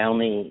 so I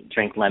only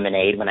drink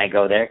lemonade when I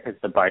go there because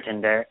the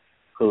bartender,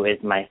 who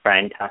is my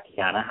friend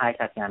Tatiana, hi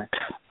Tatiana,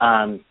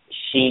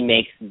 she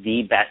makes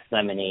the best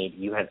lemonade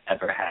you have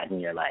ever had in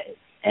your life.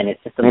 And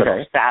it's just a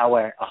little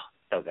sour. Oh,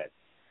 so good.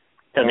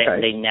 So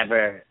they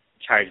never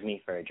charge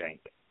me for a drink.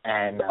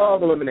 And all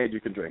the lemonade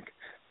you can drink.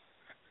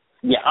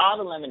 Yeah, all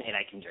the lemonade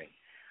I can drink.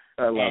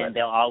 I love it. And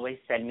they'll always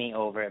send me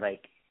over,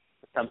 like,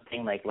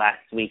 something like last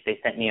week they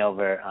sent me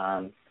over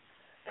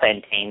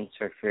plantains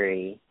for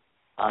free.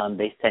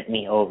 They sent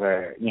me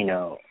over,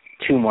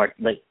 2 more,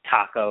 like,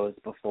 tacos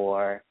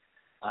before.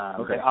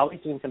 They're always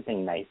doing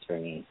something nice for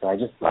me, so I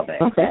just love it.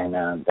 And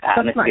the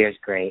atmosphere is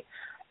great.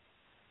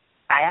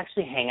 I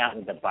actually hang out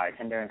with the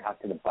bartender and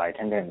talk to the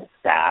bartender and the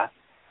staff,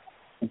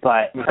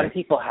 but some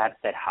people have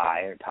said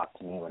hi or talked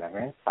to me, whatever.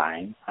 It's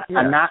fine.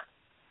 I'm not.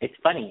 It's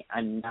funny.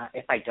 I'm not.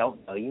 If I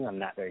don't know you, I'm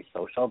not very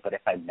social. But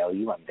if I know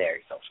you, I'm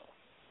very social.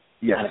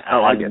 Yes.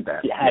 I get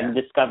that. I'm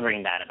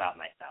discovering that about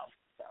myself.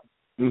 So.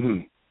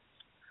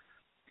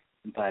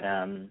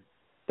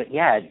 But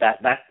yeah,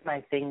 that's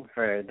my thing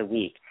for the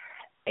week.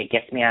 It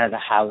gets me out of the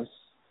house.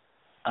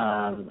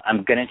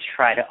 I'm gonna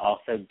try to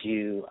also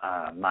do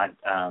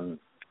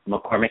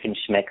McCormick and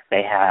Schmick's.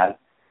 They have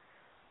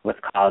what's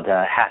called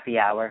a happy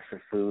hour for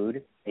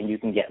food, and you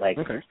can get like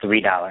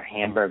 $3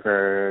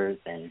 hamburgers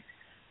and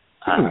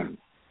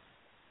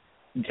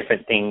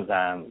different things.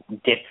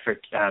 Dip for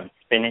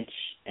spinach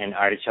and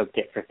artichoke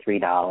dip for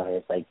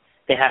 $3. Like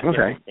they have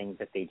different things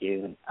that they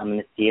do. I'm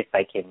gonna see if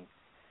I can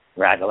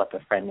raggle up a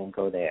friend and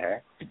go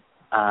there.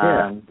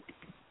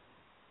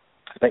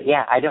 But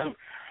yeah, I don't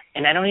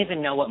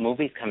even know what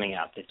movie's coming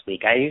out this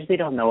week. I usually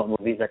don't know what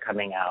movies are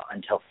coming out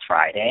until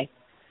Friday.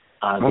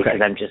 Because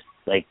I'm just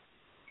like,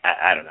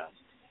 I don't know.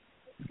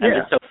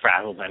 I'm just so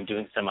frazzled. I'm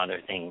doing some other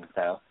things.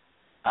 So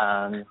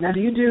now, do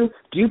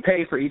you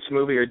pay for each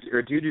movie, or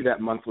do you do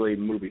that monthly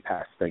movie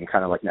pass thing,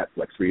 kind of like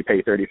Netflix, where you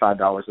pay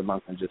 $35 a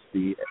month and just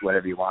see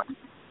whatever you want?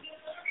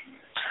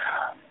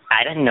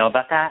 I didn't know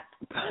about that.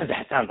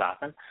 That sounds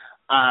awesome.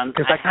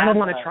 Because I kind of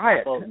want to try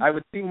it. I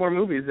would see more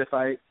movies if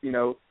I,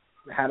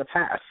 had a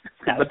pass.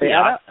 That would be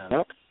awesome.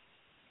 Nope.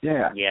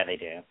 Yeah. Yeah, they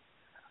do.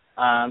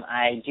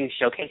 I do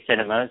Showcase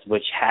Cinemas,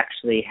 which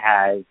actually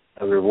has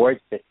a reward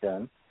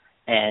system,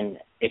 and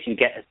if you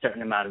get a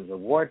certain amount of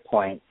reward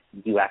points,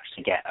 you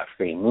actually get a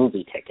free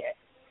movie ticket.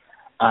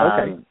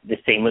 The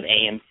same with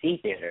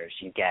AMC theaters.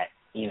 You get,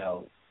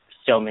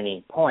 so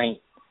many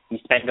points. You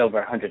spend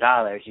over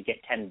 $100, you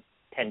get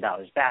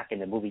 $10 back,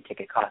 and the movie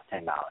ticket costs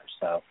 $10.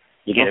 So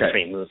you get a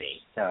free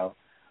movie. So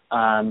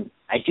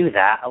I do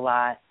that a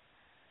lot.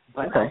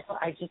 But also,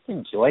 I just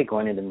enjoy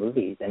going to the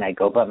movies, and I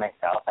go by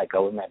myself. I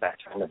go with my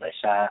best friend,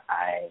 Alicia.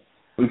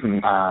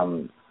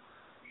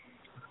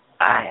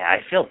 I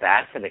feel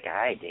bad for the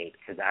guy I date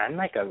because I'm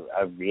like I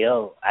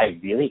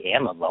really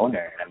am a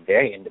loner, and I'm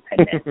very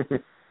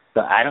independent.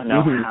 So I don't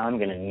know how I'm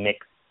going to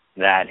mix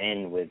that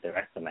in with the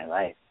rest of my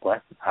life.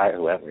 Bless his heart,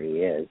 whoever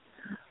he is.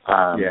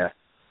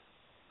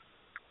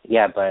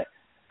 Yeah, but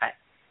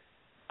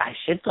I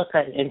should look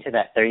into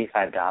that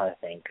 $35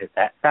 thing because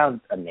that sounds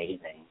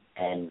amazing.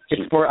 And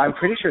it's for. I'm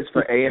pretty sure it's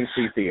for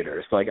AMC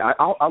theaters. Like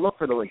I'll look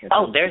for the link.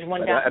 There's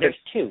one down. There's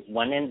 2.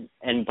 One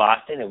in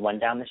Boston and one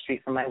down the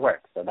street from my work.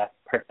 So that's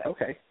perfect.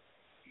 Okay.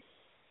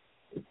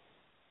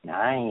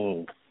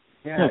 Nice.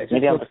 Yeah, it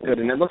just looks good,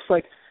 and it looks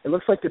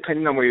like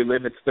depending on where you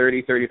live, it's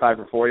 30, 35,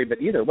 or 40.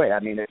 But either way, I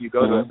mean, if you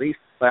go to at least,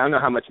 I don't know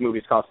how much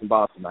movies cost in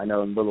Boston. I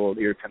know in little old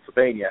Erie,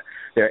 Pennsylvania,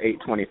 they're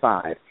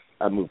 $8.25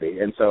 a movie,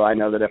 and so I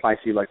know that if I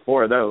see like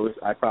 4 of those,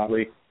 I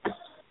probably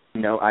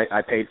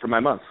I paid for my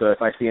month. So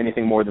if I see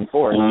anything more than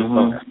 4, it's a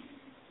bonus.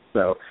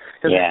 So,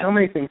 because there's so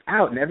many things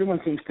out, and everyone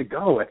seems to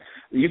go.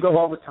 You go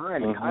all the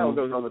time, and Kyle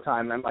goes all the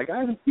time, and I'm like, I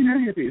haven't seen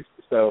any of these.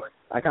 So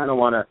I kind of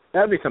want to,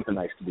 that would be something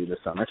nice to do this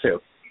summer,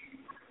 too.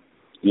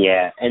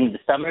 Yeah, and the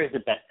summer is the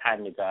best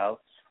time to go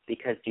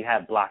because you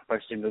have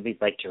blockbuster movies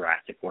like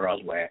Jurassic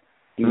World where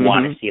you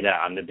want to see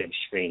that on the big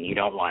screen. You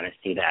don't want to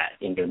see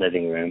that in your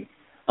living room.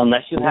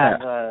 Unless you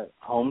have a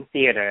home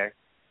theater,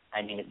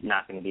 I mean, it's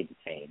not going to be the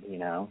same,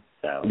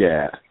 So.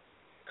 Yeah.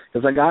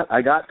 Because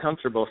I got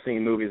comfortable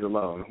seeing movies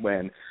alone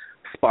when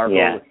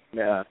Sparkle,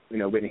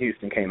 Whitney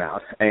Houston came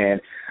out,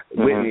 and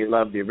Whitney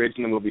loved the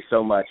original movie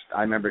so much.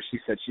 I remember she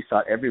said she saw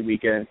it every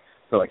weekend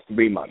for like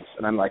 3 months,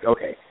 and I'm like,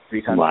 okay,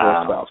 3 times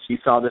 4 is 12. She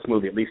saw this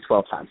movie at least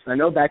 12 times. And I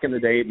know back in the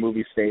day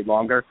movies stayed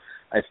longer.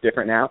 It's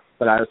different now,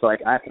 but I was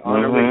like, I have to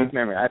honor Whitney's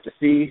memory. I have to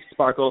see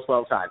Sparkle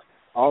 12 times.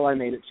 All I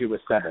made it to was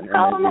 7, and then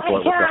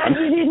before it was done.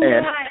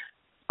 And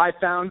I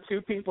found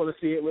 2 people to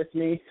see it with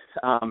me.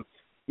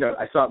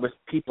 I saw it with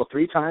people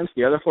 3 times.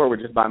 The other 4 were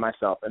just by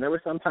myself. And there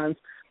were sometimes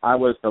I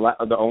was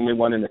the only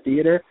one in the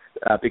theater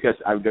because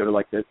I would go to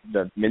like the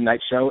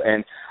midnight show.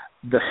 And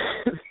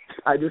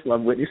I just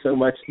love Whitney so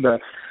much.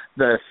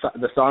 The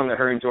song that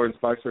her and Jordan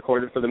Sparks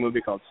recorded for the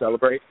movie called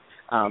Celebrate,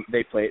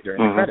 they play it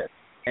during the credits.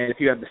 And if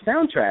you have the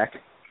soundtrack,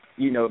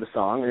 you know the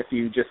song. And if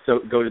you just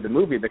go to the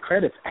movie, the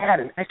credits add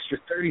an extra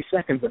 30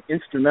 seconds of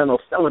instrumental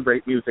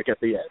Celebrate music at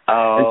the end.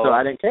 And so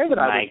I didn't care that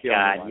I was the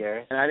only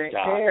one. And I didn't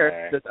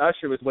care that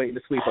Usher was waiting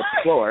to sweep up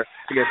the floor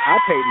because I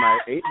paid my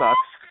 $8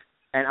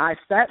 and I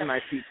sat in my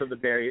seat till the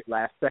very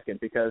last second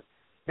because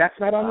that's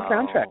not on the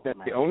soundtrack. That's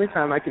the only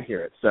time I can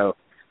hear it. So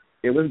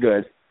it was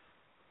good.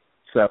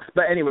 So,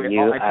 but anyway,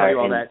 I tell you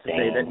all that to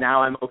say that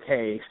now I'm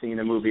okay seeing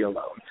a movie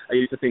alone. I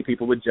used to think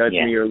people would judge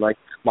me or like,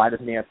 why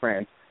doesn't he have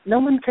friends? No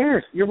one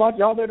cares. You're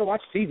all there to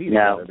watch TV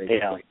together,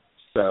 basically.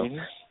 So.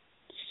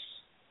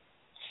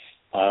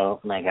 Oh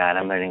my God,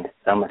 I'm learning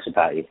so much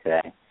about you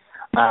today.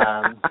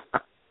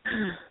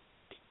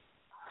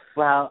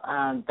 Well,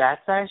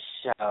 that's our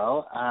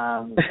show.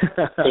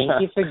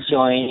 Thank you for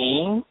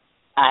joining.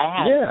 I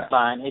had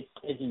fun.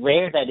 It's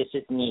rare that it's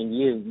just me and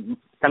you.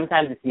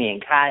 Sometimes it's me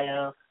and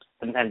Kyle.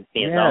 Sometimes it's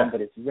me alone,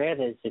 but it's rare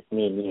that it's just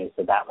me and you.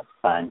 So that was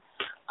fun.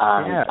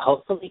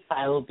 Hopefully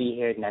Kyle will be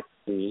here next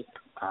week.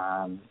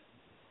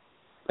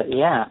 But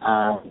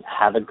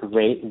have a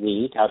great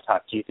week. I'll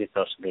talk to you through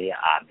social media,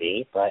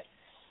 Avi. But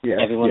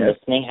everyone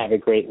listening, have a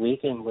great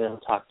week, and we'll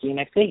talk to you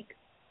next week.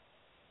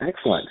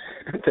 Excellent.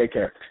 Take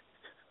care.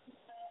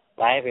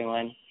 Bye,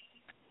 everyone.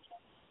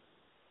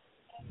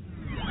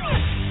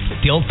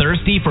 Still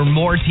thirsty for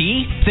more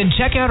tea? Then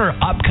check out our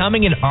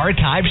upcoming and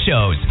archive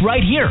shows right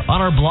here on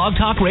our Blog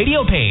Talk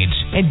Radio page.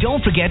 And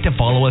don't forget to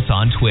follow us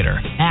on Twitter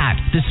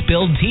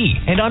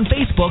 @TheSpilledTea and on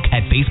Facebook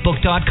at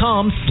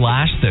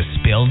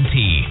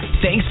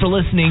facebook.com/TheSpilledTea. Thanks for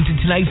listening to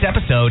tonight's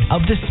episode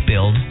of The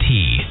Spilled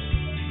Tea.